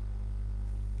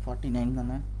 49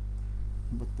 தானே?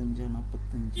 95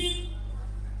 45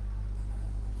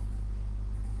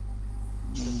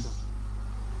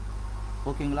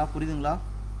 ஓகேங்களா? புரியுதுங்களா?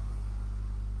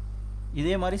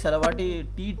 இதே மாதிரி சில வாட்டி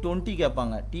T20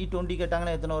 கேட்பாங்க. T20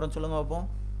 கேட்டாங்கன்னா எத்தனை வரும் சொல்லுங்க பார்ப்போம்.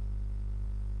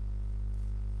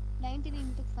 19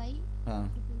 into 5.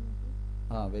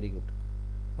 Very good.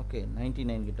 ஓகே,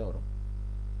 99 கிட்ட வரும்.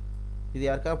 இது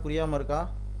யாருக்கா புரியாமல் இருக்கா?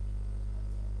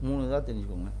 3 தான்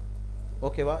தெரிஞ்சுக்கோங்க.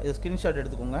 ஓகேவா? இது ஸ்க்ரீன்ஷாட்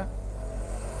எடுத்துக்கோங்க.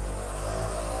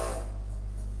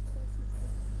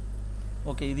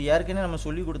 ஓகே, இது ஏற்கனவே நம்ம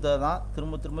சொல்லி கொடுத்தது தான்.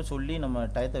 திரும்ப திரும்ப சொல்லி நம்ம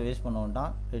டயத்தை வேஸ்ட் பண்ண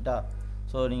வேண்டாம். ரைட்டா?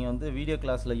 ஸோ நீங்கள் வந்து வீடியோ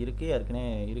கிளாஸில்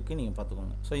ஏற்கனவே இருக்குது, நீங்கள்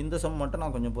பார்த்துக்கோங்க. ஸோ இந்த சம் மட்டும்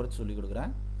நான் கொஞ்சம் பொறுத்து சொல்லி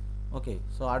கொடுக்குறேன். ஓகே,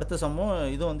 ஸோ அடுத்த சம்மும்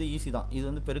இது வந்து ஈஸி தான். இது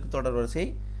வந்து பெருக்கு தொடர் வரிசை.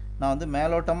 நான் வந்து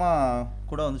மேலோட்டமாக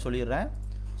கூட வந்து சொல்லிடுறேன்.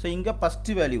 ஸோ இங்கே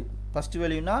ஃபஸ்ட்டு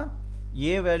வேல்யூனா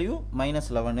A வேல்யூ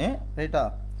 -11. ரைட்டா?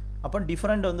 அப்போ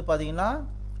டிஃப்ரெண்ட் வந்து பார்த்தீங்கன்னா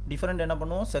டிஃப்ரெண்ட் என்ன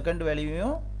பண்ணுவோம்? செகண்ட்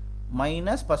வேல்யூவையும்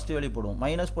மைனஸ் ஃபஸ்ட்டு வேல்யூ போடுவோம்.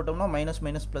 மைனஸ் போட்டோம்னா மைனஸ்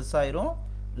மைனஸ் ப்ளஸ் ஆயிரும்,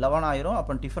 11 ஆயிரும்.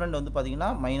 அப்போ டிஃப்ரெண்ட் வந்து பார்த்தீங்கன்னா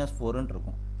 -4ன்னு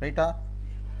இருக்கும். ரைட்டா?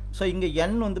 ஸோ இங்கே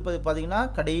n வந்து பார்த்தீங்கன்னா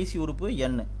கடைசி உறுப்பு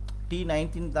n.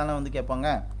 T19 தானே வந்து கேட்பாங்க.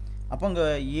 அப்போ இங்கே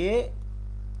A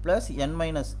plus n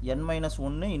minus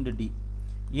 1 into D.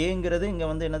 ஏங்கிறது இங்கே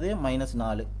வந்து என்னது?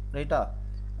 -4. ரைட்டா?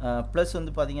 ப்ளஸ்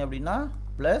வந்து பார்த்தீங்க அப்படின்னா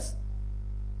ப்ளஸ்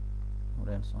ஒரு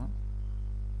நிமிஷம்.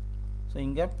 ஸோ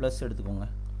இங்கே ப்ளஸ் எடுத்துக்கோங்க,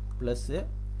 ப்ளஸ்ஸு.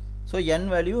 ஸோ n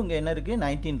வேல்யூ இங்கே என்ன இருக்குது?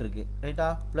 19 இருக்குது. ரைட்டா?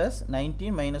 ப்ளஸ் 19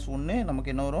 மைனஸ் 1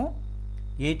 நமக்கு என்ன வரும்?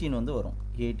 18 வந்து வரும்.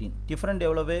 18. டிஃப்ரெண்ட்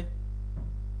எவ்வளவு?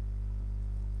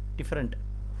 டிஃப்ரெண்ட்.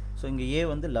 ஸோ இங்கே A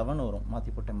வந்து 11 வரும்.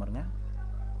 மாற்றி போட்டேன் பாருங்க.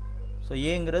 ஸோ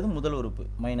ஏங்கிறது முதல் உறுப்பு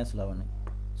 -11.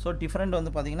 ஸோ டிஃப்ரெண்ட்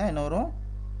வந்து பார்த்தீங்கன்னா என்ன வரும்?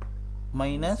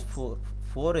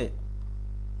 -4.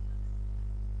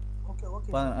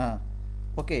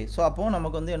 ஓகே. ஸோ அப்போது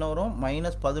நமக்கு வந்து என்ன வரும்?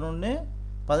 -11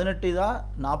 18 தான்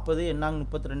 40 என்னாங்க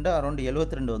 32 அரௌண்ட்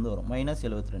 72 வந்து வரும்.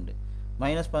 -72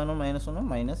 -11 -1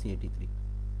 -83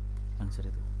 ஆன்சர்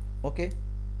இது. ஓகே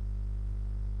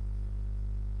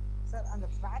சார், அந்த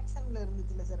ஃபிராக்ஷன்ல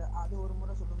இருந்துச்சுல சார், அது ஒரு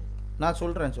முறை சொல்லுங்க. நான்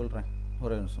சொல்கிறேன்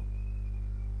ஒரு நிமிஷம்.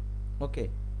 ஓகே,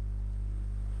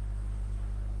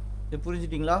 இது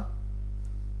புரிஞ்சிட்டிங்களா?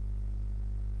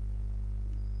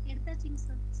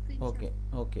 Okay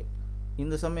okay.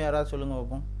 இந்த சமயம் யாராவது சொல்லுங்க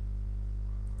பார்ப்போம்.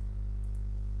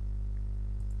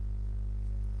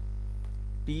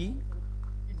 T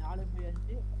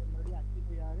 4/5 மறுபடியும்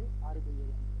 5/6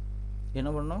 6/7 என்ன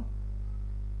பண்ணோம்?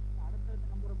 அடுத்த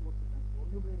நம்பரை போட்டுருக்கேன்.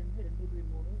 1/2 2/3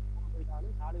 3/4 4/5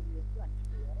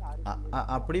 5/6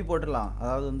 அப்படி போட்டுடலாம்.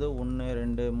 அதாவது வந்து 1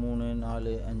 2 3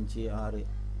 4 5 6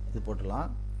 இது போட்டுடலாம்.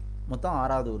 மொத்தம்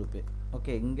 6வது உறுப்பு.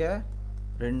 ஓகே, இங்கே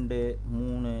 2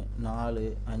 3 4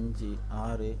 5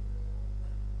 6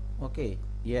 ஓகே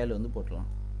 7 வந்து போட்டுடலாம்.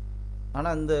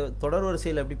 ஆனால் இந்த தொடர்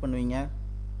வரிசையில் எப்படி பண்ணுவீங்க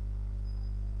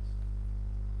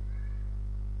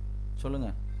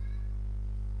சொல்லுங்கள்?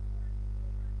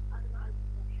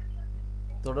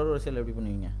 தொடர் வரிசையில் எப்படி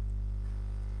பண்ணுவீங்க?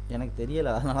 எனக்கு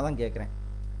தெரியலை, அதனால தான் கேட்குறேன்.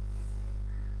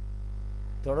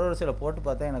 தொடர்வரிசையில் போட்டு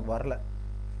பார்த்தா எனக்கு வரல.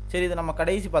 சரி, இதை நம்ம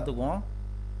கடைசி பார்த்துக்குவோம்.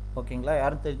 ஓகேங்களா?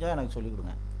 யாரும் தெரிஞ்சால் எனக்கு சொல்லிக்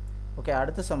கொடுங்க. ஓகே,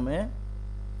 அடுத்த சம்மு.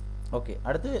 ஓகே,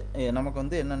 அடுத்து நமக்கு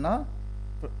வந்து என்னென்னா,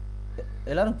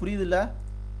 எல்லோரும் புரியுதில்ல?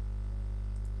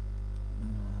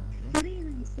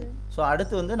 ஸோ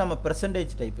அடுத்து வந்து நம்ம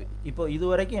பெர்சன்டேஜ் டைப்பு. இப்போ இது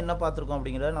வரைக்கும் என்ன பார்த்துருக்கோம்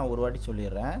அப்படிங்கிறத நான் ஒரு வாட்டி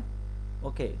சொல்லிடுறேன்.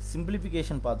 ஓகே,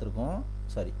 சிம்பிளிஃபிகேஷன் பார்த்துருக்கோம்.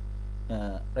 சாரி,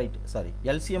 ரைட், சாரி,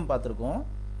 எல்சிஎம் பார்த்துருக்கோம்,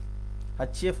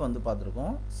 ஹெச்எஃப் வந்து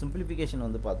பார்த்துருக்கோம், சிம்பிளிஃபிகேஷன்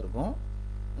வந்து பார்த்துருக்கோம்,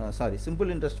 சாரி சிம்பிள்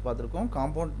இன்ட்ரெஸ்ட் பார்த்துருக்கோம்,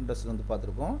 காம்பவுண்ட் இன்ட்ரெஸ்ட் வந்து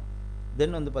பார்த்துருக்கோம்.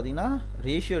 தென் வந்து பார்த்திங்கன்னா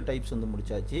ரேஷியோ டைப்ஸ் வந்து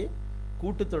முடிச்சாச்சு,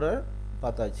 கூட்டுத்தொடர்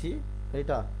பார்த்தாச்சு.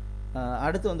 ரைட்டா?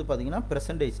 அடுத்து வந்து பார்த்திங்கன்னா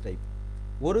பெர்சன்டேஜ் டைப்.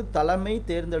 ஒரு தலைமை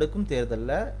தேர்ந்தெடுக்கும்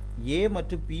தேர்தலில் ஏ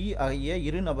மற்றும் பி ஆகிய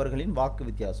இரு நபர்களின் வாக்கு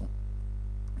வித்தியாசம்.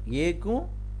 ஏக்கும்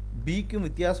பிக்கும்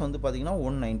வித்தியாசம் வந்து பார்த்திங்கன்னா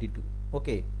 192.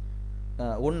 ஓகே,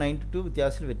 192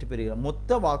 வித்தியாசத்தில் வெற்றி பெறுகிறார்.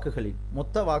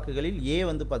 மொத்த வாக்குகளில் ஏ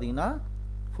வந்து பார்த்திங்கன்னா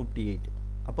 58.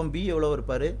 அப்போ பி எவ்வளோ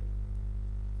இருப்பார்?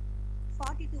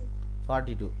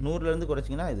 42. 100லேருந்து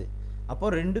குறைச்சிங்கன்னா இது. அப்போ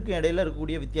ரெண்டுக்கும் இடையில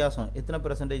இருக்கக்கூடிய வித்தியாசம் எத்தனை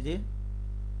பெர்சன்டேஜ்?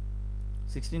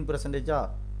 16%.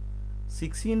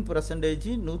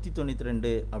 16%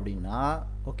 192 அப்படின்னா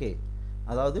ஓகே,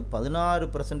 அதாவது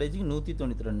 16%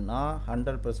 192னா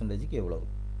 100%க்கு எவ்வளவு?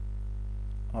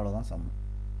 அவ்வளோதான் சமம்.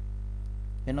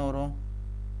 என்ன வரும்?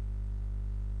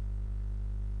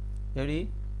 எப்படி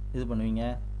இது பண்ணுவீங்க?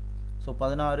 So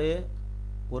 16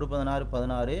 1 16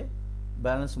 16,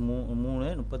 balance 3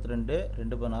 32,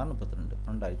 2 16 32,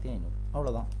 2500.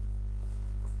 அவ்வளோதான்.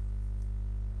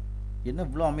 என்ன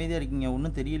இவ்வளோ அமைதியாக இருக்கீங்க?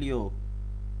 ஒன்றும் தெரியலையோ?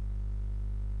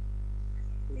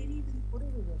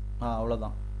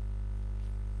 அவ்வளோதான்.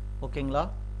 ஓகேங்களா?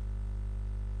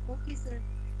 Okay sir.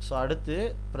 ஸோ அடுத்து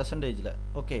பெர்சன்டேஜில்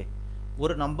ஓகே,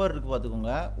 ஒரு நம்பர் இருக்குது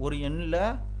பார்த்துக்கோங்க. ஒரு எண்ணில்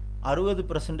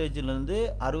 60%லேருந்து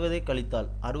 60 கழித்தால்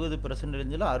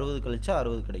 60%ல் 60 கழிச்சா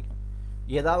 60 கிடைக்கும்.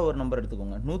 ஏதாவது ஒரு நம்பர்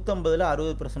எடுத்துக்கோங்க. 150ல்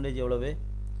 60% எவ்வளவு?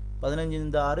 15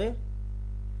 இந்த 6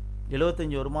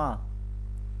 75 வருமா?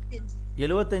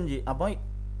 75. அப்போ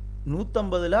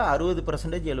 150ல்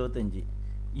 60% 75.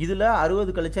 இதில்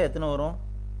 60 கழிச்சா எத்தனை வரும்?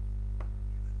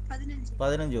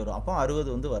 15 வரும். அப்போ 60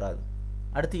 வந்து வராது.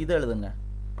 அடுத்து இதை எழுதுங்க.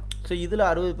 ஸோ இதில்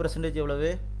 60% எவ்வளவு?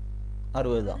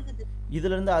 60 தான்.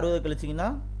 இதிலேருந்து 60 கழிச்சிங்கன்னா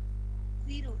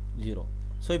 0.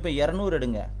 ஸோ இப்போ 200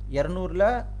 எடுங்க. 200ல்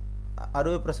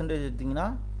 60% எடுத்திங்கன்னா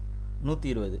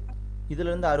 120.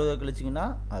 இதிலேருந்து 60 கழிச்சிங்கன்னா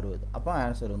 60. அப்போ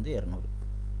ஆன்சர் வந்து 200.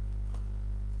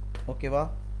 ஓகேவா?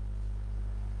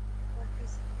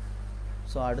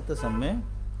 ஸோ அடுத்த சம்மு.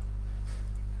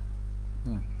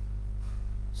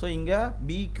 ஸோ இங்கே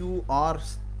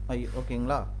பிக்யூஆர்ஸ்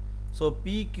ஓகேங்களா? ஸோ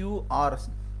பிக்யூஆர்ஸ்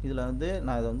இதில் வந்து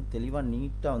நான் இதை வந்து தெளிவாக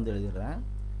நீட்டாக வந்து எழுதிடுறேன்.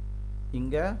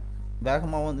 இங்கே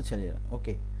வேகமாகவும் வந்து சொல்லிடுறேன்.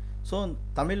 ஓகே, ஸோ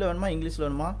தமிழில் வேணுமா இங்கிலீஷில்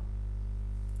வேணுமா?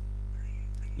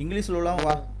 இங்கிலீஷில்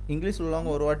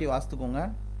உள்ளவங்க ஒரு வாட்டி வாசித்துக்கோங்க.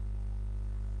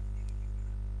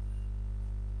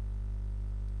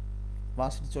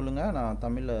 வாசிட்டு சொல்லுங்கள், நான்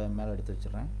தமிழில் மேலே எடுத்து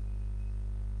வச்சிடுறேன்.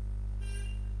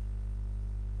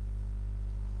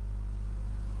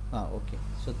 ஓகே,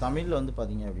 ஸோ தமிழில் வந்து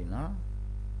பார்த்தீங்க அப்படின்னா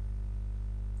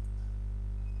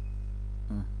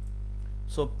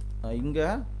ஸோ இங்கே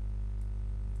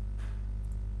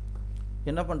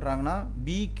என்ன பண்ணுறாங்கன்னா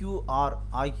பிக்யூஆர்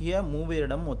ஆகிய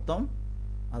மூவரிடம் மொத்தம்,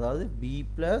 அதாவது B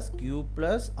plus Q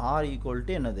plus R equal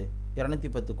to என்னது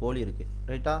 210 கோழி இருக்குது.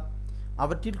 ரைட்டா?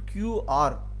 அவற்றில்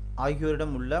கியூஆர்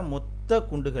ஆகியோரிடம் உள்ள மொத்த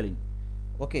குண்டுகளின்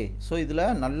ஓகே. ஸோ இதில்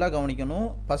நல்லா கவனிக்கணும்.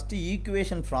 ஃபஸ்ட்டு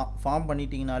ஈக்குவேஷன் ஃபார்ம்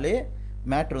பண்ணிட்டீங்கனாலே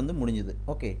மேட்ரு வந்து முடிஞ்சுது.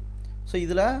 ஓகே, ஸோ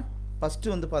இதில்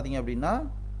ஃபஸ்ட்டு வந்து பார்த்தீங்க அப்படின்னா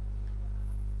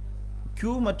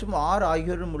Q மற்றும் R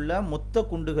ஆகியோரும் உள்ள மொத்த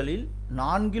குண்டுகளில்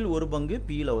 1/4 பங்கு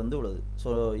Pயில் வந்து உள்ளது. ஸோ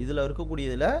இதில்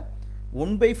இருக்கக்கூடியதில்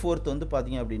 1/4 வந்து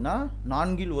பார்த்தீங்க அப்படின்னா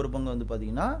 1/4 பங்கு வந்து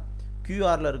பார்த்தீங்கன்னா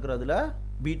QRல இருக்கிறதுல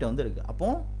பீட்டை வந்து இருக்குது. அப்போ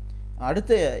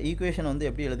அடுத்த ஈக்குவேஷன் வந்து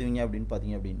எப்படி எழுதுவீங்க அப்படின்னு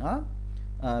பார்த்தீங்க அப்படின்னா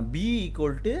B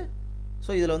ஈக்குவல் டு,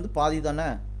 ஸோ இதில் வந்து பாதி தானே,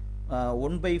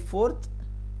 1/4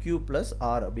 Q ப்ளஸ்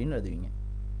R அப்படின்னு எழுதுவீங்க.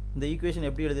 இந்த ஈக்குவேஷன்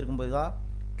எப்படி எழுதியிருக்கும் போது தான்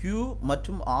Q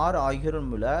மற்றும் R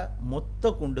ஆகியோரும் உள்ள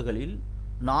மொத்த குண்டுகளில்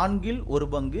 1/4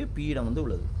 பங்கு Pயிடம் வந்து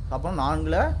உள்ளது. அப்போ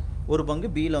 4/1 பங்கு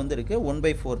Bயில் வந்து இருக்குது.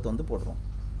 1/4 வந்து போடுறோம்.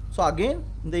 ஸோ அகெயின்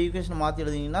இந்த ஈக்குவேஷனை மாற்றி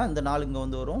எழுதிங்கன்னா இந்த 4 இங்கே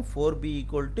வந்து வரும். 4B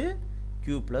equal to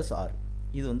Q plus R.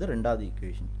 இது வந்து ரெண்டாவது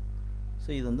ஈக்குவேஷன். ஸோ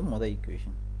இது வந்து மொதல்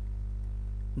ஈக்குவேஷன்.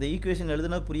 இந்த ஈக்குவேஷன்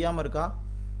எழுதுனது புரியாமல் இருக்கா?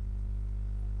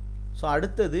 ஸோ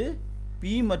அடுத்தது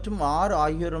P மற்றும் R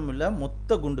ஆகியோரும் உள்ள மொத்த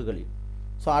குண்டுகளில்,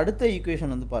 ஸோ அடுத்த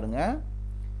ஈக்குவேஷன் வந்து பாருங்கள்,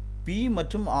 P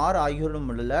மற்றும் R ஆகியோரும்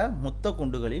உள்ள மொத்த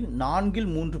குண்டுகளில்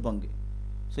 4/3 பங்கு.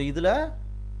 ஸோ இதில்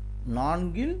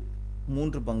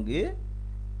 4/3 பங்கு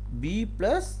B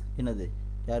ப்ளஸ் என்னது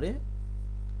யார்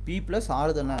P ப்ளஸ் R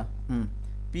தானே,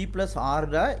 P plus R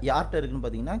யார்கிட்ட இருக்குன்னு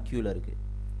பார்த்தீங்கன்னா Qல இருக்குது.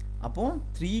 அப்போ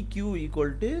 3Q equal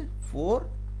to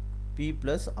 4P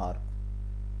plus R.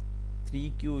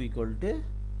 3Q equal to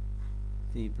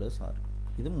 3 plus R.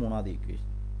 இது மூணாவது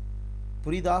ஈக்குவேஷன்.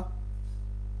 புரியுதா?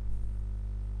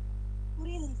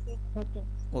 புரியுதுங்க சார். Okay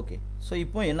okay. ஸோ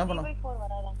இப்போ என்ன பண்ண 3/4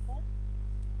 வராதா சார்?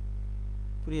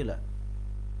 புரியல.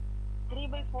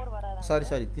 3/4 வராதா? சாரி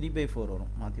 3/4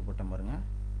 வரும். மாற்றி போட்டேன் பாருங்க.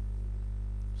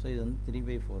 ஸோ இது வந்து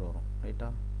 3/4 வரும். ரைட்டா?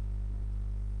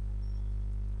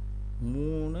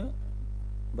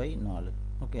 3/4.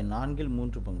 ஓகே, 4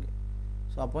 3 பங்கு.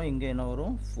 ஸோ அப்போ இங்கே என்ன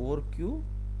வரும்? 4Q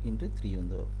into 3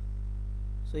 வந்து வரும்.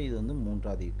 ஸோ இது வந்து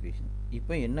மூன்றாவது ஈக்குவேஷன்.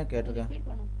 இப்போ என்ன கேட்டிருக்கேன்?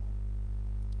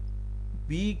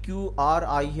 PQR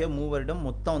ஆகிய மூவரிடம்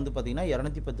மொத்தம் வந்து பார்த்தீங்கன்னா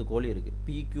 210 கோழி இருக்குது.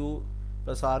 PQ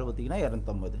 + R பார்த்தீங்கன்னா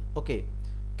 250. ஓகே,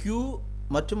 Q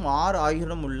மற்றும் R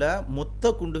ஆகியோரிடம் உள்ள மொத்த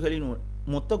குண்டுகளின்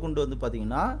மொத்த குண்டு வந்து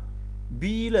பார்த்தீங்கன்னா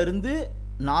Bயிலிருந்து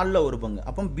 4ல் ஒரு பங்கு.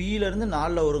 அப்போ Bயிலிருந்து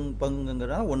 4ல் ஒரு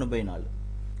பங்குங்கிறனால 1/4.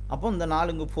 அப்போ இந்த 4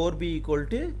 இங்கே 4B equal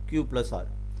to Q + R.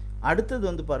 அடுத்தது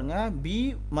வந்து பாருங்கள், B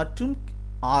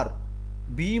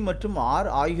மற்றும் R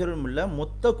ஆகியோரிடம் உள்ள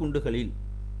மொத்த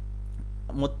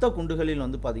குண்டுகளில்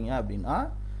வந்து பார்த்தீங்க அப்படின்னா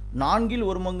 4ல்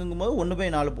ஒரு பங்குங்கும்போது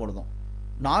 1/4 போடுதோம்.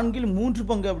 4ல் 3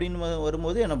 பங்கு அப்படின்னு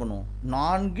வரும்போது என்ன பண்ணுவோம்?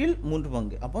 4ல் 3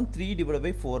 பங்கு. அப்போ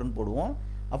 3/4ன்னு போடுவோம்.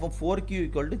 அப்போ 4Q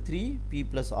equal to 3P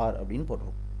 + R அப்படின்னு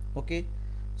போடுறோம். ஓகே,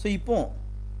 ஸோ இப்போ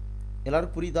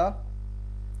எல்லாருக்கும் புரியுதா?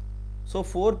 So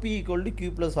 4P equal to Q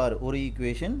 + R ஒரு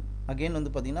ஈக்குவேஷன். அகெயின்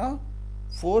வந்து பார்த்தீங்கன்னா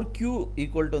 4Q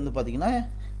ஈக்குவல் டு வந்து பார்த்தீங்கன்னா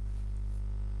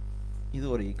இது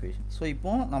ஒரு ஈக்குவேஷன். ஸோ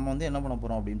இப்போ நம்ம வந்து என்ன பண்ண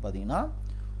போகிறோம் அப்படின்னு பார்த்தீங்கன்னா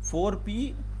 4P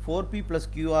 +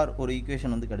 QR ஒரு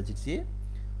ஈக்குவேஷன் வந்து கிடச்சிச்சு.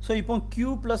 ஸோ இப்போ Q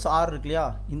 + R இருக்கு இல்லையா?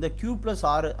 இந்த Q +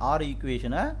 R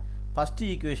ஈக்குவேஷனை ஃபஸ்ட்டு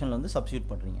ஈக்குவேஷனில் வந்து சப்ஸ்டியூட்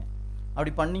பண்ணுறீங்க.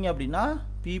 அப்படி பண்ணீங்க அப்படின்னா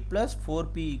P +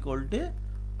 4P ஈக்குவல் டு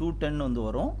 210 வந்து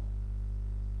வரும்.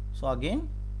 ஸோ அகெயின்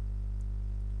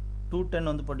 210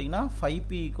 வந்து போட்டிங்கன்னா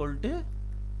 5P equal to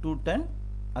 210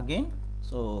 again.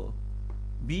 So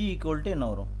B equal to என்ன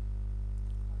வரும்?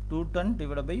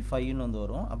 210/5ன்னு வந்து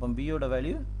வரும். அப்போ பியோட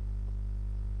வேல்யூ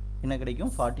என்ன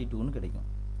கிடைக்கும்? 42ன்னு கிடைக்கும்.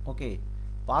 ஓகே,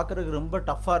 பார்க்குறதுக்கு ரொம்ப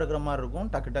டஃப்பாக இருக்கிற மாதிரி இருக்கும்.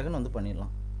 டக்குன்னு வந்து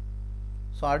பண்ணிடலாம்.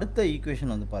 ஸோ அடுத்த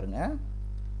ஈக்குவேஷன் வந்து பாருங்கள்.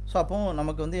 ஸோ அப்போ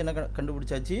நமக்கு வந்து என்ன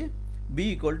கண்டுபிடிச்சாச்சு? B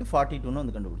ஈக்குவல் டு 42ன்னு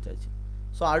வந்து கண்டுபிடிச்சாச்சு.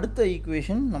 ஸோ அடுத்த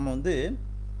ஈக்குவேஷன் நம்ம வந்து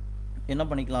என்ன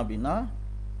பண்ணிக்கலாம் அப்படின்னா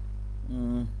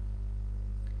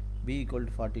B equal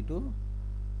to 42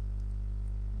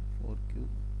 4Q.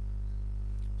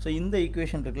 So இந்த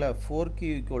ஈக்குவேஷன் இருக்குல்ல, 4Q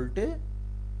equal to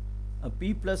P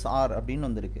 + R அப்படின்னு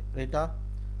வந்திருக்கு. ரைட்டா?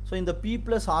 ஸோ இந்த P +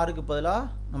 Rக்கு பதிலாக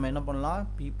நம்ம என்ன பண்ணலாம்?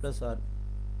 P + R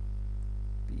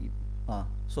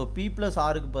ஸோ P +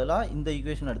 Rக்கு பதிலாக இந்த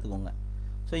ஈக்குவேஷன் எடுத்துக்கோங்க.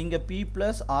 ஸோ இங்கே P +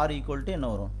 R ஈக்குவல் டு என்ன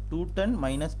வரும்?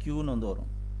 210 - Qன்னு வந்து வரும்.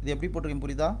 இது எப்படி போட்டிருக்கீங்க?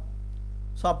 புரியுதா?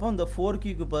 ஸோ அப்போ இந்த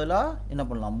 4Qக்கு பதிலாக என்ன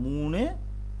பண்ணலாம்? 3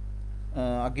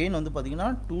 அகெயின் வந்து பார்த்தீங்கன்னா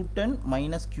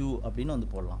 210 - Q அப்படின்னு வந்து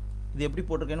போடலாம். இது எப்படி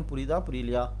போட்டிருக்கேன்னு புரியுதா?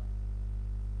 புரியலையா?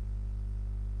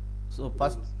 ஸோ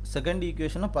செகண்ட்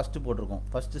ஈக்குவேஷனை ஃபஸ்ட்டு போட்டிருக்கோம்,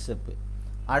 ஃபஸ்ட்டு ஸ்டெப்பு.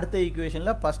 அடுத்த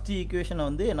ஈக்குவேஷனில் ஃபஸ்ட்டு ஈக்குவேஷனை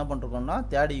வந்து என்ன பண்ணுறோம்னா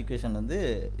தேர்ட் ஈக்குவேஷன் வந்து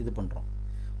இது பண்ணுறோம்.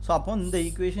 ஸோ அப்போ இந்த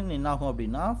ஈக்குவேஷன் என்னாகும்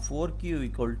அப்படின்னா 4Q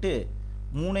ஈக்குவல் டு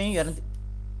 3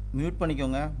 மியூட்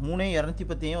பண்ணிக்கோங்க. 3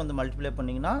 210 வந்து மல்டிப்ளை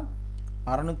பண்ணிங்கன்னா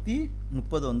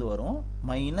 630 வந்து வரும்.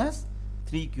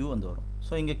 -3Q வந்து வரும்.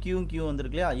 ஸோ இங்கே Q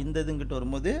வந்துருக்கு இல்லையா? இந்த இதுங்கிட்ட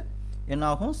வரும்போது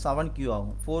என்னாகும்? 7Q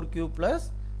ஆகும். 4Q +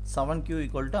 7Q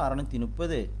equal to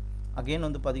 630. Again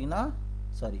வந்து பார்த்தீங்கன்னா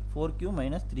 4Q -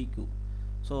 3Q.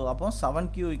 ஸோ அப்போ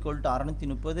 7Q ஈக்குவல் டு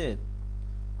 630.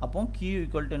 அப்போ Q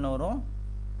ஈக்குவல் டு என்ன வரும்?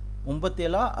 9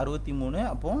 63.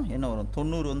 அப்போ என்ன வரும்?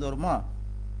 90 வந்து வருமா?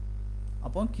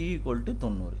 அப்போ Q ஈக்குவல் டு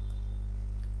 90.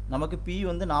 நமக்கு P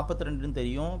வந்து 42ன்னு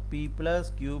தெரியும். P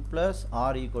 + Q +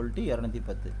 R equal to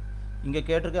 210. இங்கே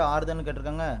கேட்டிருக்க R தானே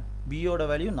கேட்டிருக்காங்க. Bயோட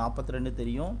வேல்யூ 42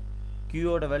 தெரியும்,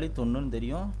 Qயோட வேல்யூ 90ன்னு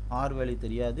தெரியும், R வேல்யூ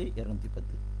தெரியாது,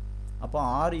 210. அப்போ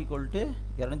R ஈக்குவல் டு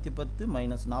 210 -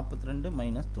 42 -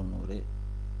 90.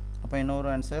 அப்போ என்ன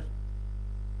வரும் ஆன்சர்?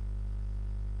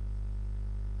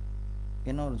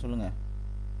 என்ன வரும் சொல்லுங்கள்?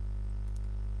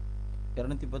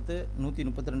 210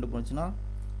 132 போச்சுன்னா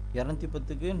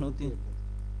 210க்கு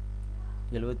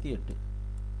 178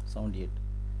 78.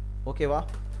 ஓகேவா?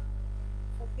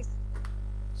 ஓகே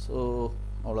ஸோ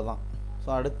அவ்வளோதான். ஸோ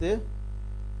அடுத்து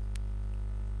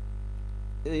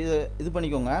இது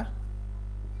பண்ணிக்கோங்க.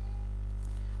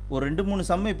 ஒரு 2-3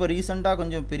 சம் இப்போ ரீசெண்டாக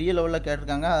கொஞ்சம் பெரிய லெவலில்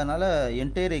கேட்டிருக்காங்க. அதனால்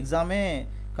என்டையர் எக்ஸாமே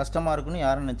கஷ்டமாக இருக்குன்னு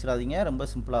யாரும் நினச்சிடாதீங்க. ரொம்ப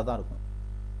சிம்பிளாக தான் இருக்கும்.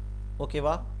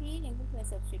 ஓகேவா? P எங்க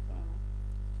சப்ஸ்டிட் பண்ணனும்?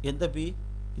 எந்த P?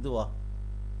 இதுவா?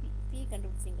 P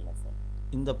கண்டுபிடிச்சிங்களா sir?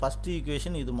 இந்த ஃபர்ஸ்ட்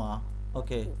ஈக்குவேஷன் இதுமா?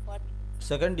 ஓகே,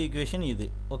 செகண்ட் ஈக்குவேஷன் இது.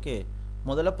 ஓகே,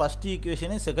 முதல்ல ஃபஸ்ட்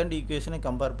ஈக்குவேஷனை செகண்ட் ஈக்குவேஷனை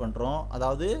கம்பேர் பண்ணுறோம்.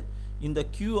 அதாவது இந்த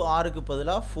QR-க்கு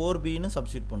பதிலாக 4Bன்னு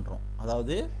சப்ஸ்டியூட் பண்ணுறோம்.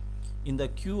 அதாவது இந்த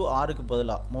QR-க்கு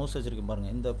பதிலாக மவுஸ் வச்சுருக்கு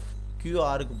பாருங்கள், இந்த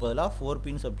QR-க்கு பதிலாக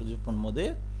 4Bன்னு சப்ஸ்டியூட் பண்ணும்போது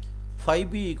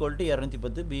 5B =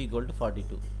 210, B =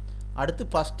 42. அடுத்து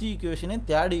ஃபஸ்ட் ஈக்குவேஷனை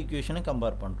தேர்ட் ஈக்குவேஷனை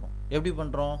கம்பேர் பண்ணுறோம். எப்படி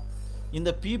பண்ணுறோம்? இந்த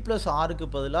P+Rக்கு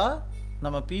பதிலாக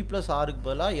நம்ம P+Rக்கு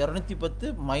பதிலாக 210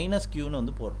 - Qன்னு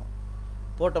வந்து போடுறோம்.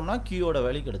 போட்டோம்னா Qயோட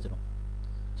வேல்யூ கிடச்சிடும்.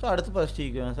 ஸோ அடுத்து ஃபஸ்ட்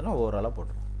ஈக்குவேஷனை ஓவராலாக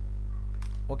போட்டுரும்.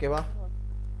 ஓகேவா?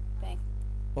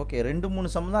 ஓகே, 2-3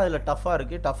 சம் தான் அதில் டஃப்பாக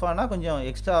இருக்குது. டஃப்பானா கொஞ்சம்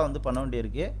எக்ஸ்ட்ரா வந்து பண்ண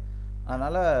வேண்டியிருக்கு,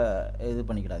 அதனால் இது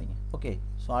பண்ணிக்கிடாதீங்க. ஓகே,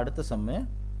 ஸோ அடுத்த சம்மு.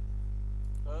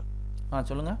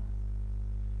 சொல்லுங்கள்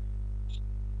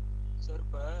சார்.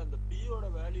 இப்போ இந்த P-யோட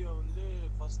வேல்யூ வந்து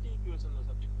ஃபர்ஸ்ட் ஈக்குவேஷனில்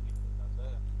சப்ஸ்டிட் பண்ணிருக்கீங்களா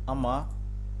சார்? ஆமாம்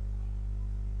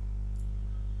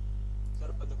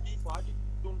சார். இப்போ இந்த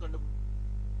P42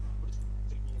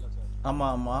 கண்டுபிடிச்சிருக்கீங்களா சார்?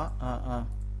 ஆமாம் ஆமாம்.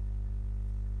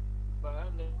 இப்போ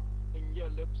இந்த இங்கே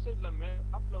லெஃப்ட் சைடில்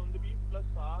மேப்ல வந்து B+R =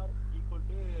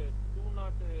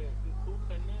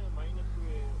 210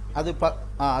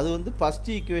 அது வந்து ஃபஸ்ட்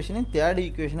ஈக்குவேஷனையும் தேர்ட்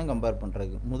ஈக்குவேஷனையும் கம்பேர்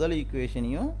பண்ணுறதுக்கு, முதல்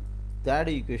ஈக்குவேஷனையும் தேர்ட்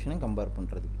ஈக்குவேஷனையும் கம்பேர்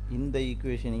பண்ணுறதுக்கு, இந்த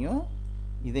ஈக்குவேஷனையும்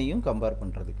இதையும் கம்பேர்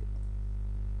பண்ணுறதுக்கு.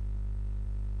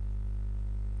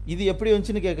 இது எப்படி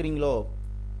வந்துச்சுன்னு கேட்குறீங்களோ?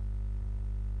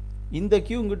 இந்த Q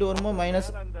இங்கிட்டு வரும்போது மைனஸ்,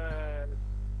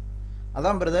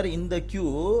 அதான் பிரதர், இந்த Q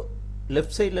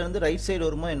லெஃப்ட் சைடில் இருந்து ரைட் சைடு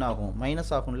வரும்போது என்ன ஆகும்?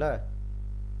 மைனஸ் ஆகும்ல.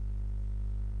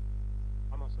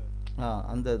 ஆமாம் சார்.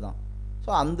 அந்த இதுதான். ஸோ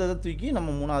அந்த இதை தூக்கி நம்ம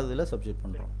மூணாவது இதில் சப்ஸ்டிட்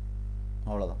பண்ணுறோம்.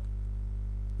 அவ்வளோதான்.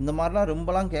 இந்த மாதிரிலாம்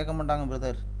ரொம்பலாம் கேட்க மாட்டாங்க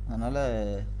பிரதர், அதனால்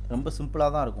ரொம்ப சிம்பிளாக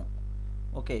தான் இருக்கும்.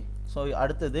 ஓகே, ஸோ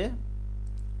அடுத்தது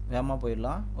வேகமாக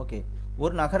போயிடலாம். ஓகே,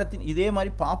 ஒரு நகரத்தின் இதே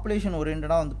மாதிரி பாப்புலேஷன்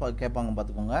ஓரியன்டாக வந்து கேட்பாங்க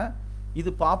பார்த்துக்கோங்க. இது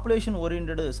பாப்புலேஷன்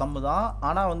ஓரியன்டு சம்மு தான்,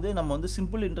 ஆனால் வந்து நம்ம வந்து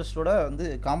சிம்பிள் இன்ட்ரெஸ்ட்டோட வந்து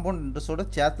காம்பவுண்ட் இன்ட்ரெஸ்ட்டோட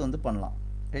சேர்த்து வந்து பண்ணலாம்.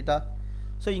 ரைட்டா?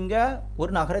 ஸோ இங்கே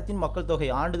ஒரு நகரத்தின் மக்கள் தொகை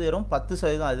ஆண்டுதோறும்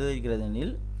 10% அதிகரிக்கிறது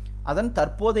எனில் அதன்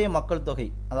தற்போதைய மக்கள் தொகை,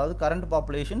 அதாவது கரண்ட்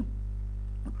பாப்புலேஷன்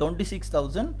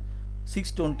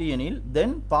 26,620 எனில்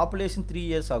தென் பாப்புலேஷன் 3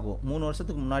 இயர்ஸ் ஆகும், 3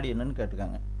 வருஷத்துக்கு முன்னாடி என்னன்னு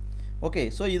கேட்டுக்காங்க. ஓகே,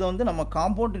 ஸோ இதை வந்து நம்ம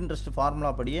காம்பவுண்ட் இன்ட்ரெஸ்ட்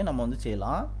ஃபார்முலா படியே நம்ம வந்து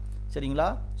செய்யலாம். சரிங்களா?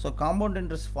 So compound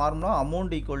interest formula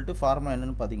amount = formula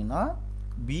என்னென்னு பார்த்தீங்கன்னா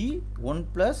B1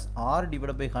 +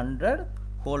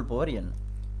 R/100 n.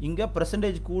 இங்கே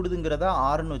பெர்சன்டேஜ் கூடுதுங்கிறத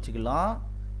ஆறுன்னு வச்சுக்கலாம்.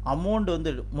 அமௌண்ட் வந்து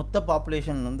மொத்த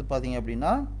பாப்புலேஷன் வந்து பார்த்தீங்க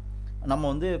அப்படின்னா நம்ம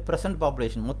வந்து ப்ரெசன்ட்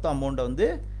பாப்புலேஷன் மொத்த அமௌண்ட்டை வந்து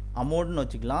அமௌண்ட்னு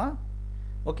வச்சுக்கலாம்.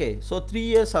 ஓகே, ஸோ 3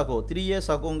 இயர்ஸ் ஆகும், 3 இயர்ஸ்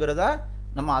ஆகுங்கிறத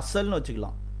நம்ம அசல்னு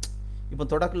வச்சுக்கலாம். இப்போ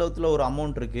தொடக்கத்தில் ஒரு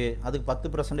அமௌண்ட் இருக்குது, அதுக்கு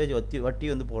 10% வட்டி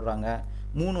வந்து போடுறாங்க.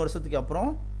 3 வருஷத்துக்கு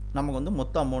அப்புறம் நமக்கு வந்து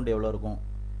மொத்த அமௌண்ட் எவ்வளோ இருக்கும்,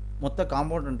 மொத்த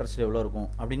காம்பவுண்ட் இன்ட்ரெஸ்ட் எவ்வளோ இருக்கும்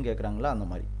அப்படின்னு கேட்குறாங்களா? அந்த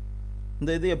மாதிரி. இந்த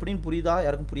இது எப்படின்னு புரியுதா?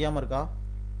 யாருக்கும் புரியாமல் இருக்கா?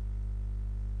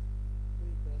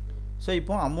 ஸோ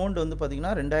இப்போ அமௌண்ட் வந்து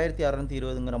பார்த்திங்கன்னா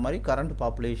 2620ங்கிற மாதிரி கரண்ட்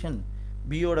பாப்புலேஷன்.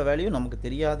 பியோட வேல்யூ நமக்கு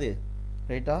தெரியாது.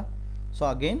 ரைட்டா? ஸோ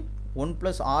அகெயின் 1 +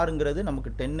 Rங்கிறது நமக்கு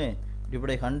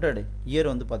 10/100, இயர்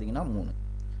வந்து பார்த்திங்கன்னா 3.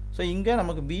 ஸோ இங்கே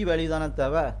நமக்கு பி வேல்யூ தானே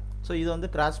தேவை. ஸோ இதை வந்து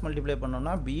கிராஸ் மல்டிப்ளை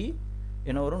பண்ணோம்னா பி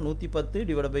என்ன வரும்?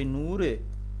 110/100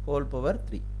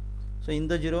 ஸோ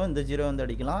இந்த 0 வந்து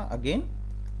அடிக்கலாம். அகெயின்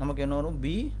நமக்கு என்ன வரும்?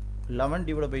 B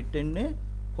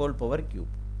 11/10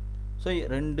 so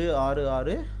 2 6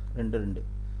 6 2 2.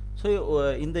 ஸோ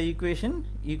இந்த ஈக்குவேஷன்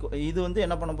இது வந்து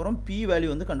என்ன பண்ண போகிறோம்? பி வேல்யூ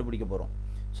வந்து கண்டுபிடிக்க போகிறோம்.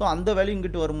 ஸோ அந்த வேல்யூ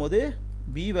இங்கிட்டு வரும்போது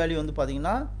பி வேல்யூ வந்து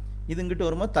பார்த்திங்கன்னா இது இங்கிட்டு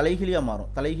வரும்போது தலைகிலியாக மாறும்.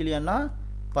 தலைகிலியானா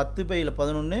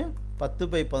 10/11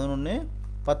 10/11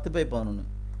 10/11.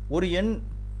 ஒரு எண்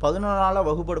 11ஆல்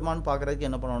வகுப்படுமான்னு பார்க்குறதுக்கு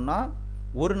என்ன பண்ணணும்னா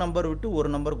ஒரு நம்பர் விட்டு ஒரு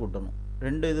நம்பர் கூட்டணும்.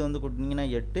 2 இது வந்து கூட்டினீங்கன்னா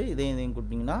 8, இதையும்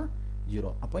கூட்டினீங்கன்னா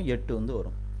 0, அப்போ 8 வந்து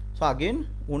வரும். ஸோ அகெயின்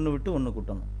 1 விட்டு 1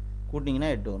 கூட்டணும், கூட்டிங்கன்னா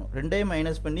 8 வரும். 2ஐயும்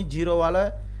மைனஸ் பண்ணி 0வால்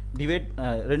டிவைட்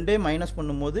 2ஐயும் மைனஸ்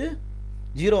பண்ணும்போது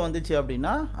 0 வந்துச்சு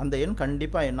அப்படின்னா அந்த எண்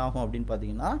கண்டிப்பாக என்ன ஆகும் அப்படின்னு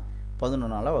பார்த்தீங்கன்னா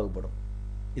 11ஆல் வகுப்படும்.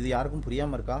 இது யாருக்கும்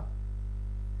புரியாமல் இருக்கா?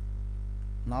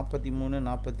 43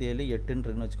 47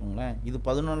 8ன்னு வச்சுக்கோங்களேன். இது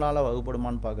 11ஆல்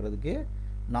வகுப்படுமான்னு பார்க்குறதுக்கு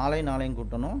 4ஐயும்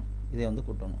கூட்டணும், இதை வந்து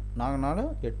கூட்டணும். 4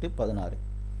 8 16.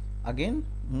 அகெயின்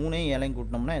 3ஐயும் 7ஐயும்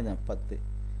கூட்டினோம்னா இது 10.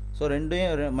 ஸோ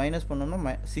 2ஐயும் மைனஸ் பண்ணோம்னா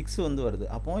 6 வந்து வருது.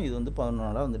 அப்போ இது வந்து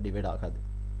 11ஆல் வந்து டிவைட் ஆகாது.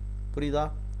 புரியுதா?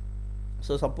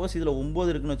 ஸோ சப்போஸ் இதில் 9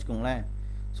 இருக்குன்னு வச்சுக்கோங்களேன்.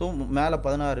 ஸோ மேலே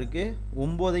 16 இருக்குது,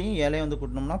 9ஐயும் 7ஐயும் வந்து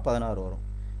கூட்டினோம்னா 16 வரும்.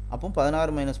 அப்போ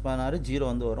 16 - 16 0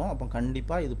 வந்து வரும். அப்போ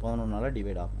கண்டிப்பாக இது 11ஆல்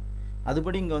டிவைட் ஆகும்.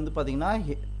 அதுபடி இங்கே வந்து பார்த்திங்கன்னா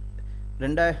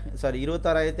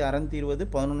 26,620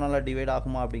 11ஆல் டிவைட்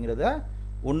ஆகுமா அப்படிங்கிறத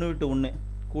 1 விட்டு 1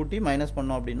 கூட்டி மைனஸ்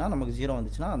பண்ணோம் அப்படின்னா நமக்கு 0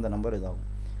 வந்துச்சுன்னா அந்த நம்பர் இதாகும்.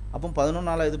 அப்போ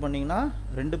 11ஆல் இது பண்ணிங்கன்னா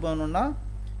 2 11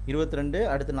 22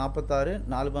 அடுத்து 46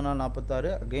 4 பண்ணா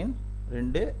 46 அகைன்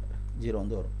 2 0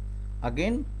 வந்து வரும்.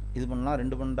 அகைன் இது பண்ணலாம்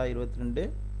 2 பண்ணா 22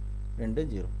 2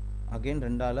 0 அகைன்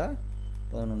 2ஆல்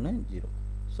 11 0.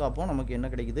 ஸோ அப்போ நமக்கு என்ன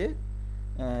கிடைக்குது,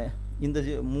 இந்த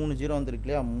 3 0 வந்துருக்கு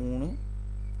இல்லையா, 3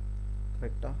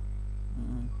 கரெக்டாக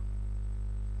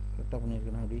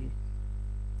பண்ணியிருக்கேன் அப்படி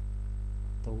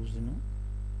 1000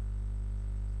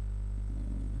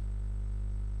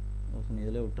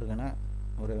 இதில் விட்டுருக்கேனே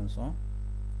ஒரே நிமிஷம்.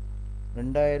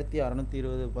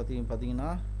 2620 பார்த்தீங்கன்னா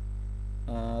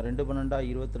 2 12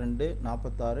 22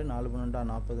 46 4 12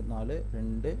 44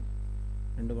 2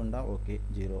 2 12 ஓகே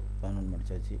 0 11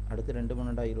 முடிச்சாச்சு. அடுத்து 2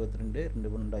 12 22 2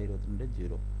 12 22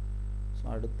 0. ஸோ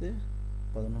அடுத்து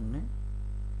 11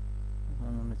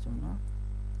 வச்சோம்னா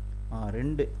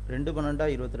 2 12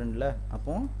 22ல்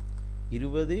அப்போ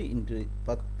 20 ×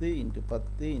 10 ×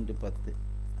 10 × 10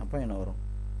 அப்போ என்ன வரும்,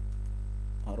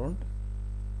 அரௌண்ட்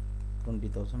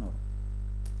 20,000 வரும்.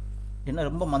 என்ன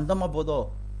ரொம்ப மந்தமாக போதோ?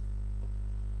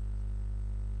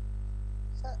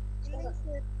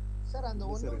 சார் அந்த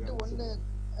 1 to 1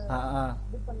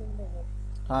 இது பண்ணீங்க சார்.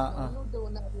 1 to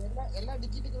 1 அது எல்லா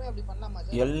டிஜிட்டுக்குமே அப்படி பண்ணலாமா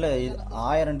சார்? எல்லா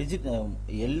 1000 டிஜிட்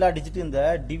எல்லா டிஜிட்டும் இந்த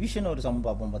டிவிஷன் ஒரு சம்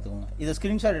பார்ப்போம் பார்த்துக்கோங்க. இதை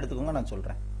ஸ்க்ரீன்ஷாட் எடுத்துக்கோங்க, நான்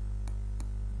சொல்கிறேன்.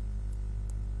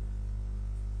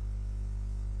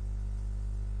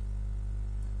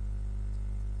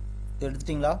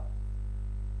 எடுத்துட்டிங்களா?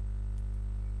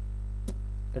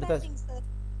 எடுத்தா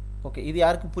ஓகே. இது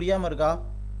யாருக்கு புரியாமல் இருக்கா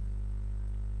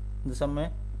இந்த சம்மு?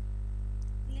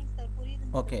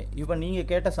 ஓகே. இப்போ நீங்கள்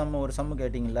கேட்ட ஒரு சம்மு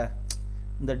கேட்டிங்கள,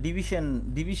 இந்த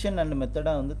டிவிஷன் அண்ட்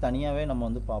மெத்தடை வந்து தனியாகவே நம்ம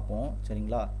வந்து பார்ப்போம்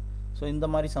சரிங்களா. ஸோ இந்த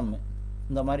மாதிரி சம்மு,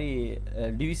 இந்த மாதிரி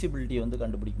டிவிசிபிலிட்டி வந்து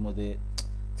கண்டுபிடிக்கும் போது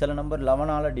சில நம்பர்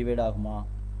 11ஆல் டிவைட் ஆகுமா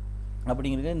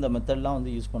அப்படிங்கிறது இந்த மெத்தட்லாம்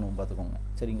வந்து யூஸ் பண்ணுவோம் பார்த்துக்கோங்க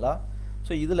சரிங்களா.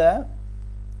 ஸோ இதில்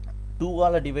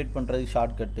 2ஆல் டிவைட் பண்ணுறது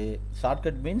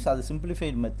ஷார்ட்கட் மீன்ஸ் அது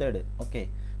சிம்பிளிஃபைடு மெத்தடு. ஓகே.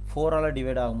 4ஆல்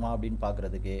டிவைட் ஆகுமா அப்படின்னு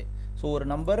பார்க்குறதுக்கு, ஸோ ஒரு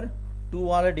நம்பர்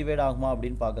 2ஆல் டிவைட் ஆகுமா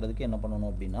அப்படின்னு பார்க்குறதுக்கு என்ன பண்ணணும்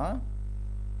அப்படின்னா,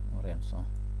 ஒரே நிமிஷம்,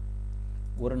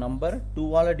 ஒரு நம்பர்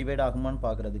 2ஆல் டிவைட் ஆகுமான்னு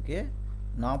பார்க்குறதுக்கு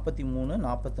 43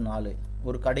 44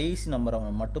 ஒரு கடைசி நம்பரை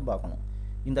மட்டும் பார்க்கணும்.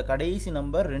 இந்த கடைசி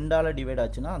நம்பர் 2ஆல் டிவைட்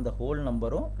ஆச்சுன்னா அந்த ஹோல்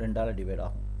நம்பரும் 2ஆல் டிவைட்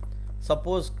ஆகும்.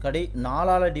 சப்போஸ்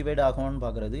 4ஆல் டிவைட் ஆகுமான்னு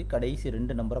பார்க்குறது கடைசி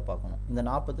 2 நம்பரை பார்க்கணும். இந்த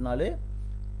 44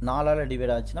 4ஆல்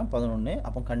டிவைட் ஆச்சுன்னா 11,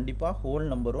 அப்போ கண்டிப்பாக ஹோல்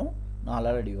நம்பரும்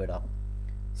 4ஆல் டிவைட் ஆகும்.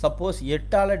 சப்போஸ்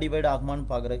 8ஆல் டிவைட் ஆகுமான்னு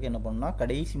பார்க்குறதுக்கு என்ன பண்ணணும்னா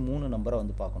கடைசி 3 நம்பரை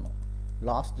வந்து பார்க்கணும்,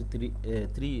 லாஸ்ட்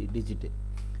 3 டிஜிட்டு.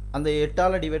 அந்த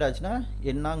 8ஆல் டிவைட் ஆச்சுன்னா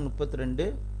எண்ணாங்க 32,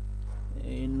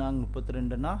 எண்ணாங்க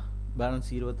 32னா பேலன்ஸ்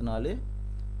 24,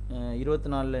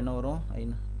 24ல் என்ன வரும்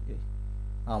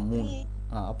 3.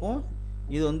 அப்போது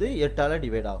இது வந்து 8ஆல்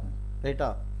டிவைட் ஆகும் ரைட்டா.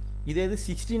 இதே இது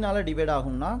 16ஆல் டிவைட்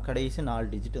ஆகும்னா கடைசி 4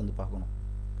 டிஜிட் வந்து பார்க்கணும்,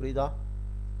 புரியுதா.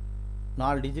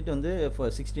 4 டிஜிட் வந்து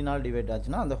 16ஆல் டிவைட்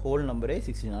ஆச்சுன்னா அந்த ஹோல் நம்பரே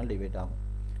 16ஆல் டிவைட் ஆகும்.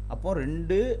 அப்போது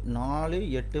 2 4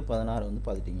 8 16 வந்து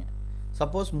பார்த்துட்டிங்க.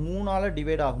 சப்போஸ் 3ஆல்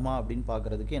டிவைட் ஆகுமா அப்படின்னு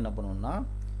பார்க்குறதுக்கு என்ன பண்ணணும்னா,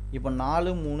 இப்போ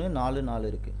 4 3 4 4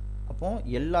 இருக்குது. அப்போது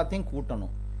எல்லாத்தையும்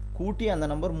கூட்டணும், கூட்டி அந்த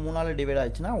நம்பர் 3ஆல் டிவைட்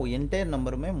ஆச்சுன்னா என்டையர்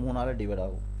நம்பருமே 3ஆல் டிவைட்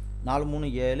ஆகும். 4 3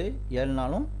 7 7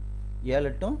 4 7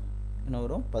 8 என்ன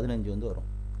வரும் 15 வந்து வரும்.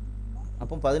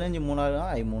 அப்போ 15 3ஆல்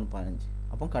 3 15.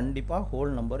 அப்போ கண்டிப்பாக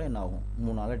ஹோல் நம்பரும் என்ன ஆகும்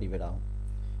 3ஆல் டிவைட் ஆகும்.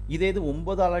 இதே இது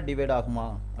 9ஆல் டிவைட் ஆகுமா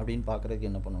அப்படின்னு பார்க்குறதுக்கு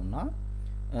என்ன பண்ணணும்னா,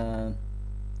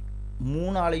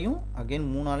 3ஆலையும் அகைன்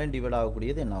 3ஆலையும் டிவைட்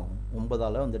ஆகக்கூடியது என்ன ஆகும்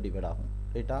 9ஆல் வந்து டிவைட் ஆகும்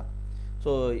ரைட்டா.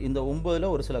 ஸோ இந்த 9ல்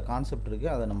ஒரு சில கான்செப்ட்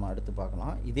இருக்குது, அதை நம்ம அடுத்து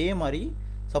பார்க்கலாம். இதே மாதிரி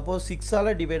சப்போஸ்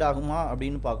 6ஆல் டிவைட் ஆகுமா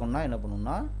அப்படின்னு பார்க்கணும்னா என்ன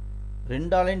பண்ணணும்னா,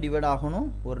 2ஆலையும் டிவைட் ஆகணும்,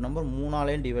 ஒரு நம்பர்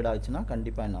 3ஆலையும் டிவைட் ஆச்சுன்னா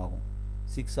கண்டிப்பாக என்ன ஆகும்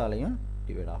 6ஆலையும்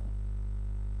டிவைட் ஆகும்,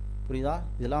 புரியுதா.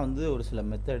 இதெல்லாம் வந்து ஒரு சில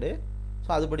மெத்தடு. ஸோ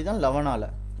அதுபடி தான்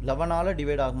 11ஆல்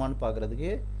டிவைட் ஆகுமான்னு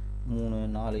பார்க்குறதுக்கு 3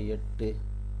 4 8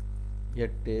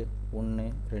 8 1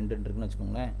 2 இருக்குன்னு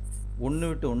வச்சுக்கோங்களேன். 1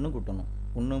 விட்டு 1 கூட்டணும்,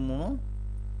 1 3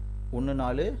 1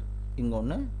 4 இங்கே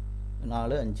 1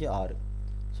 4 5 6.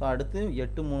 ஸோ அடுத்து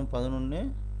 8 3 11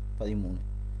 13.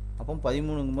 அப்போ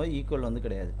 13ங்கும்போது ஈக்குவல் வந்து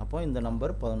கிடையாது, அப்போ இந்த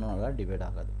நம்பர் 11ஆல் டிவைட்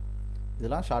ஆகாது.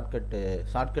 இதெல்லாம்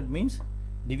shortcut means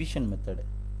division method.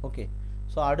 Okay.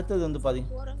 So அடுத்தது வந்து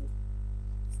பார்த்தீங்கன்னா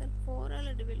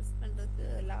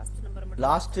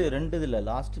லாஸ்ட் 2 இதில்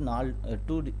லாஸ்ட்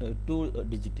 2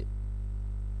 டிஜிட்டு.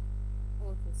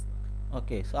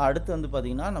 ஓகே. ஸோ அடுத்து வந்து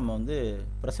பார்த்தீங்கன்னா நம்ம வந்து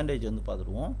பெர்சன்டேஜ் வந்து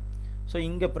பார்த்துருவோம். ஸோ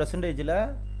இங்கே பெர்சன்டேஜில்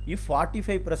if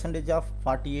 45% of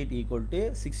 48 equal to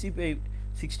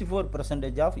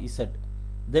 64% of Z,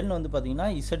 தென் வந்து பார்த்தீங்கன்னா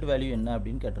இசட் வேல்யூ என்ன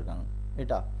அப்படின்னு கேட்டிருக்காங்க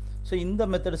ரைட்டா. ஸோ இந்த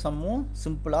மெத்தட் சம்மும்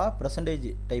சிம்பிளாக பெர்சன்டேஜ்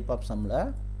டைப் ஆஃப்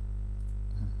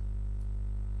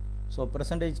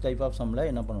சம்மில்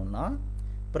என்ன பண்ணணும்னா,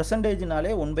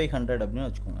 பெர்சன்டேஜ்னாலே 1/100 அப்படின்னு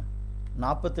வச்சுக்கோங்க.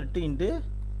 48 இன்ட்டு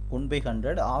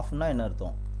 1/100 ஆஃப்னா என்ன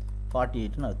அர்த்தம்?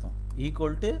 48ன்னு அர்த்தம்.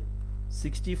 Equal to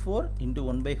 64 into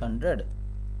 1/100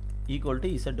 equal to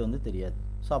Z வந்து தெரியாது.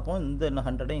 ஸோ அப்போ இந்த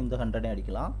 100 இந்த 100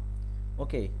 அடிக்கலாம்.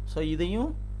 ஓகே, ஸோ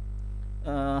இதையும்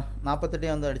 48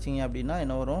 வந்து அடிச்சிங்க அப்படின்னா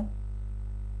என்ன வரும்?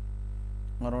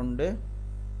 அரௌண்டு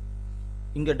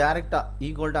இங்கே டேரெக்டாக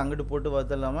ஈக்குவல் டு அங்கிட்டு போட்டு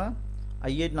பார்த்து இல்லாமல்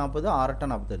 5 8 40 6 8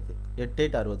 48 8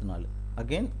 8 64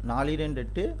 அகெயின் 4 2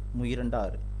 8 2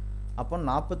 6 அப்போ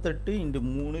 48 இன்ட்டு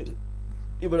 3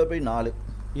 இவ்வளோ போய் 4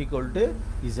 ஈக்குவல் டு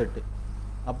இசட்டு.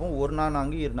 அப்போ 1 4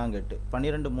 2 4 8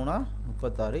 12 3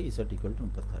 36 இசட் ஈக்குவல் டு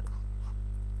 36.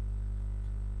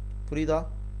 புரியுதா?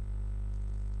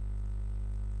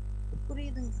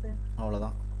 புரியுதுங்க சார்.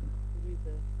 அவ்வளோதான்.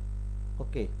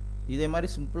 ஓகே, இதே மாதிரி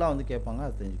சிம்பிளாக வந்து கேட்பாங்க,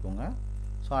 அது தெரிஞ்சுக்கோங்க.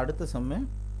 ஸோ அடுத்த சம்மு.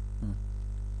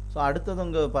 ஸோ அடுத்தது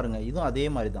இங்கே பாருங்கள், இதுவும் அதே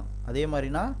மாதிரி தான். அதே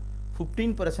மாதிரினா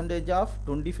 15% ஆஃப்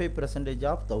 25%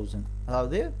 ஆஃப் 1000,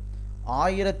 அதாவது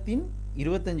 1000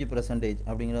 25%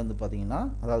 அப்படிங்கிறது வந்து பார்த்தீங்கன்னா,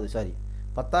 அதாவது சாரி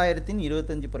 10,000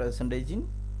 25%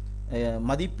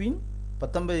 மதிப்பின்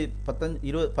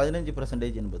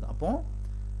 15% என்பது. அப்போ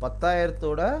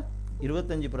 10,000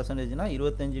 25%னா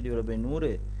 25/100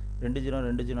 2 0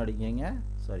 2 0 அடிக்கிங்க.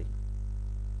 சாரி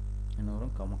என்ன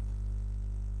வரும்? கமா.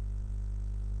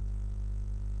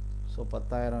 ஸோ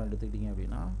 10,000 எடுத்துக்கிட்டிங்க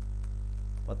அப்படின்னா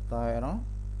 10,000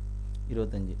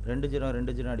 25 2 0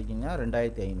 2 0 அடிக்கிங்க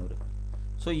 2500.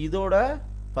 ஸோ இதோட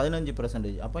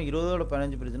 15%. அப்போ 20ஓட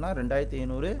 15%னா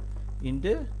 2500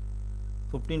 இன்ட்டு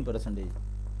 15%.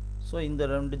 ஸோ இந்த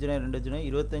 2 0 2 0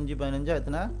 25 15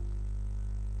 எத்தனை?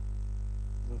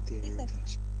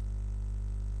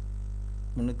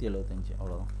 375.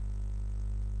 அவ்வளோதான்.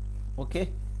 ஓகே,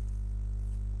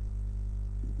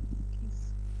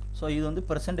 ஸோ இது வந்து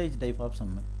percentage type of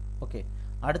Jammu. Okay,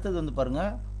 அடுத்தது வந்து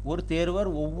பாருங்கள், ஒரு தேர்வர்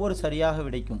ஒவ்வொரு சரியாக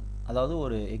விடைக்கும், அதாவது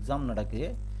ஒரு எக்ஸாம் நடக்கு,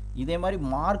 இதே மாதிரி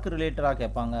மார்க் ரிலேட்டடாக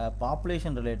கேட்பாங்க,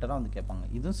 பாப்புலேஷன் ரிலேட்டடாக வந்து கேட்பாங்க.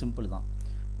 இதுவும் சிம்பிள் தான்.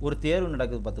 ஒரு தேர்வு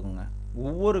நடக்குது பார்த்துக்கோங்க.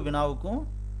 ஒவ்வொரு வினாவுக்கும்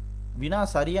வினா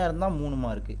சரியாக இருந்தால் 3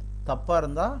 மார்க்கு, தப்பாக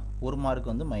இருந்தால் 1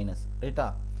 மார்க் வந்து மைனஸ். ரைட்டா?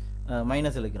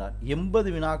 மைனஸ் அளிக்கிறார். 80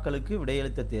 வினாக்களுக்கு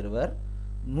விடையளித்த தேர்வர்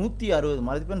 160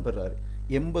 மதிப்பெண் பெறுறாரு.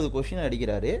 80 கொஷின்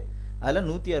அடிக்கிறாரு, அதில்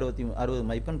 160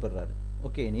 மதிப்பெண் பெறுறாரு.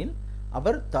 ஓகே, எனில்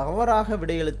அவர் தவறாக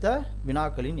விடையளித்த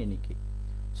வினாக்களின் எண்ணிக்கை.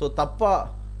 ஸோ தப்பாக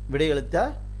விடையளித்த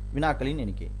வினாக்களின்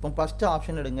எண்ணிக்கை. இப்போ ஃபஸ்ட்டு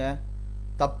ஆப்ஷன் எடுங்க.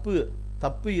 தப்பு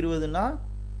 20னா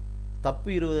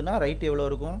ரைட் எவ்வளோ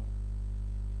இருக்கும்?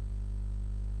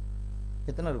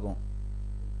 எத்தனை இருக்கும்?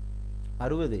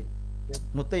 60.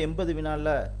 மொத்தம் 80 வினால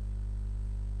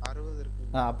 60 இருக்கு.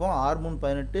 அப்போ 6 3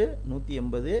 18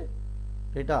 180.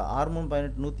 ரைட்டா? 6 3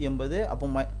 18 180. அப்போ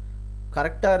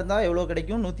கரெக்டாக இருந்தால் எவ்வளோ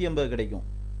கிடைக்கும்? 180 கிடைக்கும்.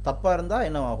 தப்பாக இருந்தால்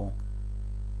என்ன ஆகும்?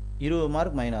 20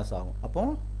 மார்க் மைனஸ் ஆகும். அப்போ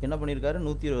என்ன பண்ணியிருக்காரு?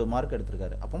 120 மார்க்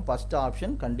எடுத்திருக்காரு. அப்போ ஃபஸ்ட்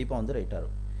ஆப்ஷன் கண்டிப்பாக வந்து ரைட்டாக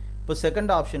இருக்கும். இப்போ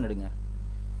செகண்ட் ஆப்ஷன் எடுங்க.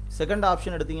 செகண்ட்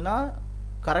ஆப்ஷன் எடுத்திங்கன்னா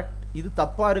கரெக்ட், இது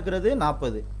தப்பாக இருக்கிறது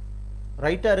 40,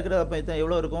 ரைட்டாக இருக்கிறது அப்போ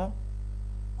எவ்வளோ இருக்கும்?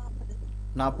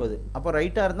 40. அப்போ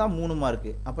ரைட்டாக இருந்தால் 3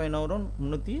 மார்க்கு. அப்போ என்ன வரும்?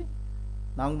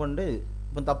 342.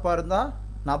 இப்போ தப்பாக இருந்தால்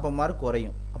 40 மார்க்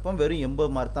குறையும். அப்போ வெறும் 80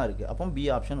 மார்க் தான் இருக்குது. அப்போ பி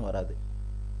ஆப்ஷன் வராது.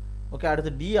 ஓகே,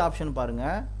 அடுத்து டி ஆப்ஷன்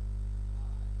பாருங்கள்.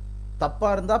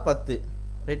 தப்பாக இருந்தால் 10.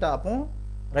 ரைட்டா? அப்போ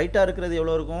ரைட்டாக இருக்கிறது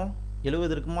எவ்வளோ இருக்கும்?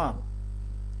 70 இருக்குமா?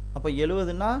 அப்போ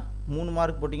 70னா 3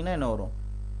 மார்க் போட்டிங்கன்னா என்ன வரும்?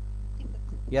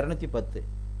 210.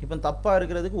 இப்போ தப்பாக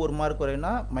இருக்கிறதுக்கு 1 மார்க்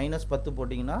குறையினா -10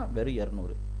 போட்டிங்கன்னா வெறும்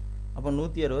 200. அப்போ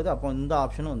 160. அப்போ இந்த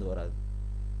ஆப்ஷனும் வந்து வராது.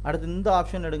 அடுத்து இந்த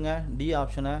ஆப்ஷன் எடுங்க, டி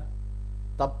ஆப்ஷனை.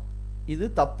 இது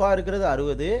தப்பாக இருக்கிறது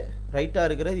 60, ரைட்டாக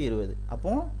இருக்கிறது 20.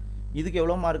 அப்போ இதுக்கு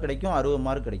எவ்வளோ மார்க் கிடைக்கும்? 60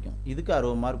 மார்க் கிடைக்கும். இதுக்கு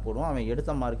 60 மார்க் போடுவோம். அவன்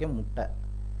எடுத்த மார்க்கே முட்டை.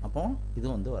 அப்போ இது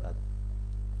வந்து வராது.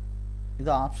 இது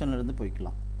ஆப்ஷன்லேருந்து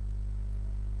போய்க்கலாம்.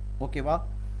 ஓகேவா?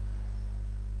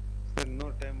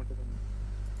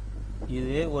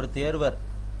 இது ஒரு தேர்வர்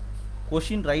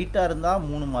கொஷின் ரைட்டாக இருந்தால்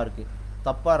 3 மார்க்கு,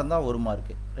 தப்பாக இருந்தால் 1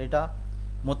 மார்க்கு. ரைட்டா?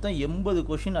 மொத்தம் 80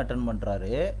 கொஷின் அட்டன்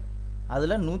பண்ணுறாரு.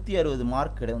 அதில் 160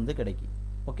 மார்க் வந்து கிடைக்கி.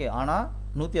 ஓகே, ஆனால்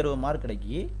 160 மார்க்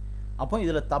கிடைக்கி. அப்போ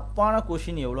இதில் தப்பான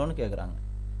கொஷின் எவ்வளோன்னு கேட்குறாங்க.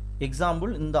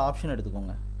 எக்ஸாம்பிள் இந்த ஆப்ஷன்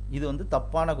எடுத்துக்கோங்க. இது வந்து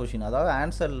தப்பான கொஷின், அதாவது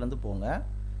ஆன்சர்லேருந்து போங்க.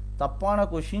 தப்பான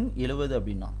கொஷின் 70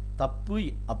 அப்படின்னா, தப்பு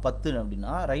 10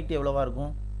 அப்படின்னா ரைட் எவ்வளோவா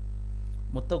இருக்கும்?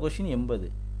 மொத்த கொஷின் 80,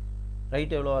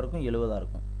 ரைட் எவ்வளோவா இருக்கும்? 70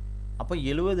 இருக்கும். அப்போ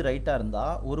 70 ரைட்டாக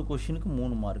இருந்தால் ஒரு கொஷினுக்கு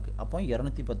 3 மார்க். அப்போ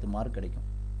 210 மார்க் கிடைக்கும்.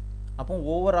 அப்போ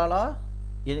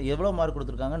ஓவராலாக எவ்வளோ மார்க்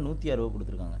கொடுத்துருக்காங்க? 160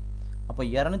 கொடுத்துருக்காங்க. அப்போ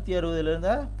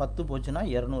 260லேருந்து 10 போச்சுன்னா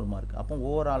 200 மார்க். அப்போ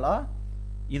ஓவராலாக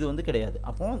இது வந்து கிடையாது.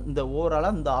 அப்போ இந்த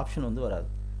ஓவராலாக இந்த ஆப்ஷன் வந்து வராது.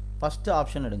 ஃபஸ்ட்டு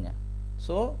ஆப்ஷன் எடுங்க.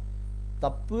 ஸோ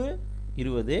தப்பு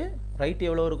 20, ரைட்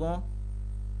எவ்வளோ இருக்கும்?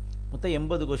 மொத்தம்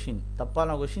 80 கொஷின்,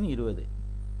 தப்பான கொஷின் 20.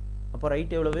 அப்போ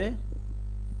ரைட் எவ்வளவு?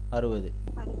 60.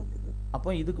 அப்போ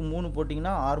இதுக்கு 3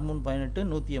 போட்டிங்கன்னா 6 3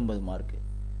 18 180 மார்க்கு.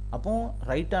 அப்போ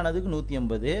ரைட்டானதுக்கு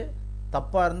 180,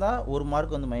 தப்பாக இருந்தால் 1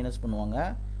 மார்க் வந்து மைனஸ் பண்ணுவாங்க.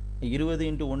 20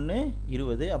 × 1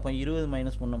 20. அப்போ 20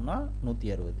 மைனஸ் பண்ணோம்னா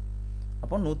 160.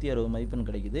 அப்போ 160 மதிப்பெண்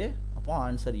கிடைக்குது. அப்போ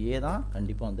ஆன்சர் ஏ தான்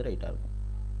கண்டிப்பாக வந்து ரைட்டாக இருக்கும்.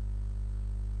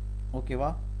 ஓகேவா?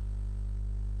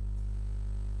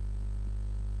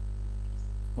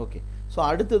 ஓகே. ஸோ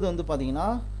அடுத்தது வந்து பார்த்தீங்கன்னா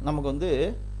நமக்கு வந்து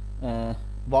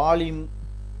வால்யூம்,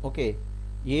 ஓகே,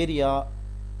 ஏரியா,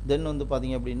 தென் வந்து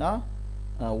பார்த்தீங்க அப்படின்னா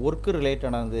ஒர்க்கு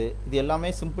ரிலேட்டடானது. இது எல்லாமே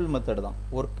சிம்பிள் மெத்தட் தான்.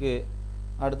 ஒர்க்கு,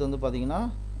 அடுத்து வந்து பார்த்தீங்கன்னா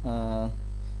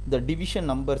இந்த டிவிஷன்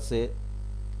நம்பர்ஸு,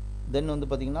 தென் வந்து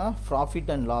பார்த்தீங்கன்னா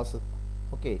profit and loss.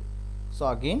 Okay. So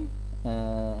again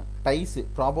dyes,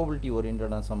 probability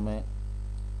ஓரியன்டான Jammu,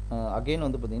 again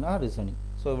வந்து பார்த்தீங்கன்னா ரிசனிங்.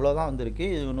 ஸோ இவ்வளோ தான் வந்துருக்கு.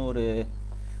 இது இன்னும் ஒரு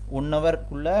 1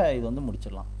 ஹவர்க்குள்ளே இது வந்து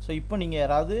முடிச்சிடலாம். ஸோ இப்போ நீங்கள்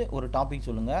யாராவது ஒரு டாபிக்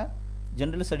சொல்லுங்கள்.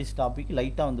 ஜென்ரல் ஸ்டடீஸ் டாபிக்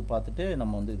லைட்டாக வந்து பார்த்துட்டு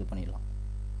நம்ம வந்து இது பண்ணிடலாம்.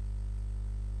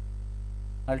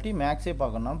 அல்ட்டி மேக்ஸே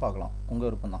பார்க்கணும்னா பார்க்கலாம், உங்கள்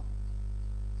விருப்பம் தான்.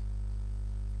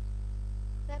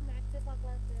 சார் மேக்ஸே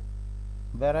பார்க்கலாம் சார்.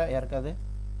 வேற யாருக்காவது?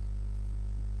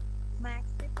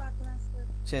 மேக்ஸே பார்க்கலாம் சார்.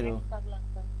 சரி, பார்க்கலாம்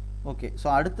சார். ஓகே. ஸோ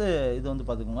அடுத்து இது வந்து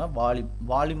பார்த்துக்கோங்க,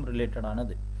 வால்யூம்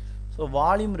ரிலேட்டடானது. ஸோ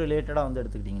வால்யூம் ரிலேட்டடாக வந்து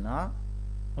எடுத்துக்கிட்டிங்கன்னா,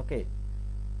 ஓகே,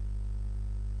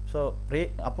 ஸோ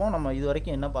அப்போ நம்ம இது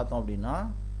வரைக்கும் என்ன பார்த்தோம் அப்படின்னா,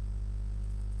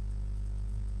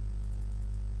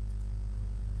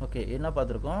 ஓகே, என்ன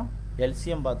பார்த்துருக்கோம்?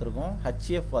 எல்சிஎம் பார்த்துருக்கோம்,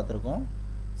 ஹெச்எஃப் பார்த்துருக்கோம்,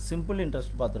 சிம்பிள்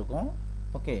இன்ட்ரெஸ்ட் பார்த்துருக்கோம்.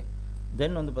 ஓகே,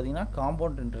 தென் வந்து பார்த்திங்கன்னா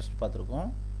காம்பவுண்ட் இன்ட்ரெஸ்ட் பார்த்துருக்கோம்.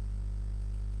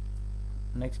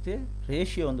 நெக்ஸ்ட்டு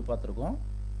ரேஷியோ வந்து பார்த்துருக்கோம்.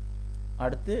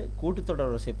 அடுத்து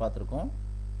கூட்டுத்தொடர் வரிசை பார்த்துருக்கோம்.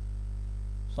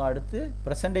 ஸோ அடுத்து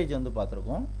பெர்சன்டேஜ் வந்து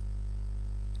பார்த்துருக்கோம்.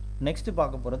 நெக்ஸ்ட்டு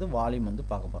பார்க்க போகிறது வால்யூம் வந்து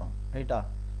பார்க்க போகிறோம். ரைட்டா?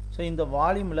 ஸோ இந்த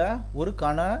வால்யூமில் ஒரு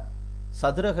கன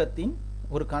சதுரகத்தின்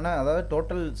ஒரு கன, அதாவது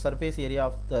total surface area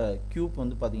of the cube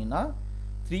வந்து பார்த்தீங்கன்னா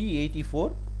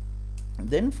 384.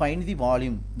 தென் ஃபைண்ட் தி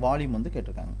வால்யூம் வந்து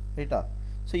கேட்டிருக்காங்க. ரைட்டா?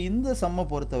 ஸோ இந்த சம்மை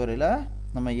பொறுத்தவரையில்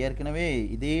நம்ம ஏற்கனவே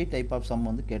இதே டைப் ஆஃப் சம்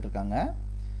வந்து கேட்டிருக்காங்க.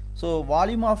 ஸோ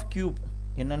வால்யூம் ஆஃப் கியூப்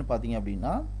என்னன்னு பார்த்தீங்க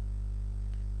அப்படின்னா,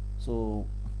 ஸோ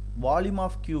வால்யூம்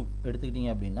ஆஃப் கியூப்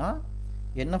எடுத்துக்கிட்டிங்க அப்படின்னா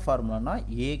என்ன ஃபார்முலானா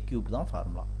ஏ கியூப் தான்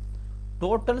formula.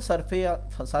 Total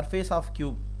surface of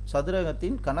cube,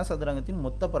 சதுரகத்தின் கனசதுரகத்தின்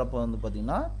மொத்த பரப்பு வந்து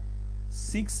பார்த்திங்கன்னா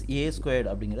 6a²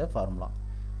 அப்படிங்கிற ஃபார்முலா.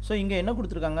 ஸோ இங்கே என்ன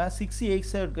கொடுத்துருக்காங்க?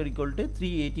 6a² =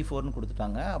 384ன்னு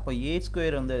கொடுத்துட்டாங்க. அப்போ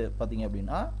a² வந்து பார்த்திங்க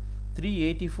அப்படின்னா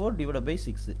 384 /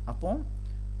 6. அப்போ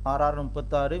 6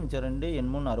 36, மிச்சம் 2, 8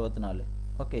 3 64.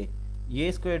 Okay,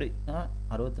 a²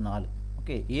 64.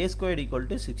 Okay, a²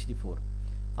 = 64.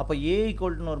 அப்போ a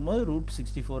ஈக்குவல்ட்டுன்னு வரும்போது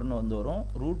 √64ன்னு வந்து வரும்.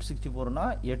 √64னா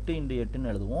 8 × 8ன்னு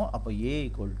எழுதுவோம். அப்போ a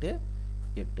 =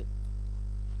 8.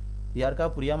 யாருக்கா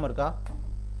புரியாமல் இருக்கா?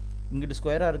 இங்கிட்டு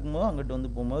ஸ்கொயராக இருக்கும்போது அங்கிட்டு வந்து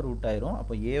போகும்போது ரூட் ஆயிரும்.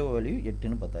 அப்போ a வேல்யூ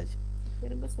 8ன்னு பார்த்தாச்சு.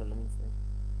 திரும்ப சொல்லுங்க சார்.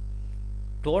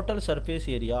 டோட்டல் சர்ஃபேஸ்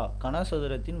ஏரியா,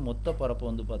 கனசதுரத்தின் மொத்த பரப்பு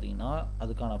வந்து பார்த்தீங்கன்னா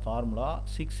அதுக்கான ஃபார்முலா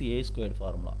 6a²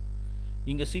 ஃபார்முலா.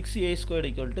 இங்கே 6a² =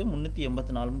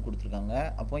 384ன்னு கொடுத்துருக்காங்க.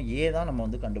 அப்போ a தான் நம்ம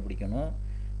வந்து கண்டுபிடிக்கணும்.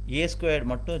 a²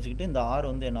 மட்டும் வச்சுக்கிட்டு இந்த r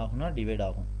வந்து என்ன ஆகும்னா டிவைட்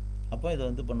ஆகும். அப்போ இதை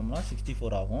வந்து பண்ணோம்னா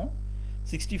 64 ஆகும்.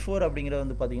 64 அப்படிங்கிறது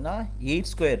வந்து பார்த்தீங்கன்னா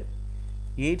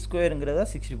 8²ங்கிறத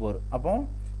 64. அப்போ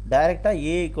டைரெக்டாக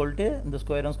a = இந்த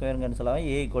ஸ்கொயருங்க சொல்லலாம்,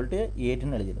 a =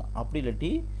 8ன்னு எழுதிடலாம். அப்படி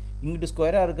இல்லாட்டி இங்கிட்டு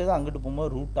ஸ்கொயராக இருக்கிறது அங்கிட்டு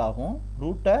போகும்போது ரூட் ஆகும்.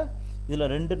 ரூட்டை இதில்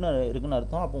 2ன்னு இருக்குன்னு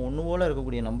அர்த்தம். அப்போ ஒன்று போல்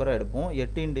இருக்கக்கூடிய நம்பரை எடுப்போம்.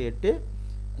 8 × 8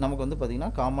 நமக்கு வந்து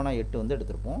பார்த்திங்கன்னா காமனாக 8 வந்து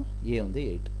எடுத்திருப்போம். a வந்து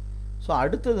 8. ஸோ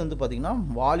அடுத்தது வந்து பார்த்திங்கன்னா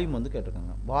வால்யூம் வந்து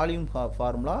கேட்டிருக்காங்க. வால்யூம்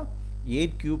ஃபார்முலா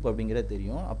 8³ அப்படிங்கிறது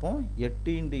தெரியும். அப்போ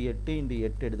 8 × 8 ×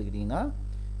 8 எடுத்துக்கிட்டிங்கன்னா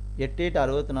 8 8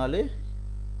 64,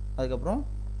 அதுக்கப்புறம்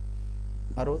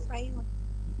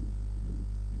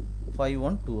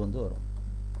 512 வந்து வரும்.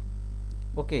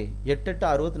 ஓகே, 8 8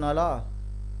 64,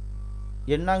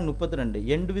 எண்ணாங்க 32,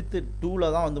 எண்ட் வித்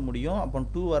 2ல் தான் வந்து முடியும். அப்போ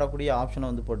 2 வரக்கூடிய ஆப்ஷனை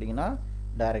வந்து போட்டிங்கன்னா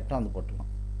டைரெக்டாக வந்து போட்டுடலாம்.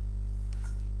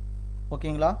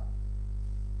 ஓகேங்களா?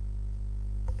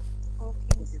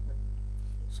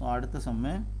 ஸோ அடுத்த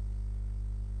சம்மு,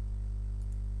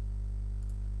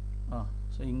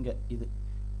 ஸோ இங்கே இது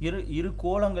இரு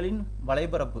கோளங்களின்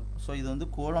வலைபரப்பு. ஸோ இது வந்து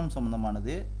கோளம்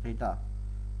சம்மந்தமானது. ரைட்டா?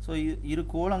 ஸோ இரு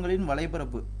கோளங்களின்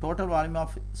வலைபரப்பு, டோட்டல் வால்யூம்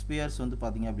ஆஃப் ஸ்பியர்ஸ் வந்து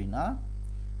பார்த்தீங்க அப்படின்னா,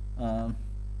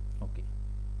 ஓகே,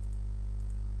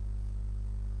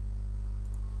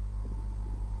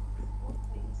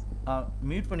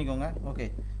 மியூட் பண்ணிக்கோங்க. ஓகே,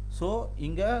 ஸோ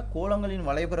இங்கே கோளங்களின்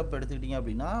வலைபரப்பு எடுத்துக்கிட்டிங்க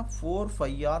அப்படின்னா 4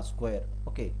 5r².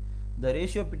 Okay, the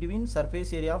ratio between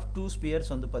surface area of 2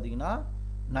 Spears வந்து பார்த்தீங்கன்னா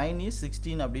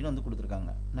 9:16 அப்படின்னு வந்து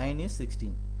கொடுத்துருக்காங்க.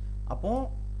 9:16. அப்போ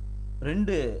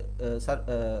ரெண்டு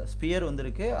ஸ்பியர் வந்து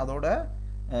இருக்குது. அதோட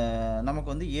நமக்கு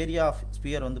வந்து ஏரியா ஆஃப்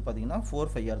ஸ்பியர் வந்து பார்த்திங்கன்னா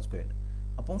 4πr².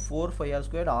 அப்போ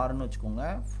 4πr² ஆர்னு வச்சுக்கோங்க.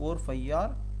 4πr²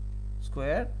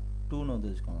 2ன்னு வந்து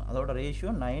வச்சுக்கோங்க. அதோட ரேஷியோ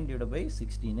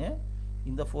 9/16.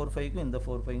 இந்த 4πக்கும் இந்த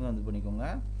 4πக்கும் வந்து பண்ணிக்கோங்க.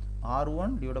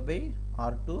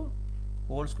 R1/R2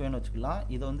 ஹோல் ஸ்கொயர்னு வச்சுக்கலாம்.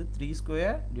 இதை வந்து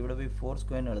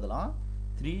 3²/4² எழுதலாம்.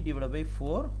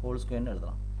 3/4 ஹோல் ஸ்கொயர்னு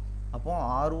எழுதலாம். அப்போ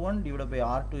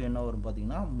R1/R2 என்ன வரும்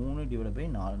பார்த்தீங்கன்னா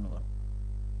 3/4ன்னு வரும்.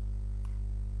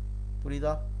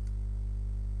 புரியுதா?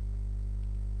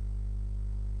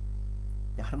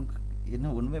 யாரும் என்ன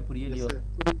ஒண்ணுமே புரியலையோ?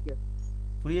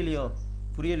 புரியலையோ?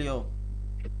 புரியலையோ?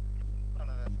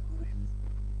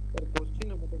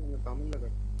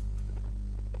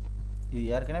 இது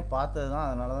ஏற்கனவே பார்த்தது தான்,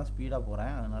 அதனால தான் ஸ்பீடாக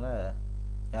போகிறேன். அதனால்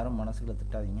யாரும் மனசுக்குள்ள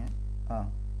திட்டாதீங்க.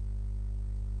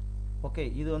 ஓகே,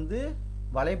 இது வந்து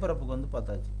வலைப்பரப்புக்கு வந்து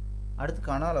பார்த்தாச்சு. அடுத்து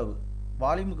கன அளவு.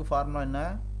 வால்யூமுக்கு ஃபார்முலா என்ன?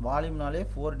 வால்யூம்னாலே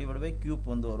 4/³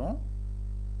 வந்து வரும்.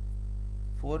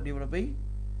 4/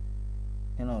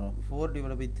 என்ன வரும்?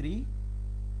 4/3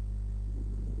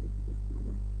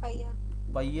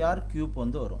 πr³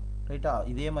 வந்து வரும். ரைட்டா?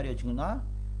 இதே மாதிரி வச்சுங்கன்னா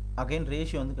அகைன்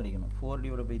ரேஷியோ வந்து கிடைக்கணும்.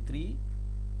 4/3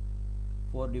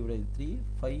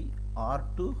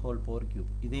 5r2 ஹோல் பவர் கியூப்.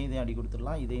 இதையும் அடி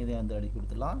கொடுத்துடலாம். இதையும் வந்து அடி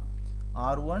கொடுத்துடலாம்.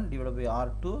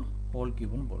 R1/R2 ஹோல்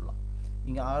கியூப்னு போடலாம்.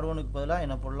 இங்கே R1க்கு பதிலாக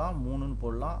என்ன போடலாம்? 3ன்னு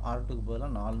போடலாம். R2க்கு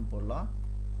பதிலாக 4ன்னு போடலாம்.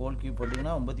 ஹோல் கியூப்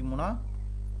போட்டிங்கன்னா 93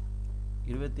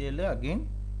 27 அகெயின்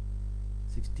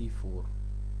 64.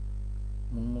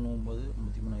 3 9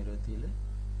 93 27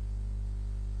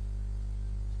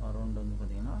 அரௌண்ட் வந்து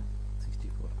பார்த்தீங்கன்னா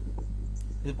 64.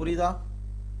 இது புரியுதா?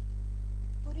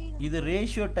 இது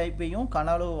ரேஷியோ டைப்பையும் கன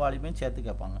அளவு வால்யூமையும் சேர்த்து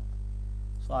கேட்பாங்க.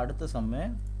 ஸோ அடுத்த சம்மு.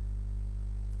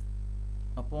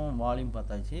 அப்போ வால்யூம்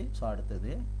பார்த்தாச்சு. ஸோ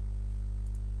அடுத்தது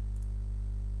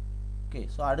ஓகே.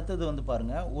 ஸோ அடுத்தது வந்து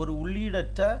பாருங்கள், ஒரு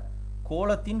உள்ளீடற்ற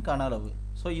கோளத்தின் கன அளவு.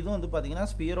 ஸோ இது வந்து பார்த்தீங்கன்னா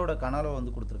ஸ்பியரோட கன அளவு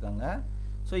வந்து கொடுத்துருக்காங்க.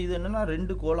 ஸோ இது என்னென்னா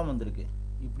 2 கோளம் வந்திருக்கு.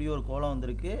 இப்படி ஒரு கோளம்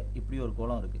வந்திருக்கு, இப்படி ஒரு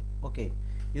கோளம் இருக்குது. ஓகே,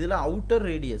 இதில் அவுட்டர்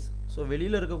ரேடியஸ், ஸோ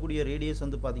வெளியில் இருக்கக்கூடிய ரேடியஸ்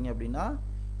வந்து பார்த்தீங்க அப்படின்னா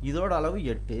இதோட அளவு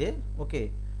 8. ஓகே,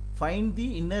 ஃபைண்ட் தி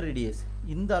இன்னர் ரேடியஸ்.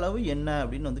 இந்த அளவு என்ன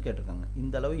அப்படின்னு வந்து கேட்டிருக்காங்க.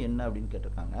 இந்த அளவு என்ன அப்படின்னு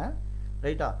கேட்டிருக்காங்க.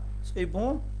 ரைட்டா? ஸோ இப்போ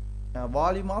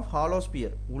வால்யூம் ஆஃப் ஹாலோ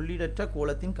ஸ்பியர், உள்ளீடற்ற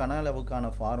கோளத்தின் கன அளவுக்கான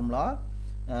ஃபார்முலா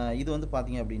இது வந்து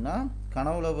பார்த்தீங்க அப்படின்னா கன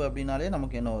அளவு அப்படின்னாலே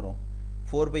நமக்கு என்ன வரும்?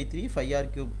 4/3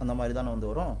 5r³ அந்த மாதிரி தானே வந்து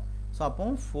வரும். ஸோ அப்போ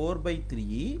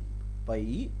 4/3 π.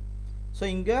 ஸோ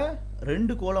இங்கே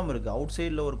 2 கோலம் இருக்குது. அவுட்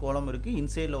சைடில் ஒரு கோலம் இருக்குது,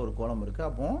 இன்சைடில் ஒரு கோலம் இருக்குது.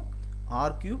 அப்போ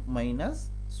r³ மைனஸ்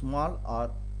ஸ்மால் r³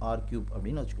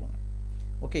 அப்படின்னு வச்சுக்கோங்க.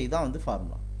 ஓகே, இதான் வந்து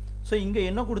ஃபார்முலா. ஸோ இங்கே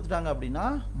என்ன கொடுத்துட்டாங்க அப்படின்னா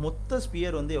மொத்த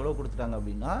ஸ்பியர் வந்து எவ்வளோ கொடுத்துட்டாங்க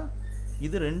அப்படின்னா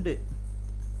இது 2.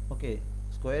 ஓகே,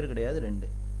 ஸ்கொயர் கிடையாது, 2.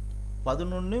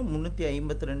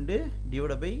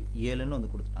 11,352/7ன்னு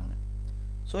வந்து கொடுத்துட்டாங்க.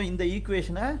 ஸோ இந்த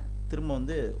ஈக்குவேஷனை திரும்ப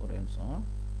வந்து ஒரு நிமிஷம்,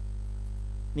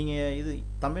 நீங்கள் இது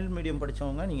தமிழ் மீடியம்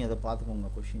படித்தவங்க நீங்கள் இதை பார்த்துக்கோங்க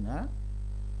கொஷினை.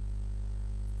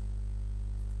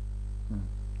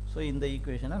 ஸோ இந்த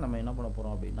ஈக்குவேஷனை நம்ம என்ன பண்ண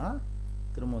போகிறோம் அப்படின்னா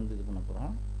திரும்ப வந்து இது பண்ண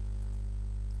போகிறோம்.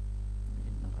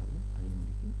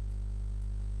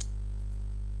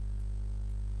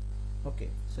 ஓகே,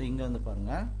 ஸோ இங்கே வந்து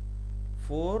பாருங்கள்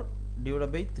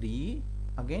 4/3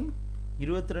 அகைன்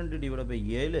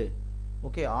 22/7.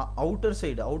 ஓகே, அவுட்டர்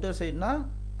சைடுனா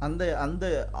அந்த அந்த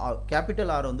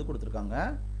கேபிட்டல் ஆர் வந்து கொடுத்துருக்காங்க.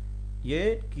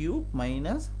 A³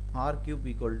 minus R³ =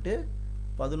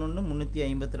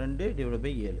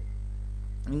 11,352/7.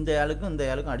 இந்த ஆளுக்கும் இந்த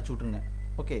ஆளுக்கும் அடிச்சு விட்ருங்க.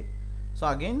 ஓகே, ஸோ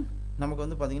அகெயின் நமக்கு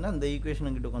வந்து பார்த்தீங்கன்னா இந்த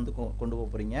ஈக்குவேஷனுங்கிட்ட வந்து கொண்டு போக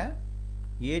போகிறீங்க.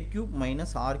 A³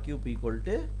 minus R³ =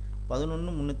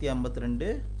 11,352.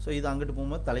 ஸோ இது அங்கிட்டு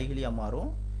போகும்போது தலைகிலியாக மாறும்.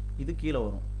 இது கீழே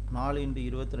வரும். 4 ×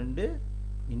 22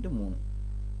 × 3.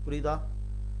 புரியுதா?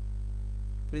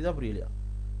 புரியலையா?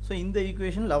 ஸோ இந்த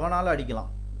ஈக்குவேஷன் 11ஆல்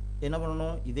அடிக்கலாம். என்ன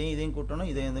பண்ணணும்? இதையும் கூட்டணும்,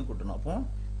 இதையும் கூட்டணும். அப்போ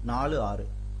 4 6.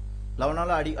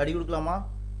 11ஆல் அடி கொடுக்கலாமா?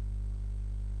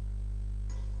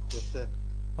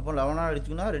 அப்போ 11ஆல்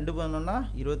அடிச்சுன்னா 2 11னா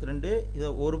 22. இதை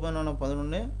 1 11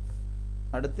 11.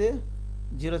 அடுத்து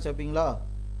 0 சேர்ப்பீங்களா?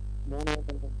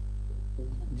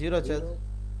 0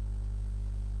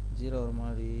 ஒரு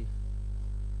மாதிரி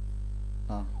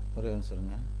ஒரே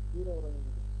சொல்லுங்க.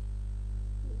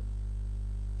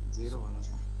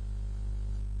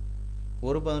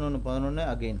 1 11 11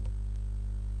 அகெயின்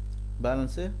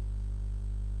பேலன்ஸு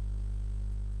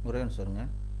ஒரே சொல்லுங்க.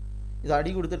 இதை அடி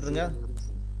கொடுத்துட்ருங்க.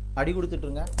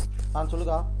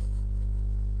 சொல்லுக்கா.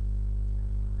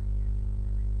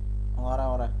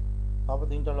 வரேன் பாப்பா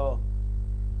தூங்கிட்டாலோ?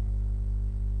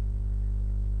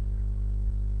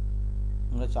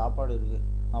 இங்கே சாப்பாடு இருக்குது,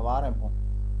 நான் வாரேன் இப்போ.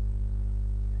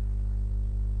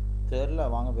 தெரியல,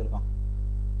 வாங்க போயிருக்கான்.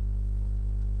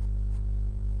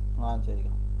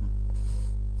 சரிக்கா.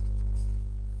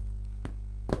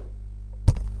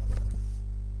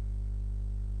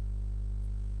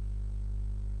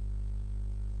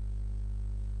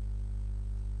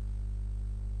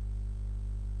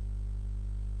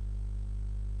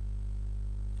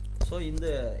 ஸோ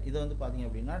இதை வந்து பார்த்தீங்க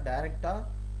அப்படின்னா டைரெக்டாக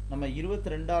நம்ம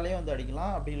 22ஆலே வந்து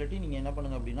அடிக்கலாம். அப்படி இல்லாட்டி நீங்கள் என்ன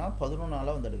பண்ணுங்க அப்படின்னா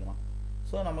 11ஆல் வந்து எடுக்கலாம்.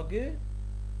 ஸோ நமக்கு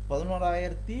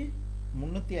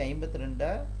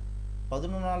 11,352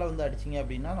 11ஆல் வந்து அடிச்சிங்க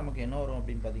அப்படின்னா நமக்கு என்ன வரும்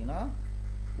அப்படின்னு பார்த்தீங்கன்னா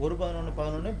 1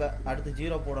 11 அடுத்து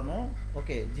 0 போடணும்.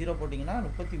 ஓகே, 0 போட்டிங்கன்னா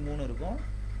 33 இருக்கும்.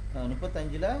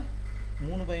 35ல்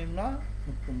 3 பையன்னா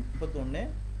 31,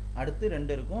 அடுத்து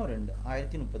 2 இருக்கும், 2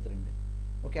 1032.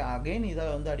 ஓகே, அகைன் இதை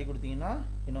வந்து அடி கொடுத்தீங்கன்னா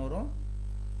என்ன வரும்?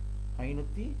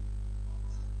 512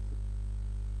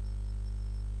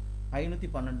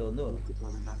 வந்து வரும்.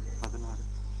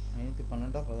 512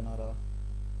 16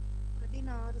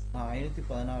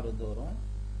 516 வந்து வரும்.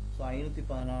 ஸோ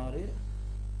 516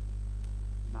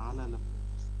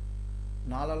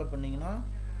 4ஆல் பண்ணிங்கன்னா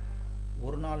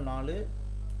ஒரு நாள் 4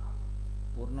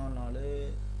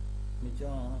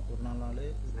 மிச்சம் ஒரு நாள் 4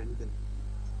 2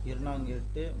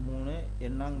 8 3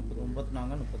 எண்ணாங்க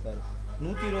 39 36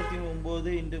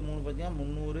 129 இன்ட்டு 3 பார்த்தீங்கன்னா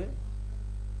 300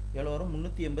 எவ்வளோ வரும்?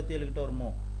 387 கிட்ட வருமோ?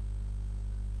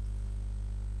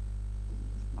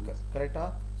 கரெக்டா?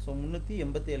 ஸோ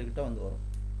 387 கிட்ட வந்து வரும்.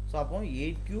 ஸோ அப்போ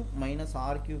 8³ மைனஸ்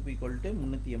R³ ஈக்குவல் டு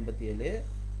 387.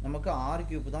 நமக்கு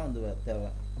R³ தான் வந்து தேவை.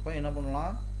 அப்போ என்ன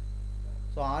பண்ணலாம்?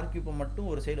 ஸோ R³ மட்டும்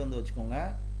ஒரு சைடு வந்து வச்சுக்கோங்க.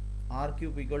 R³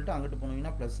 ஈக்குவல் டு அங்கிட்டு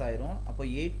போனீங்கன்னா ப்ளஸ் ஆயிரும். அப்போ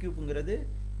 8³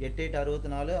 8 8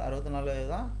 64 64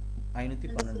 தான்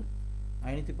 512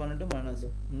 512 மைனஸ்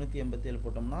 387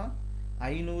 போட்டோம்னா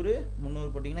 500 300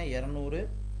 போட்டிங்கன்னா 200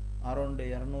 அரௌண்டு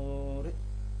 200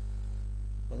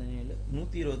 17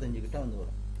 125 கிட்ட வந்து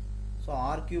வரும். ஸோ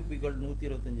R³ ஈக்குவல்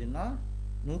 125ன்னா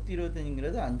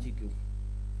 125ங்கிறது 5³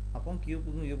 அப்போ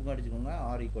கியூப்புக்கும் அடிச்சுக்கோங்க.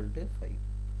 R equal to 5.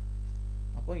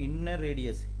 அப்போ இன்னர்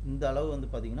ரேடியஸ் இந்த அளவு வந்து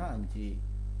பார்த்தீங்கன்னா 5.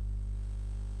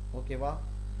 ஓகேவா?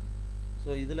 ஸோ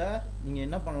இதில் நீங்கள்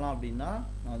என்ன பண்ணலாம் அப்படின்னா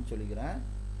நான் வந்து சொல்லிக்கிறேன்.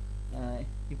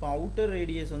 இப்போ அவுட்டர்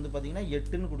ரேடியஸ் வந்து பார்த்தீங்கன்னா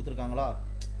 8ன்னு கொடுத்துருக்காங்களா?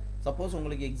 சப்போஸ்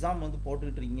உங்களுக்கு எக்ஸாம் வந்து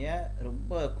போட்டுக்கிட்டு இருக்கீங்க,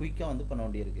 ரொம்ப குயிக்காக வந்து பண்ண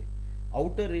வேண்டியிருக்கு.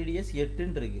 அவுட்டர் ரேடியஸ்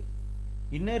 8ன்னு இருக்குது.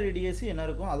 இன்னர் ரேடியஸ் என்ன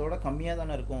இருக்கும்? அதோட கம்மியாக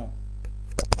தானே இருக்கும்.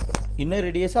 இன்னர்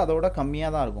ரேடியஸ் அதோட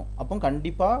கம்மியாக தான் இருக்கும். அப்போ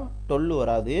கண்டிப்பாக 12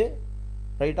 வராது.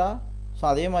 ரைட்டா? ஸோ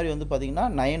அதே மாதிரி வந்து பார்த்தீங்கன்னா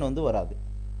 9 வந்து வராது.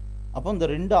 அப்போ இந்த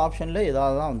 2 ஆப்ஷனில்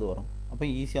ஏதாவது தான் வந்து வரும். அப்போ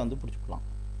ஈஸியாக வந்து பிடிச்சிக்கலாம்.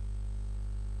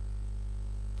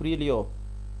 புரியலையோ?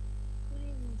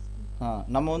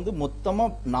 நம்ம வந்து மொத்தமாக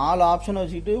 4 ஆப்ஷனை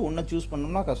வச்சுக்கிட்டு ஒன்றை சூஸ்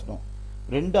பண்ணோம்னா கஷ்டம்.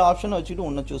 2 ஆப்ஷனை வச்சுக்கிட்டு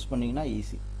ஒன்றை சூஸ் பண்ணிங்கன்னா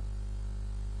ஈஸி.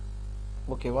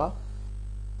 ஓகேவா?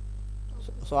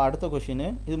 ஸோ அடுத்த கொஷின்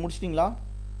இது முடிச்சிட்டிங்களா?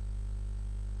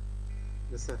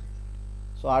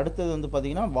 ஸோ அடுத்தது வந்து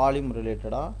பார்த்தீங்கன்னா வால்யூம்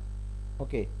ரிலேட்டடா.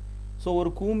 ஓகே, ஸோ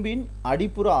ஒரு கூம்பின்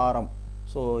அடிப்புற ஆரம்.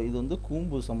 ஸோ இது வந்து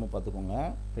கூம்பு சம்மு பார்த்துக்கோங்க.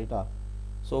 ரைட்டா?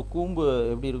 ஸோ கூம்பு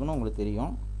எப்படி இருக்குன்னு உங்களுக்கு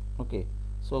தெரியும். ஓகே,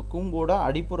 ஸோ கூம்போட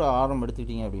அடிப்புற ஆரம்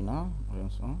எடுத்துக்கிட்டிங்க அப்படின்னா ஒரு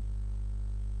நிமிஷம்.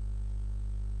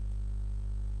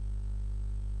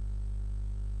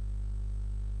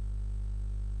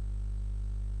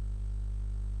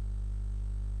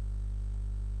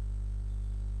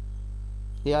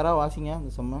 யாரா வாசிங்க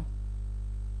அந்த சம்ம.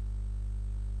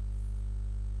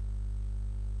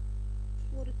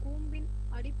 ஒரு கூம்பின்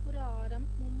அடிப்புற ஆரம்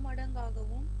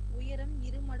மும்மடங்காகவும் உயரம்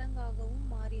 2 மடங்காகவும்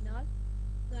மாறினால்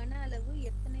கன அளவு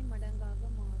எத்தனை மடங்காக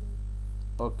மாறும்?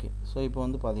 ஓகே, ஸோ இப்போ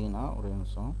வந்து பார்த்தீங்கன்னா ஒரு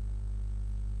நிமிஷம்.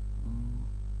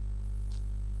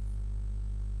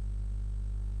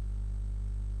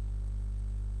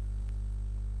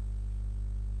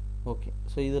 ஓகே,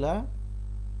 ஸோ இதில்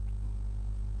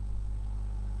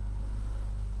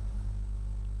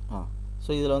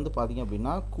ஸோ இதில் வந்து பார்த்திங்க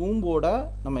அப்படின்னா கூம்போட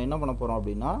நம்ம என்ன பண்ண போகிறோம்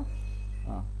அப்படின்னா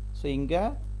ஸோ இங்கே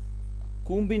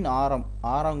கூம்பின்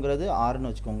ஆரங்கிறது 6ன்னு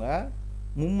வச்சுக்கோங்க.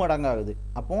 மும்மடங்காகுது.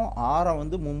 அப்போ ஆரம்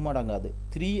வந்து மும்மடங்காது.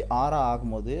 3 6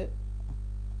 ஆகும்போது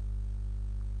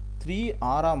 3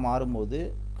 6 மாறும்போது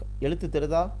எழுத்து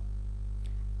தெரியுதா?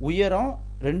 உயரம்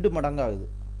 2 மடங்காகுது.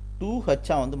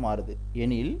 2h வந்து மாறுது.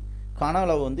 எனில் கன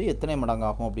அளவு வந்து எத்தனை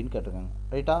மடங்காகும் அப்படின்னு கேட்டிருக்காங்க.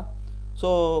 ரைட்டா? ஸோ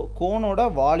கோனோட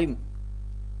வால்யூம்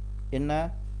என்ன?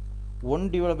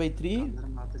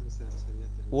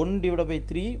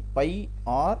 1/3 பை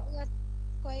ஆர்.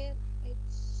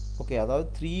 ஓகே, அதாவது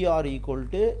 3r ஈக்குவல்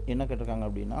டு என்ன கேட்டிருக்காங்க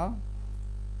அப்படின்னா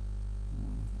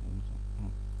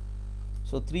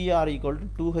so 3r equal to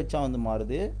 2h வந்து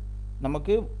மாறுது.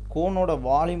 நமக்கு கோனோட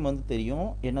வால்யூம் வந்து தெரியும்.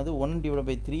 என்னது?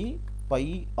 1/3 by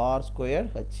R square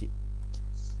H.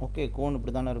 Okay, cone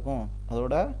இப்படி தானே இருக்கும்.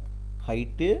 அதோட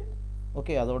ஹைட்டு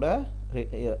ஓகே அதோட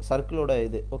சர்க்கிளோட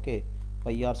இது okay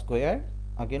bye R square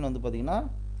again வந்து பார்த்திங்கன்னா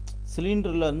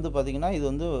சிலிண்டரில் இருந்து பார்த்திங்கன்னா இது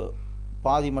வந்து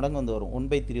பாதி மடங்கு வந்து வரும்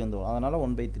 1/3 வந்து வரும் அதனால்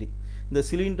 1/3 இந்த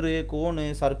சிலிண்ட்ரு கோனு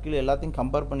சர்க்கிள் எல்லாத்தையும்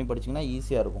கம்பேர் பண்ணி படிச்சிங்கன்னா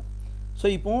ஈஸியாக இருக்கும் ஸோ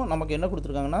இப்போது நமக்கு என்ன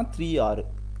கொடுத்துருக்காங்கன்னா 3R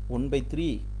 1/3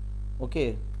 ஓகே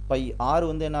பை ஆறு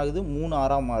வந்து என்ன ஆகுது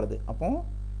 3R மாறுது அப்போ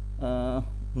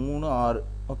 3R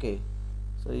ஓகே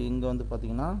ஸோ இங்கே வந்து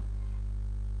பார்த்திங்கன்னா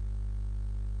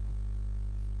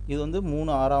இது வந்து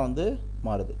 3R வந்து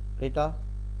மாறுது ரைட்டா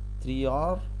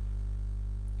 3R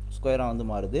ஸ்கொயராக வந்து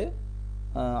மாறுது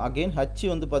அகெயின் ஹச்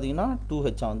வந்து பார்த்திங்கன்னா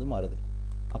 2H வந்து மாறுது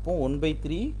அப்போ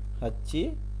 1/3 H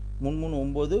 3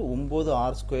 9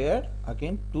 9R square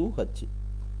again 2H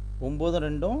 9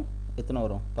 ரெண்டும் எத்தனை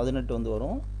வரும் 18 வந்து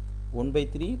வரும்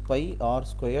 1/3 by R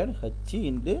square H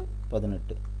into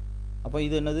 18 அப்போ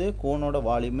இது என்னது கோனோட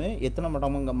வால்யூமு எத்தனை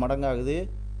மடங்காகுது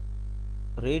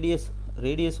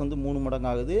ரேடியஸ் வந்து 3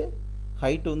 மடங்காகுது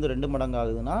ஹைட்டு வந்து 2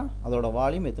 மடங்காகுதுன்னா அதோட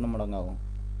வால்யூம் எத்தனை மடங்காகும்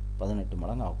 18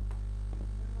 மடங்காகும்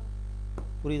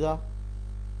புரியுதா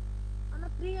ஆனா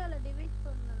 3ஆல டிவைட்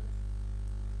பண்ணாங்க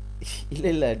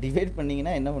இல்லை டிவைட்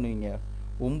பண்ணிங்கன்னா என்ன பண்ணுவீங்க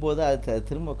 9 அது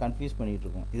திரும்ப கன்ஃபியூஸ் பண்ணிகிட்டு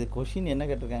இருக்கோம் இது கொஷின் என்ன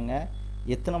கேட்டிருக்காங்க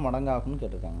எத்தனை மடங்காகும்னு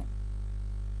கேட்டிருக்காங்க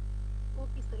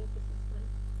ஓகே சார்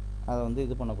அதை வந்து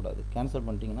இது பண்ணக்கூடாது கேன்சல்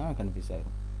பண்ணிட்டீங்கன்னா கன்ஃபியூஸ்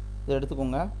ஆகிடும் இதை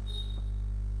எடுத்துக்கோங்க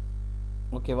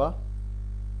ஓகேவா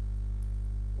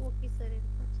ஓகே சார்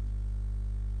எடுத்தாச்சு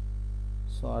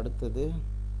ஸோ அடுத்தது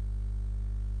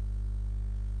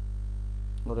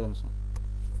ஒரு நிமிஷம்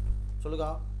சொல்லுங்க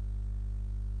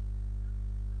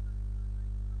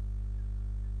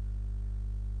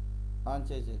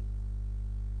சரி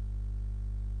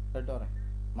கேட்டு வரேன்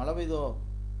மழை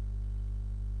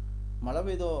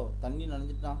பெய்தோ தண்ணி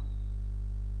நனைஞ்சிட்டான்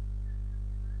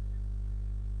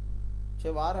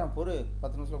சரி வாரேன் பொறு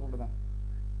 10 நிமிஷத்தில் கூப்பிடுதேன்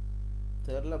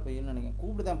தெரில பெய்யுன்னு நினைக்கிறேன்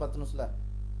கூப்பிடுதேன் 10 நிமிஷத்தில்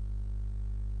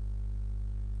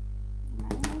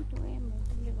 9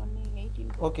 மல்டிப்ளை பண்ணி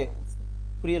 18 ஓகே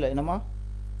புரியலை என்னம்மா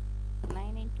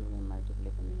 9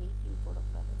 மல்டிப்ளை பண்ணி 18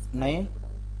 போடக்கூடாது 9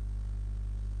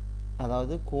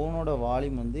 அதாவது கோனோட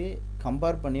வால்யூம் வந்து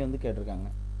கம்பேர் பண்ணி வந்து கேட்டிருக்காங்க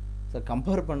சார்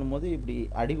கம்பேர் பண்ணும்போது இப்படி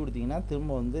அடி கொடுத்தீங்கன்னா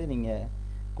திரும்ப வந்து நீங்கள்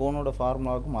கோனோட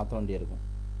ஃபார்முலாவுக்கு மாற்ற வேண்டியிருக்கும்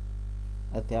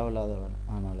அது தேவையில்லாத வேலை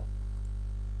அதனால்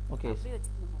ஓகே அப்படியே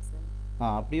வச்சுக்கணுமா சார்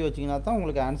அப்படியே வச்சிங்கன்னா தான்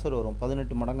உங்களுக்கு ஆன்சர் வரும்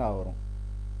 18 மடங்காக வரும்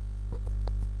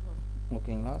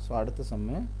ஓகேங்களா ஸோ அடுத்த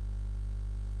சம்மு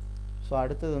ஸோ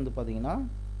அடுத்தது வந்து பார்த்திங்கன்னா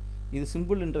இது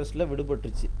சிம்பிள் இன்ட்ரெஸ்ட்டில்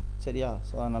விடுபட்டுருச்சு சரியா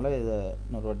ஸோ அதனால் இதை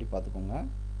இன்னொரு வாட்டி பார்த்துக்கோங்க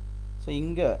ஸோ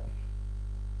இங்கே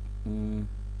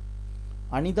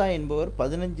அனிதா என்பவர்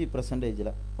 15%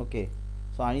 ஓகே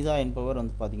ஸோ அனிதா என்பவர்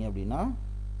வந்து பார்த்திங்க அப்படின்னா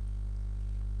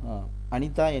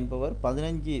அனிதா என்பவர்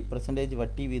 15%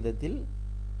 வட்டி வீதத்தில்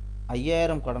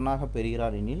 5000 கடனாக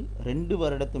பெறுகிறார் எனில் 2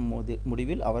 வருடத்தின்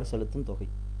முடிவில் அவர் செலுத்தும் தொகை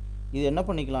இது என்ன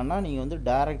பண்ணிக்கலாம்னா நீங்கள் வந்து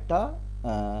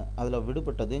டைரெக்டாக அதில்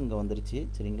விடுபட்டது இங்கே வந்துருச்சு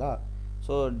சரிங்களா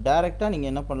ஸோ டைரெக்டாக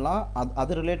நீங்கள் என்ன பண்ணலாம்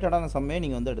அது ரிலேட்டடான சம்மையை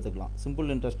நீங்கள் வந்து எடுத்துக்கலாம்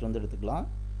சிம்பிள் இன்ட்ரெஸ்ட் வந்து எடுத்துக்கலாம்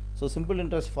ஸோ சிம்பிள்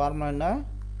இன்ட்ரெஸ்ட் ஃபார்முலா என்ன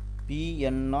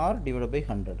PNR டிவைட் பை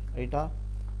 100 ரைட்டா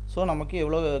ஸோ நமக்கு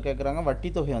எவ்வளோ கேட்குறாங்க வட்டி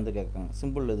தொகை வந்து கேட்குறாங்க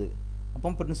சிம்பிள் இது அப்போ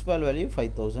பிரின்சிபல் வேல்யூ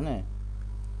 5000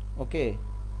 ஓகே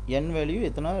என் வேல்யூ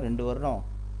எத்தனை 2 வருடம்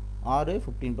 6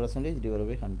 15% டிவைட்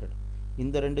பை 100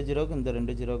 இந்த 2 ஜீரோக்கு இந்த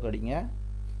 2 ஜீரோக்கு அடிங்க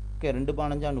ஓகே 2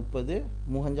 15 30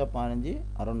 3 15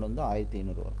 அரௌண்ட் வந்து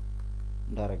 1500 வரும்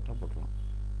டைரெக்டாக போட்டுருவோம்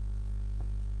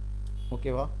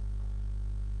ஓகேவா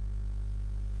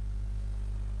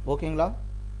ஓகேங்களா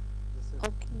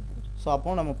ஓகே ஸோ அப்போ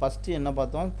நம்ம ஃபஸ்ட்டு என்ன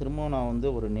பார்த்தோம் திரும்பவும் நான் வந்து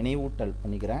ஒரு நினைவூட்டல்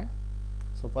பண்ணிக்கிறேன்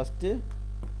ஸோ ஃபஸ்ட்டு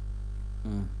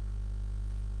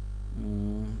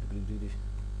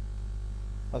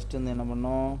வந்து என்ன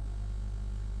பண்ணோம்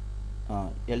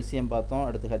எல்சிஎம் பார்த்தோம்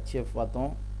அடுத்து ஹெச்எஃப்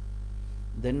பார்த்தோம்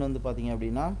தென் வந்து பார்த்திங்க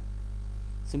அப்படின்னா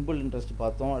சிம்பிள் இன்ட்ரெஸ்ட்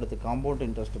பார்த்தோம் அடுத்து காம்பவுண்ட்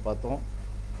இன்ட்ரெஸ்ட் பார்த்தோம்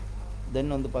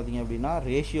தென் வந்து பார்த்திங்க அப்படின்னா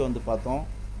ரேஷியோ வந்து பார்த்தோம்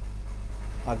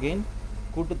அகெயின்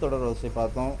கூட்டுத்தொடர் வரிசை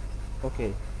பார்த்தோம் ஓகே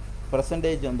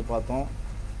பர்சன்டேஜ் வந்து பார்த்தோம்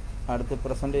அடுத்து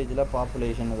பர்சன்டேஜில்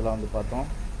பாப்புலேஷன் இதெல்லாம் வந்து பார்த்தோம்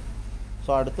ஸோ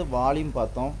அடுத்து வால்யூம்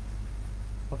பார்த்தோம்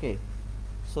ஓகே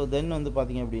ஸோ தென் வந்து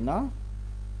பார்த்திங்க அப்படின்னா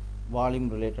வால்யூம்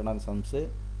ரிலேட்டடான சம்ஸு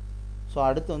ஸோ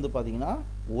அடுத்து வந்து பார்த்திங்கன்னா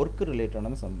ஒர்க்கு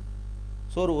ரிலேட்டடான சம்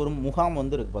ஸோ ஒரு முகாம்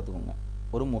வந்து இருக்குது பார்த்துக்கோங்க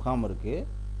ஒரு முகாம் இருக்குது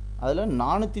அதில்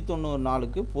 490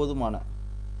 நாளுக்கு போதுமான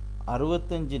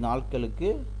 65 நாட்களுக்கு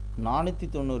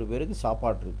 490 பேருக்கு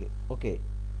சாப்பாடு இருக்குது ஓகே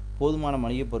போதுமான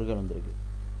மளிகைப் பொருட்கள் வந்திருக்கு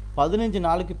 15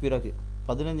 நாளுக்கு பிறகு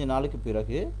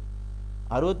 65க்கு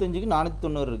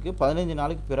 490 இருக்குது 15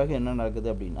 நாளுக்கு பிறகு என்ன நடக்குது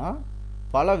அப்படின்னா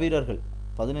பல வீரர்கள்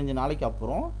 15 நாளைக்கு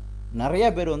அப்புறம் நிறையா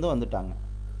பேர் வந்து வந்துட்டாங்க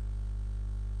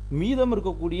மீதம்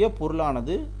இருக்கக்கூடிய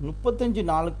பொருளானது 35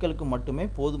 நாட்களுக்கு மட்டுமே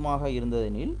போதுமாக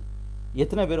இருந்ததெனில்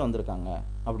எத்தனை பேர் வந்திருக்காங்க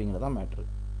அப்படிங்கிறதான் மேட்ரு.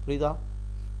 புரியுதா?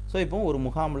 ஸோ இப்போ ஒரு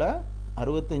முகாமில்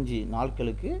 65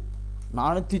 நாட்களுக்கு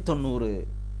 490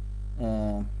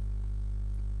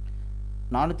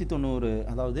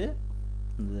 அதாவது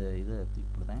இந்த இதை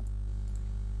தூக்கிப்படுறேன்.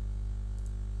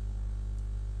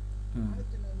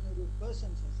 490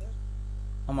 persons சார்.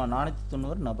 ஆமாம்,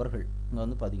 490 நபர்கள். இங்கே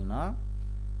வந்து பார்த்தீங்கன்னா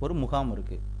ஒரு முகாம்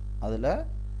இருக்குது. அதில்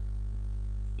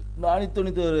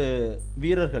 491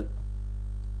 வீரர்கள்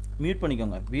மீட்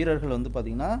பண்ணிக்கோங்க. வீரர்கள் வந்து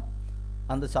பார்த்தீங்கன்னா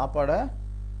அந்த சாப்பாடை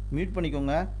மீட்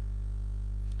பண்ணிக்கோங்க.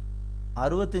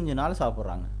 65 நாள்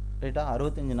சாப்பிட்றாங்க. ரைட்டா?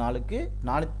 65 நாளுக்கு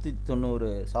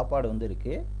 490 சாப்பாடு வந்து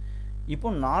இருக்குது. இப்போ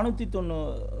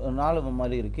 490 நாள்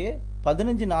மாதிரி இருக்குது.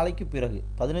 15 நாளைக்கு பிறகு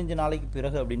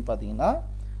அப்படின்னு பார்த்தீங்கன்னா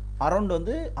அரௌண்ட்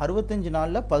வந்து 65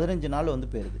 நாளில் 15 நாள் வந்து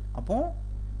போயிடுது. அப்போது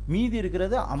மீதி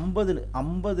இருக்கிறது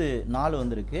 50 நாள்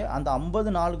வந்துருக்கு. அந்த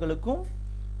 50 நாள்களுக்கும்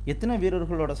எத்தனை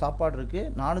வீரர்களோட சாப்பாடு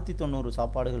இருக்குது? 490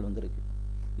 சாப்பாடுகள் வந்துருக்கு.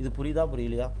 இது புரியுதா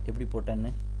புரியலையா எப்படி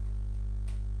போட்டேன்னு?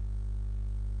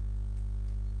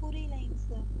 புரியலைங்க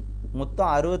சார்.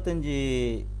 மொத்தம் 65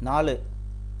 நாள்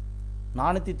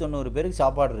 490 பேருக்கு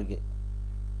சாப்பாடு இருக்குது.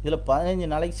 இதில் 15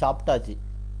 நாளைக்கு சாப்பிட்டாச்சு.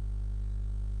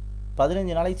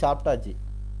 15 நாளைக்கு சாப்பிட்டாச்சு.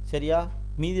 சரியா?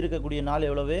 மீதி இருக்கக்கூடிய நாள்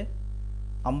எவ்வளவு?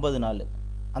 50 நாள்.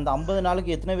 அந்த 50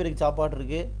 நாளுக்கு எத்தனை பேருக்கு சாப்பாடு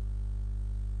இருக்குது?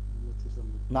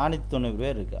 490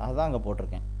 பேர் இருக்குது. அதுதான் அங்கே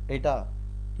போட்டிருக்கேன். ரைட்டா?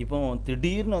 இப்போ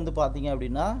திடீர்னு வந்து பார்த்தீங்க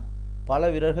அப்படின்னா பல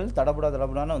வீரர்கள்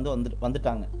தடபடான்னு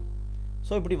வந்துட்டாங்க.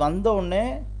 ஸோ இப்படி வந்த உடனே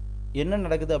என்ன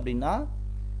நடக்குது அப்படின்னா,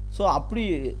 ஸோ அப்படி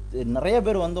நிறைய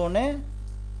பேர் வந்தோடனே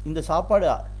இந்த சாப்பாடு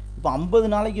இப்போ 50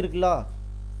 நாளைக்கு இருக்குல்ல,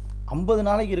 50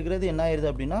 நாளைக்கு இருக்கிறது என்ன ஆயிடுது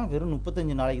அப்படின்னா வெறும்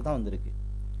 35 நாளைக்கு தான் வந்திருக்கு.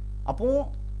 அப்போது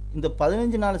இந்த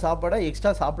 15 நாள் சாப்பாடை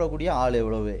எக்ஸ்ட்ரா சாப்பிடக்கூடிய ஆள்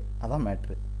எவ்வளவு? அதான்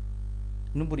மேட்ரு.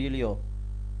 இன்னும் புரியலையோ?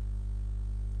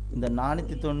 இந்த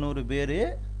 490 பேர்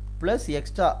ப்ளஸ்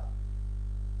எக்ஸ்ட்ரா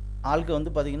ஆளுக்கு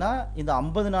வந்து பார்த்திங்கன்னா இந்த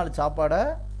 50 நாள் சாப்பாடை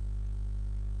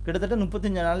கிட்டத்தட்ட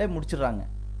 35 நாளே முடிச்சிடுறாங்க.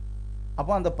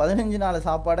 அப்போ அந்த 15 நாள்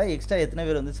சாப்பாடை எக்ஸ்ட்ரா எத்தனை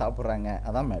பேர் வந்து சாப்பிட்றாங்க?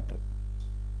 அதான் மேட்ரு.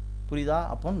 புரியுதா?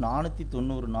 அப்போ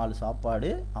 490 சாப்பாடு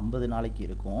 50 நாளைக்கு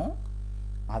இருக்கும்.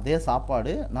 அதே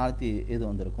சாப்பாடு இது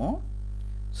வந்திருக்கும்.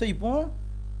 ஸோ இப்போது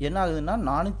என்ன ஆகுதுன்னா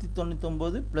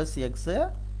 499 ப்ளஸ் எக்ஸு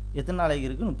எத்தனை நாளைக்கு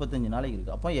இருக்குது? 35 நாளைக்கு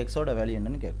இருக்குது. அப்போ எக்ஸோட வேல்யூ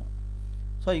என்னன்னு கேட்கும்.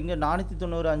 ஸோ இங்கே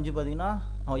 495 பார்த்தீங்கன்னா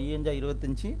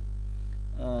 25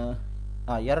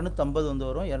 250 வந்து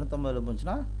வரும். 250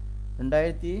 போச்சுன்னா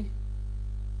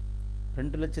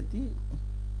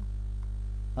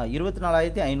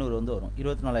 24,500 வந்து வரும்.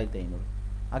 24,500.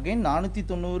 அகைன்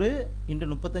 490 ×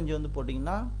 35 வந்து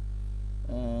போட்டிங்கன்னா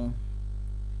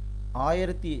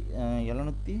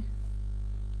 1715.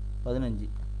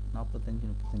 45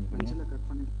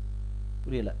 35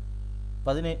 புரியல.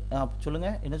 17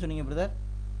 சொல்லுங்கள், என்ன சொன்னீங்க பிரதர்?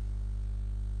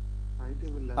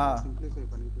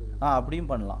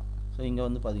 அப்படியும் பண்ணலாம். ஸோ இங்கே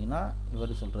வந்து பார்த்தீங்கன்னா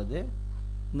இவர் சொல்கிறது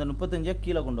இந்த 35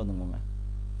 கீழே கொண்டு வந்துக்கோங்க.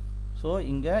 ஸோ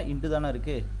இங்கே இன்ட்டு தானே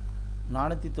இருக்குது.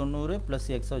 490 ப்ளஸ்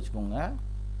எக்ஸை வச்சுக்கோங்க.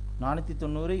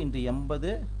 490 ×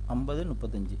 80 50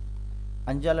 35.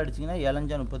 5ஆல் அடிச்சிங்கன்னா 7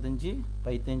 5 35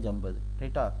 5 50.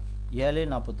 ரைட்டா? 7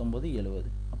 49 70.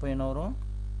 அப்போ என்ன வரும்?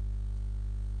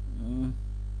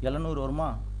 700 வருமா?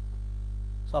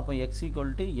 ஸோ அப்போ எக்ஸ்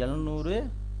ஈக்குவல் டு 700.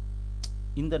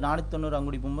 இந்த 490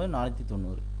 அங்குடி போகும்போது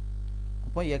 490.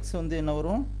 அப்போ எக்ஸ் வந்து என்ன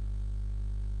வரும்?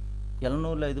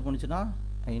 700ல் இது பண்ணிச்சுன்னா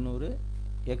 500.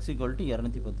 எக்ஸ் ஈக்குவல் டு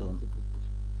 210 வந்து.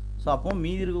 ஸோ அப்போ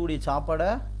மீதி இருக்கக்கூடிய சாப்பாடை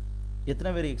எத்தனை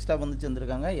பேர் எக்ஸ்ட்ரா வந்து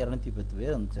சேர்ந்துருக்காங்க? 210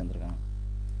 பேர் வந்து சேர்ந்துருக்காங்க.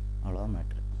 அவ்வளோதான்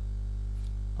மேட்ரு.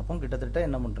 அப்போ கிட்டத்தட்ட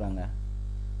என்ன பண்ணுறாங்க?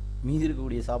 மீதி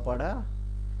இருக்கக்கூடிய சாப்பாடை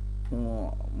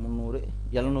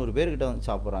 700 பேர்கிட்ட வந்து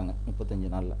சாப்பிட்றாங்க 35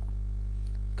 நாளில்.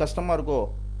 கஷ்டமாக இருக்கோ?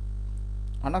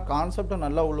 ஆனால் கான்செப்டை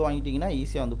நல்லா உள்ள வாங்கிட்டிங்கன்னா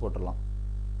ஈஸியாக வந்து போட்டுடலாம்.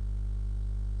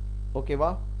 ஓகேவா?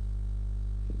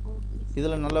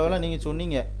 இதில் நல்ல வேலை நீங்கள்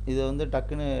சொன்னீங்க. இதை வந்து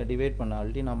டக்குன்னு டிவைட் பண்ண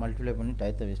ஆல்ரெடி நான் மல்டிப்ளை பண்ணி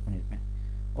டயத்தை வேஸ்ட் பண்ணியிருப்பேன்.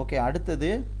 ஓகே, அடுத்தது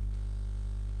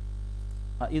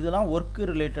இதெல்லாம் ஒர்க்கு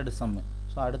ரிலேட்டட் சம்மு.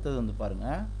 ஸோ அடுத்தது வந்து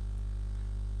பாருங்கள்,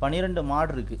 12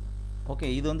 மாடு இருக்குது. ஓகே,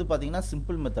 இது வந்து பார்த்திங்கன்னா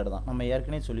சிம்பிள் மெத்தட் தான். நம்ம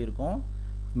ஏற்கனவே சொல்லியிருக்கோம்.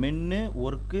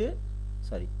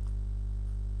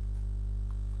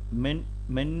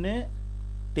 மென்னு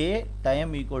day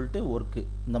time equal to work,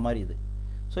 இந்த மாதிரி இது.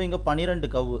 ஸோ இங்கே 12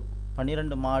 கவு,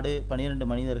 12 மாடு, 12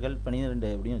 மனிதர்கள், 12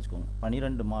 எப்படின்னு வச்சுக்கோங்க.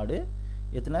 12 மாடு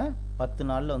எத்தனை 10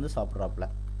 நாளில் வந்து சாப்பிட்றாப்புல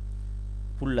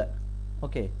புல்லை.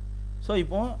 ஓகே, ஸோ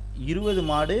இப்போ 20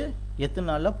 மாடு எத்தனை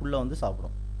நாளில் புல்லை வந்து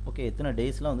சாப்பிடும்? ஓகே, எத்தனை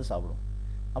டேஸில் வந்து சாப்பிடும்?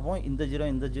 அப்போ இந்த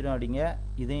 0 அடிங்க,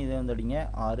 இதையும் வந்து அடிங்க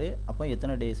 6. அப்போ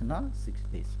எத்தனை டேஸ்னால் 6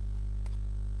 டேஸ்.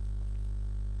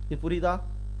 இது புரியுதா?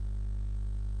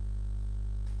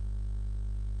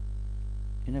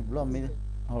 என்ன இவ்வளோ அமைதி,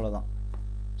 அவ்வளோதான்.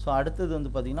 ஸோ அடுத்தது வந்து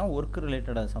பார்த்தீங்கன்னா ஒர்க்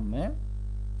ரிலேட்டடாக சம்மு.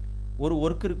 ஒரு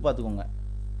ஒர்க் இருக்கு பார்த்துக்கோங்க,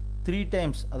 3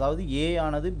 டைம்ஸ், அதாவது ஏ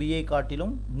ஆனது பிஐ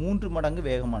காட்டிலும் 3 மடங்கு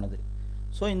வேகமானது.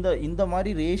 ஸோ இந்த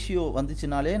மாதிரி ரேஷியோ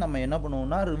வந்துச்சுனாலே நம்ம என்ன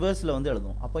பண்ணுவோம்னா ரிவர்ஸில் வந்து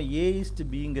எழுதுவோம். அப்போ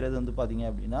A/Bங்கிறது வந்து பார்த்தீங்க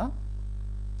அப்படின்னா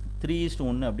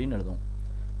 3:1 அப்படின்னு எழுதுவோம்.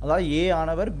 அதாவது ஏ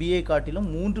ஆனவர் பிஐ காட்டிலும்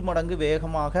 3 மடங்கு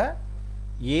வேகமாக,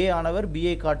 ஏ ஆனவர்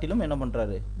பிஐ காட்டிலும் என்ன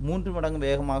பண்ணுறாரு 3 மடங்கு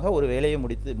வேகமாக ஒரு வேலையை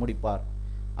முடிப்பார்.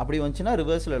 அப்படி வந்துச்சுன்னா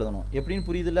ரிவர்ஸில் எழுதணும். எப்படின்னு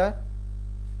புரியுதுல்ல?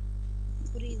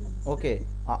 ஓகே.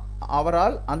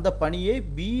 அவரால் அந்த பணியை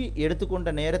பி எடுத்துக்கொண்ட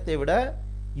நேரத்தை விட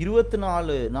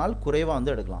 24 நாள் குறைவாக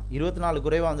வந்து எடுக்கலாம். 24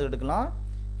 குறைவாக வந்து எடுக்கலாம்.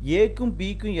 ஏக்கும்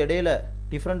பிக்கும் இடையில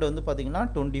டிஃப்ரெண்ட் வந்து பார்த்தீங்கன்னா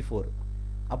 24.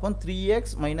 அப்போ 3x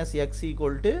 - x =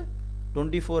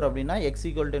 24 அப்படின்னா x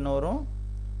 = என்ன வரும்?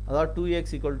 அதாவது 2x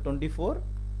 = 24,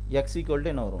 x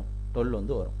 = என்ன வரும்? 12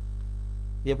 வந்து வரும்.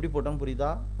 இது எப்படி போட்டோம்னு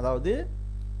புரியுதா? அதாவது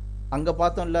அங்கே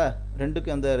பார்த்தோம்ல ரெண்டுக்கு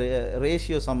அந்த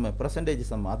ரேஷியோ சம்மு, பர்சன்டேஜ்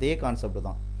சம்மு, அதே கான்செப்ட்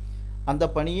தான். அந்த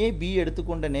பணியை பி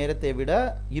எடுத்துக்கொண்ட நேரத்தை விட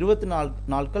 24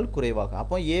 நாட்கள் குறைவாக.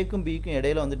 அப்போ ஏக்கும் பிக்கும்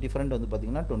இடையில வந்து டிஃப்ரெண்ட் வந்து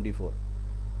பார்த்தீங்கன்னா 24.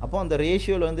 அப்போ அந்த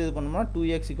ரேஷியோவில் வந்து இது பண்ணோம்னா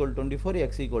 2x = 24,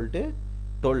 x =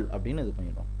 12 அப்படின்னு இது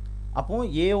பண்ணிடும். அப்போ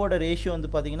ஏவோட ரேஷியோ வந்து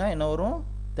பார்த்தீங்கன்னா என்ன வரும்?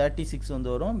 36 வந்து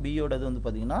வரும். பியோடது வந்து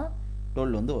பார்த்தீங்கன்னா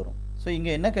 12 வந்து வரும். ஸோ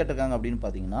இங்கே என்ன கேட்டிருக்காங்க அப்படின்னு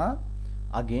பார்த்தீங்கன்னா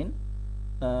அகெயின்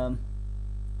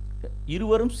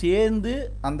இருவரும் சேர்ந்து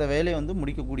அந்த வேலையை வந்து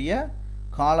முடிக்கக்கூடிய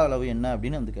கால அளவு என்ன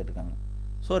அப்படின்னு வந்து கேட்டிருக்காங்க.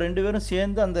 ஸோ 2 பேரும்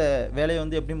சேர்ந்து அந்த வேலையை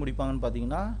வந்து எப்படி முடிப்பாங்கன்னு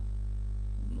பார்த்தீங்கன்னா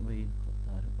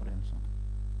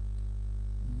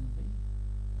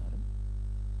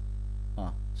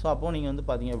ஸோ அப்போது நீங்கள் வந்து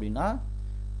பார்த்தீங்க அப்படின்னா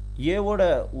ஏவோட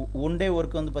ஒன் டே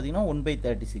ஒர்க் வந்து பார்த்தீங்கன்னா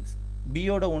 1/36,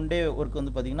 பியோட ஒன் டே ஒர்க்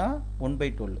வந்து பார்த்தீங்கன்னா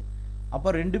 1/12. அப்போ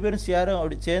 2 பேரும்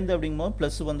சேர்ந்து அப்படிங்கும்போது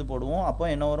ப்ளஸ் வந்து போடுவோம். அப்போ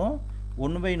என்ன வரும்?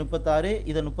 1/36.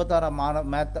 இதை 36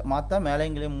 மாற்ற மேலே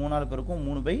இங்கேயும் 3 பேருக்கும்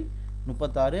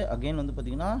 3/36. அகெயின் வந்து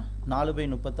பார்த்தீங்கன்னா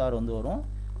 4/36 வந்து வரும்.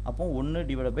 அப்போ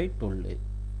 1/12 12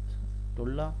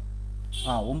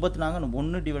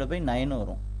 1/9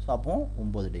 வரும். ஸோ அப்போ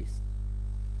 9 டேஸ்.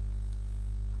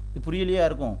 இது புரியலையா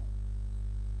இருக்கும்?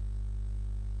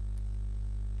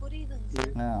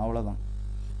 அவ்வளோதான்.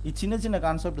 இது சின்ன சின்ன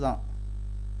கான்செப்ட் தான்.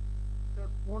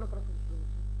 போன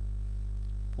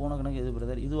கணக்கு எது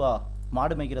பிரதர்? இதுவா?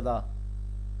 மாடு மேய்க்கிறதா?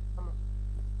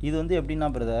 இது வந்து எப்படின்னா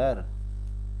பிரதர்,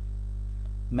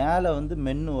 மேலே வந்து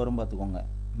மென்னு வரும் பார்த்துக்கோங்க.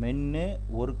 மென்னு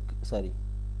ஒர்க்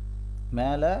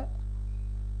மேலே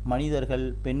மனிதர்கள்,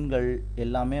 பெண்கள்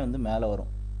எல்லாமே வந்து மேலே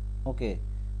வரும். ஓகே.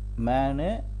 மேனு,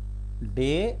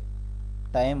 டே,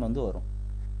 டைம் வந்து வரும்.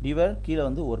 டிவர் கீழே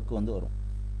வந்து ஒர்க் வந்து வரும்.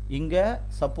 இங்கே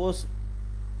சப்போஸ்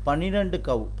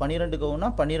 12 கவுனா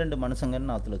 12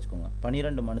 மனுஷங்கன்னு ஆற்றுல வச்சுக்கோங்க.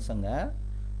 12 மனுஷங்க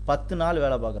 10 நாள்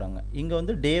வேலை பார்க்குறாங்க. இங்கே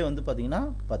வந்து டே வந்து பார்த்தீங்கன்னா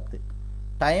 10.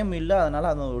 டைம் இல்லை, அதனால்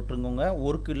அதை விட்டுருங்கோங்க.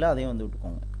 ஒர்க் இல்லை, அதையும் வந்து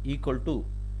விட்டுக்கோங்க. Equal to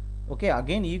okay.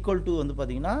 Again equal to வந்து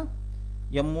பார்த்தீங்கன்னா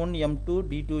M1 M2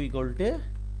 D2 =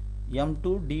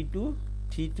 M2 D2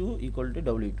 T2 =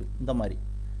 W2 இந்த மாதிரி.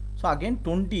 ஸோ அகெயின்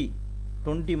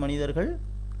 20 மனிதர்கள்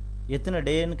எத்தனை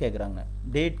டேன்னு கேட்குறாங்க.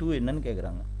 டே 2 என்னன்னு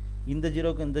கேட்குறாங்க. இந்த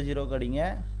 0க்கு இந்த 0க்கு அடிங்க,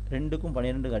 2க்கும்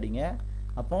 12க்கு அடிங்க.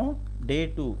 அப்போ டே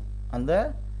 2 அந்த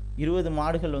 20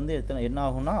 மாடுகள் வந்து என்ன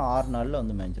ஆகும்னா 6 நாளில்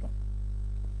வந்து மேய்ஞ்சிரும்.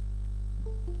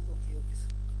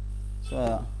 ஸோ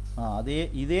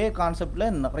இதே கான்செப்டில்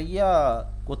நிறையா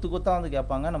கொத்தாக வந்து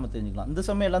கேட்பாங்க, நம்ம தெரிஞ்சுக்கலாம். இந்த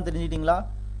சமயம் எல்லாம் தெரிஞ்சுக்கிட்டிங்களா?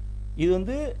 இது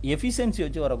வந்து எஃபிஷியன்சி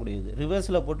வச்சு வரக்கூடியது.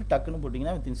 ரிவர்ஸில் போட்டு டக்குன்னு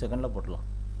போட்டிங்கன்னா வித்தின் செகண்டில் போட்டலாம்.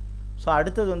 ஸோ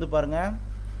அடுத்தது வந்து பாருங்கள்,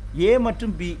 ஏ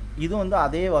மற்றும் பி. இது வந்து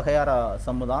அதே வகையார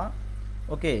சம்மு தான்.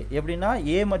 ஓகே. எப்படின்னா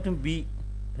ஏ மற்றும் பி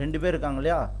 2 பேர் இருக்காங்க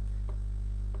இல்லையா?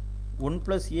 1 +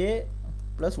 A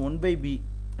 + 1/B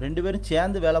 2 பேரும்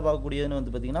சேர்ந்து வேலை பார்க்கக்கூடியதுன்னு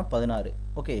வந்து பார்த்தீங்கன்னா 16.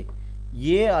 ஓகே.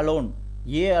 ஏ அலோன்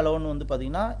வந்து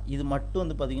பார்த்தீங்கன்னா இது மட்டும்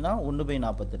வந்து பார்த்தீங்கன்னா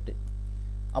 1/48.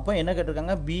 அப்போ என்ன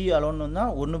கேட்டிருக்காங்க? பி அலோன்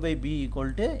வந்தால் 1/B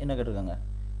 = என்ன கேட்டிருக்காங்க?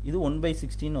 இது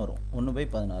 1/16 வரும்.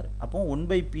 1/16. அப்போ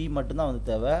 1/P மட்டும்தான் வந்து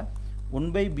தேவை.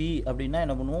 1/B அப்படின்னா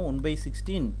என்ன பண்ணுவோம்?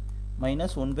 1/16 -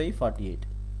 1/48.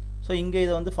 ஸோ இங்கே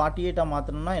இதை வந்து 48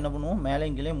 மாற்றணும்னா என்ன பண்ணுவோம்? மேலே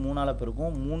இங்கேயே 3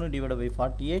 பெருக்கும்.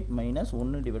 3/48 -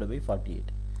 1/48.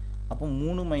 அப்போ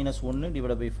 3 -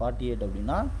 1/48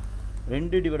 அப்படின்னா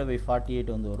 2/48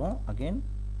 வந்து வரும். அகெயின்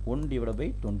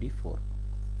 1/24.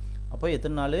 அப்போ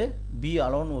எத்தனை நாள் பி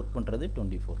அலோன் ஒர்க் பண்ணுறது?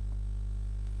 24.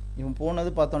 இவன் போனது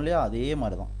பார்த்தோம் இல்லையா? அதே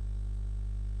மாதிரி தான்.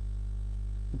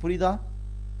 புரியுதா?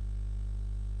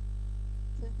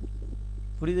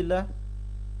 புரியுது இல்லை?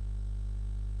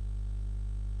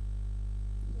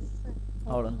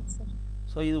 அவ்வளோ.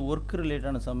 ஸோ இது ஒர்க்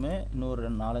ரிலேட்டான சம்மு. இன்னொரு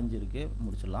 4-5 இருக்குது,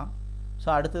 முடிச்சிடலாம். ஸோ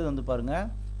அடுத்தது வந்து பாருங்கள்,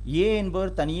 ஏ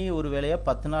என்பவர் தனியே ஒரு வேலையை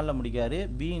 10 நாளில் முடிக்காரு,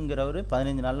 பிங்கிறவர்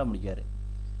 15 நாளில் முடிக்காரு.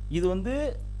 இது வந்து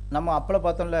நம்ம அப்போல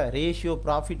பார்த்தோம்ல ரேஷியோ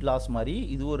ப்ராஃபிட் லாஸ் மாதிரி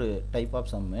இது ஒரு டைப்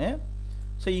ஆஃப் சம்மு.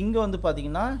 ஸோ இங்கே வந்து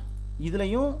பார்த்தீங்கன்னா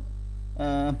இதுலேயும்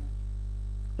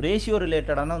ரேஷியோ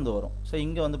ரிலேட்டடான வந்து வரும். ஸோ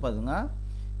இங்கே வந்து பார்த்தீங்கன்னா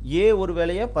ஏ ஒரு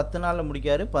வேலையை 10 நாளில்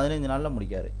முடிக்காரு, 15 நாளில்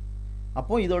முடிக்காரு.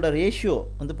 அப்போது இதோட ரேஷியோ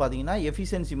வந்து பார்த்தீங்கன்னா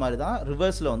எஃபிஷியன்சி மாதிரி தான்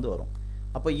ரிவர்ஸில் வந்து வரும்.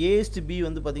 அப்போ ஏ/பி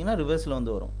வந்து பார்த்தீங்கன்னா ரிவர்ஸில்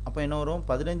வந்து வரும். அப்போ என்ன வரும்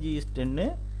 15:10,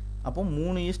 அப்போ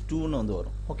 3:2ன்னு வந்து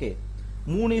வரும். ஓகே,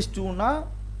 3:2னா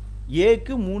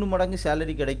ஏக்கு 3 மடங்கு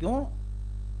சேலரி கிடைக்கும்,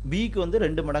 பிக்கு வந்து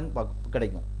 2 மடங்கு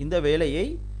கிடைக்கும். இந்த வேலையை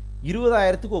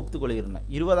 20,000க்கு ஒப்புக்கொள்கிறேன்.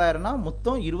 20,000னா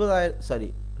மொத்தம் 20,000 சாரி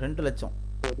 2 லட்சம்.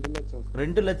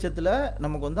 2 லட்சத்தில்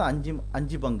நமக்கு வந்து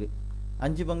 5 பங்கு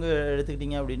 5 பங்கு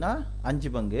எடுத்துக்கிட்டிங்க அப்படின்னா 5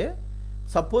 பங்கு.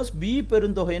 சப்போஸ் பி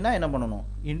பெருந்தொகைனா என்ன பண்ணணும்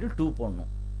இன்ட்டு 2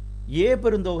 போடணும், ஏ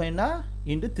பெருந்தொகைனா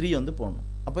இன்ட்டு 3 வந்து போடணும்.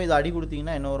 அப்போ இதை அடி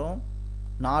கொடுத்தீங்கன்னா என்ன வரும்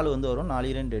 4 வந்து வரும்.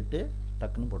 4 2 8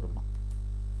 டக்குன்னு போட்டுக்கலாம்.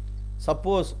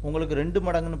 சப்போஸ் உங்களுக்கு 2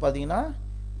 மடங்குன்னு பார்த்தீங்கன்னா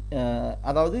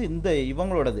அதாவது இந்த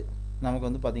இவங்களோடது நமக்கு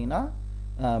வந்து பார்த்தீங்கன்னா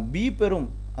பி பெரும்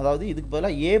அதாவது இதுக்கு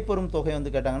பதிலாக ஏ பெரும் தொகை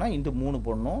வந்து கேட்டாங்கன்னா இன்ட்டு 3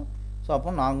 போடணும். ஸோ அப்போ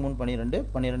 4 3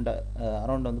 12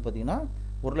 அரௌண்ட் வந்து பார்த்தீங்கன்னா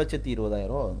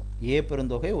 1,20,000 ஆகும். ஏ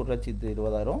பெருந்தொகை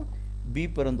 1,20,000, பி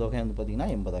பெருந்தொகை வந்து பார்த்தீங்கன்னா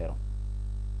 80,000.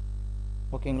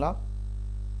 ஓகேங்களா?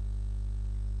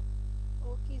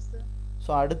 Okay sir.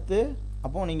 ஸோ அடுத்து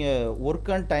அப்போது நீங்கள்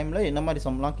ஒர்க் அண்ட் டைமில் என்ன மாதிரி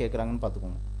சம்பளம் கேட்குறாங்கன்னு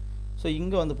பார்த்துக்கோங்க. ஸோ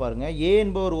இங்கே வந்து பாருங்கள், ஏ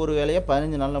என்பவர் ஒரு வேலையை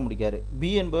 15 நாளில் முடிக்காரு, பி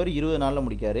என்பவர் 20 நாளில்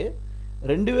முடிக்காரு.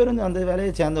 2 பேரும் அந்த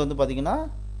வேலையை சேர்ந்து வந்து பார்த்திங்கன்னா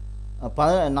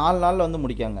 4 நாளில் வந்து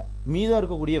முடிக்காங்க. மீதம்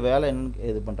இருக்கக்கூடிய வேலை என்னன்னு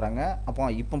இது பண்ணுறாங்க. அப்போ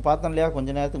இப்போ பார்த்தோம் இல்லையா கொஞ்ச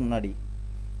நேரத்துக்கு முன்னாடி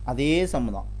அதே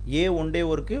சம்மு தான். ஏ one day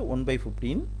work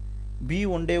 1/15, B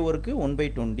one day work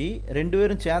 1/20. 2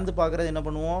 பேரும் சேர்ந்து பார்க்குறது என்ன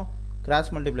பண்ணுவோம்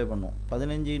கிராஸ் மல்டிப்ளை பண்ணுவோம்.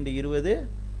 15 × 20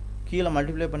 கீழே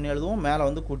மல்டிப்ளை பண்ணி எழுதுவோம், மேலே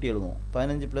வந்து கூட்டி எழுதுவோம்.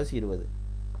 15 + 20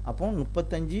 அப்போ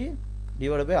 35 /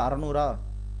 600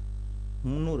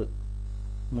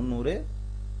 300.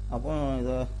 அப்போ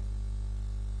இதை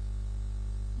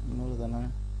 300 தானே?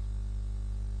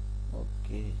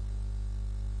 ஓகே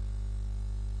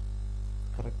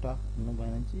கரெக்டாக. இன்னும்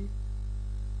 15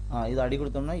 இதை அடி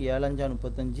கொடுத்தோம்னா 7 5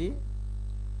 35, 6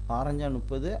 5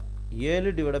 30, 7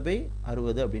 /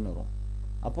 60 அப்படின்னு வரும்.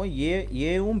 அப்போ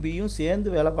ஏவும் பியும் சேர்ந்து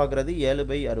வேலை பார்க்குறது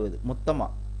 7/60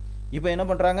 மொத்தமாக. இப்போ என்ன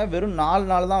பண்ணுறாங்க வெறும் 4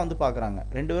 நாள் தான் வந்து பார்க்குறாங்க.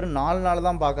 2 பேரும் 4 நாள்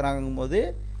தான் பார்க்குறாங்கும் போது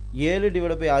 7 /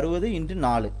 60 ×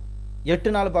 4 8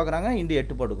 நாள் பார்க்குறாங்க, இன்ட்டு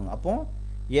 8 போட்டுக்கணும். அப்போ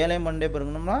 7 மண்டே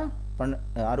பெருக்கணும்னா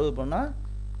 60 பண்ணால்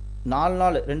 4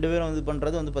 நாள் 2 பேரும் வந்து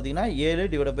பண்ணுறது வந்து பார்த்திங்கன்னா 7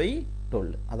 /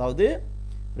 12. அதாவது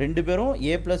 2 பேரும்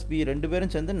ஏ + பி 2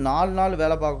 பேரும் சேர்ந்து 4 நாள்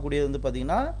வேலை பார்க்கக்கூடியது வந்து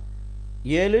பார்த்திங்கன்னா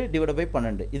 7 /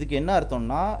 12. இதுக்கு என்ன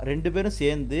அர்த்தம்னா 2 பேரும்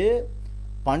சேர்ந்து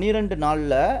 12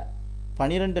 நாளில்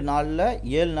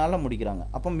 7 நாளில் முடிக்கிறாங்க.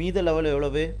 அப்போ மீத லெவல்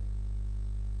எவ்வளவு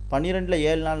 12ல்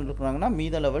 7 நாள் இருக்கிறாங்கன்னா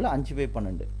மீத லெவல்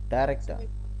 5/12 டேரெக்டாக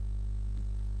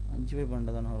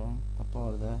 5/12 தானே வரும். தப்பாக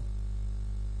வருதா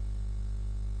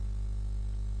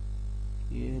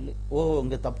 7? ஓ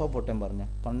இங்கே தப்பாக போட்டேன்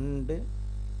பாருங்கள். 12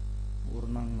 1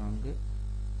 4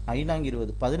 5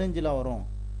 20 15 வரும்.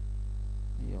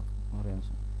 ஐயோ ஒரே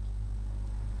நிமிஷம்.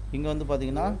 இங்கே வந்து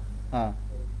பார்த்தீங்கன்னா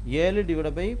 7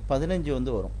 / 15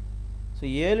 வந்து வரும். ஸோ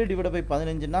 7 /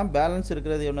 15னா பேலன்ஸ்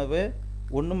இருக்கிறது எவ்வளவு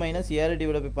 1 - 7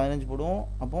 / 15 போடுவோம்.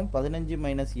 அப்போ 15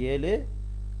 - 7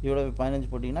 / 15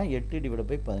 போட்டிங்கன்னா 8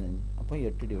 / 15. அப்போ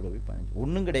 8 / 15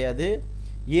 ஒன்றும் கிடையாது.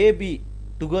 ஏபி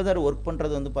டுகெதர் ஒர்க்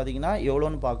பண்ணுறது வந்து பார்த்திங்கன்னா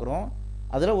எவ்வளோன்னு பார்க்குறோம்.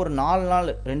 அதில் ஒரு 4 நாள்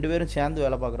 2 பேரும் சேர்ந்து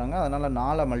வேலை பார்க்குறாங்க. அதனால்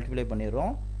 4 மல்டிப்ளை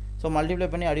பண்ணிடுறோம். ஸோ மல்டிப்ளை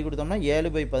பண்ணி அடி கொடுத்தோம்னா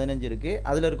 7/15 இருக்குது.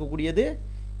 அதில் இருக்கக்கூடியது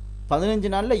 15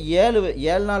 நாளில்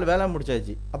 7 நாள் வேலை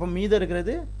முடிச்சாச்சு. அப்போ மீதம்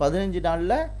இருக்கிறது 15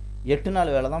 நாளில் 8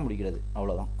 நாள் வேலை தான் முடிக்கிறது.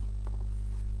 அவ்வளோதான்.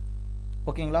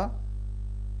 ஓகேங்களா?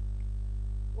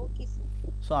 Okay sir.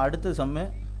 ஸோ அடுத்த சம்மு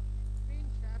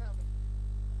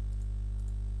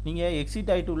நீங்கள்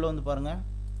எக்ஸிட் ஆகிட்டு உள்ளே வந்து பாருங்கள்.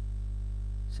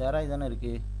 ஷேராகி தானே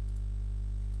இருக்குது.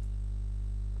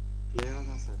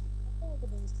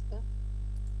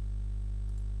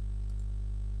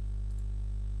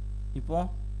 இப்போ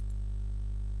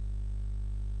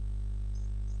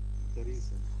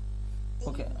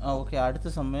ஓகே ஓகே அடுத்த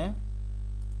சம்மு.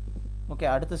 ஓகே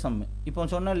அடுத்த சம்மு இப்போ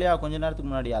சொன்னேன் இல்லையா கொஞ்ச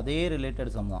நேரத்துக்கு முன்னாடி அதே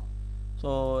ரிலேட்டட் சம் தான். ஸோ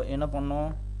என்ன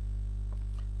பண்ணோம்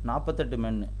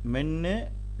 48 மென்னு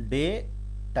டே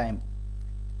டைம்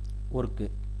ஒர்க்கு,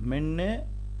 மென்னு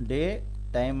டே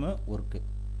டைமு ஒர்க்கு.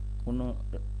 1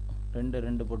 2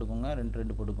 2 போட்டுக்கோங்க, 2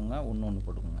 2 போட்டுக்கோங்க, 1 1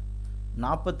 போட்டுக்கோங்க.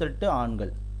 48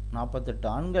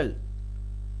 ஆண்கள்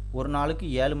ஒரு நாளுக்கு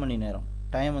 7 மணி நேரம்.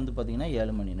 டைம் வந்து பார்த்திங்கன்னா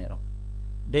 7 மணி நேரம்.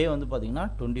 டே வந்து பார்த்திங்கன்னா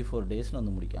 24 டேஸில்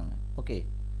வந்து முடிக்காங்க. ஓகே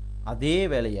அதே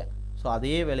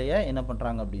வேலையை என்ன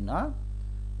பண்ணுறாங்க அப்படின்னா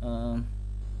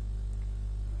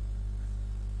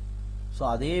ஸோ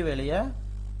அதே வேலையை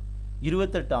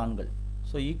 28 ஆண்கள்.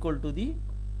 So equal to the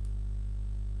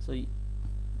so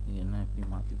என்ன இப்படி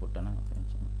மாற்றி போட்டேன்னா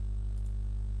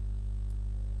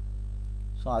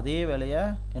ஸோ அதே வேலையை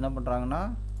என்ன பண்ணுறாங்கன்னா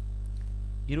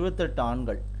 28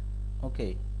 ஆண்கள். ஓகே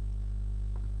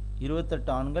 28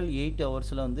 ஆண்கள் 8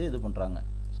 ஹவர்ஸில் வந்து இது பண்ணுறாங்க.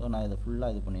 ஸோ நான் இதை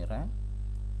ஃபுல்லாக இது பண்ணிடுறேன்.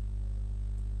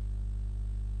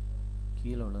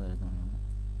 கீழே உள்ளதை எழுதுங்க,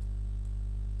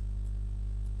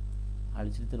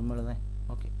 அழிச்சிட்டு திரும்ப எழுதேன்.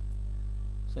 ஓகே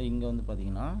ஸோ இங்கே வந்து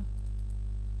பார்த்தீங்கன்னா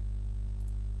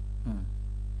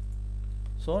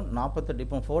ஸோ 48.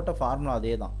 இப்போ ஃபோட்டோ ஃபார்முலா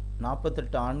அதே தான்.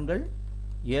 48 ஆண்கள்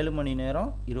 7 மணி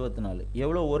நேரம் 24.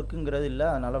 எவ்வளோ ஒர்க்குங்கிறது இல்லை,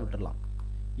 அதனால் விட்டுடலாம்.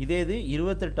 இதே இது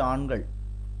 28 ஆண்கள்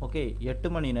ஓகே 8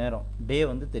 மணி நேரம் டே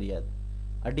வந்து தெரியாது.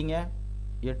 அடிங்க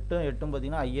 8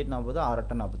 பார்த்தீங்கன்னா 8 40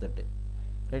 6 48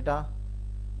 ரைட்டா.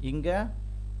 இங்கே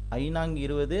 5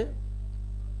 20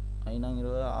 7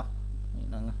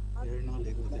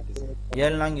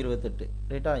 28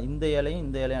 ரைட்டா. இந்த ஏழையும்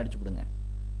இந்த ஏழையும் அடிச்சுவிடுங்க.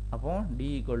 அப்போ டி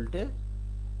ஈக்குவல் டு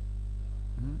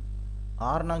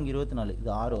 6 24.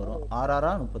 இது 6 வரும். 6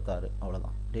 6 36.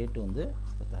 அவ்வளோதான். டேட்டு வந்து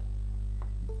 36.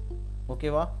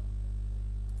 ஓகேவா?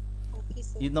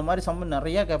 இந்த மாதிரி சம்மு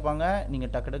நிறையா கேட்பாங்க,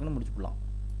 நீங்கள் டக்கு டக்குன்னு முடிச்சுக்கலாம்.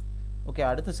 ஓகே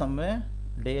அடுத்த சம்மு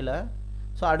டேயில்.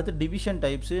 ஸோ அடுத்து டிவிஷன்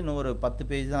டைப்ஸு இன்னும் ஒரு 10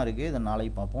 பேஜ் தான் இருக்குது. இதை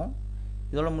நாளைக்கு பார்ப்போம்.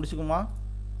 இதோட முடிச்சுக்குமா?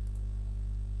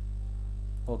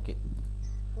 Okay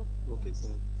okay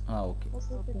sir. Okay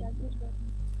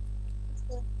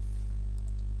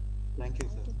thank you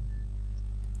sir.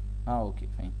 Okay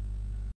fine.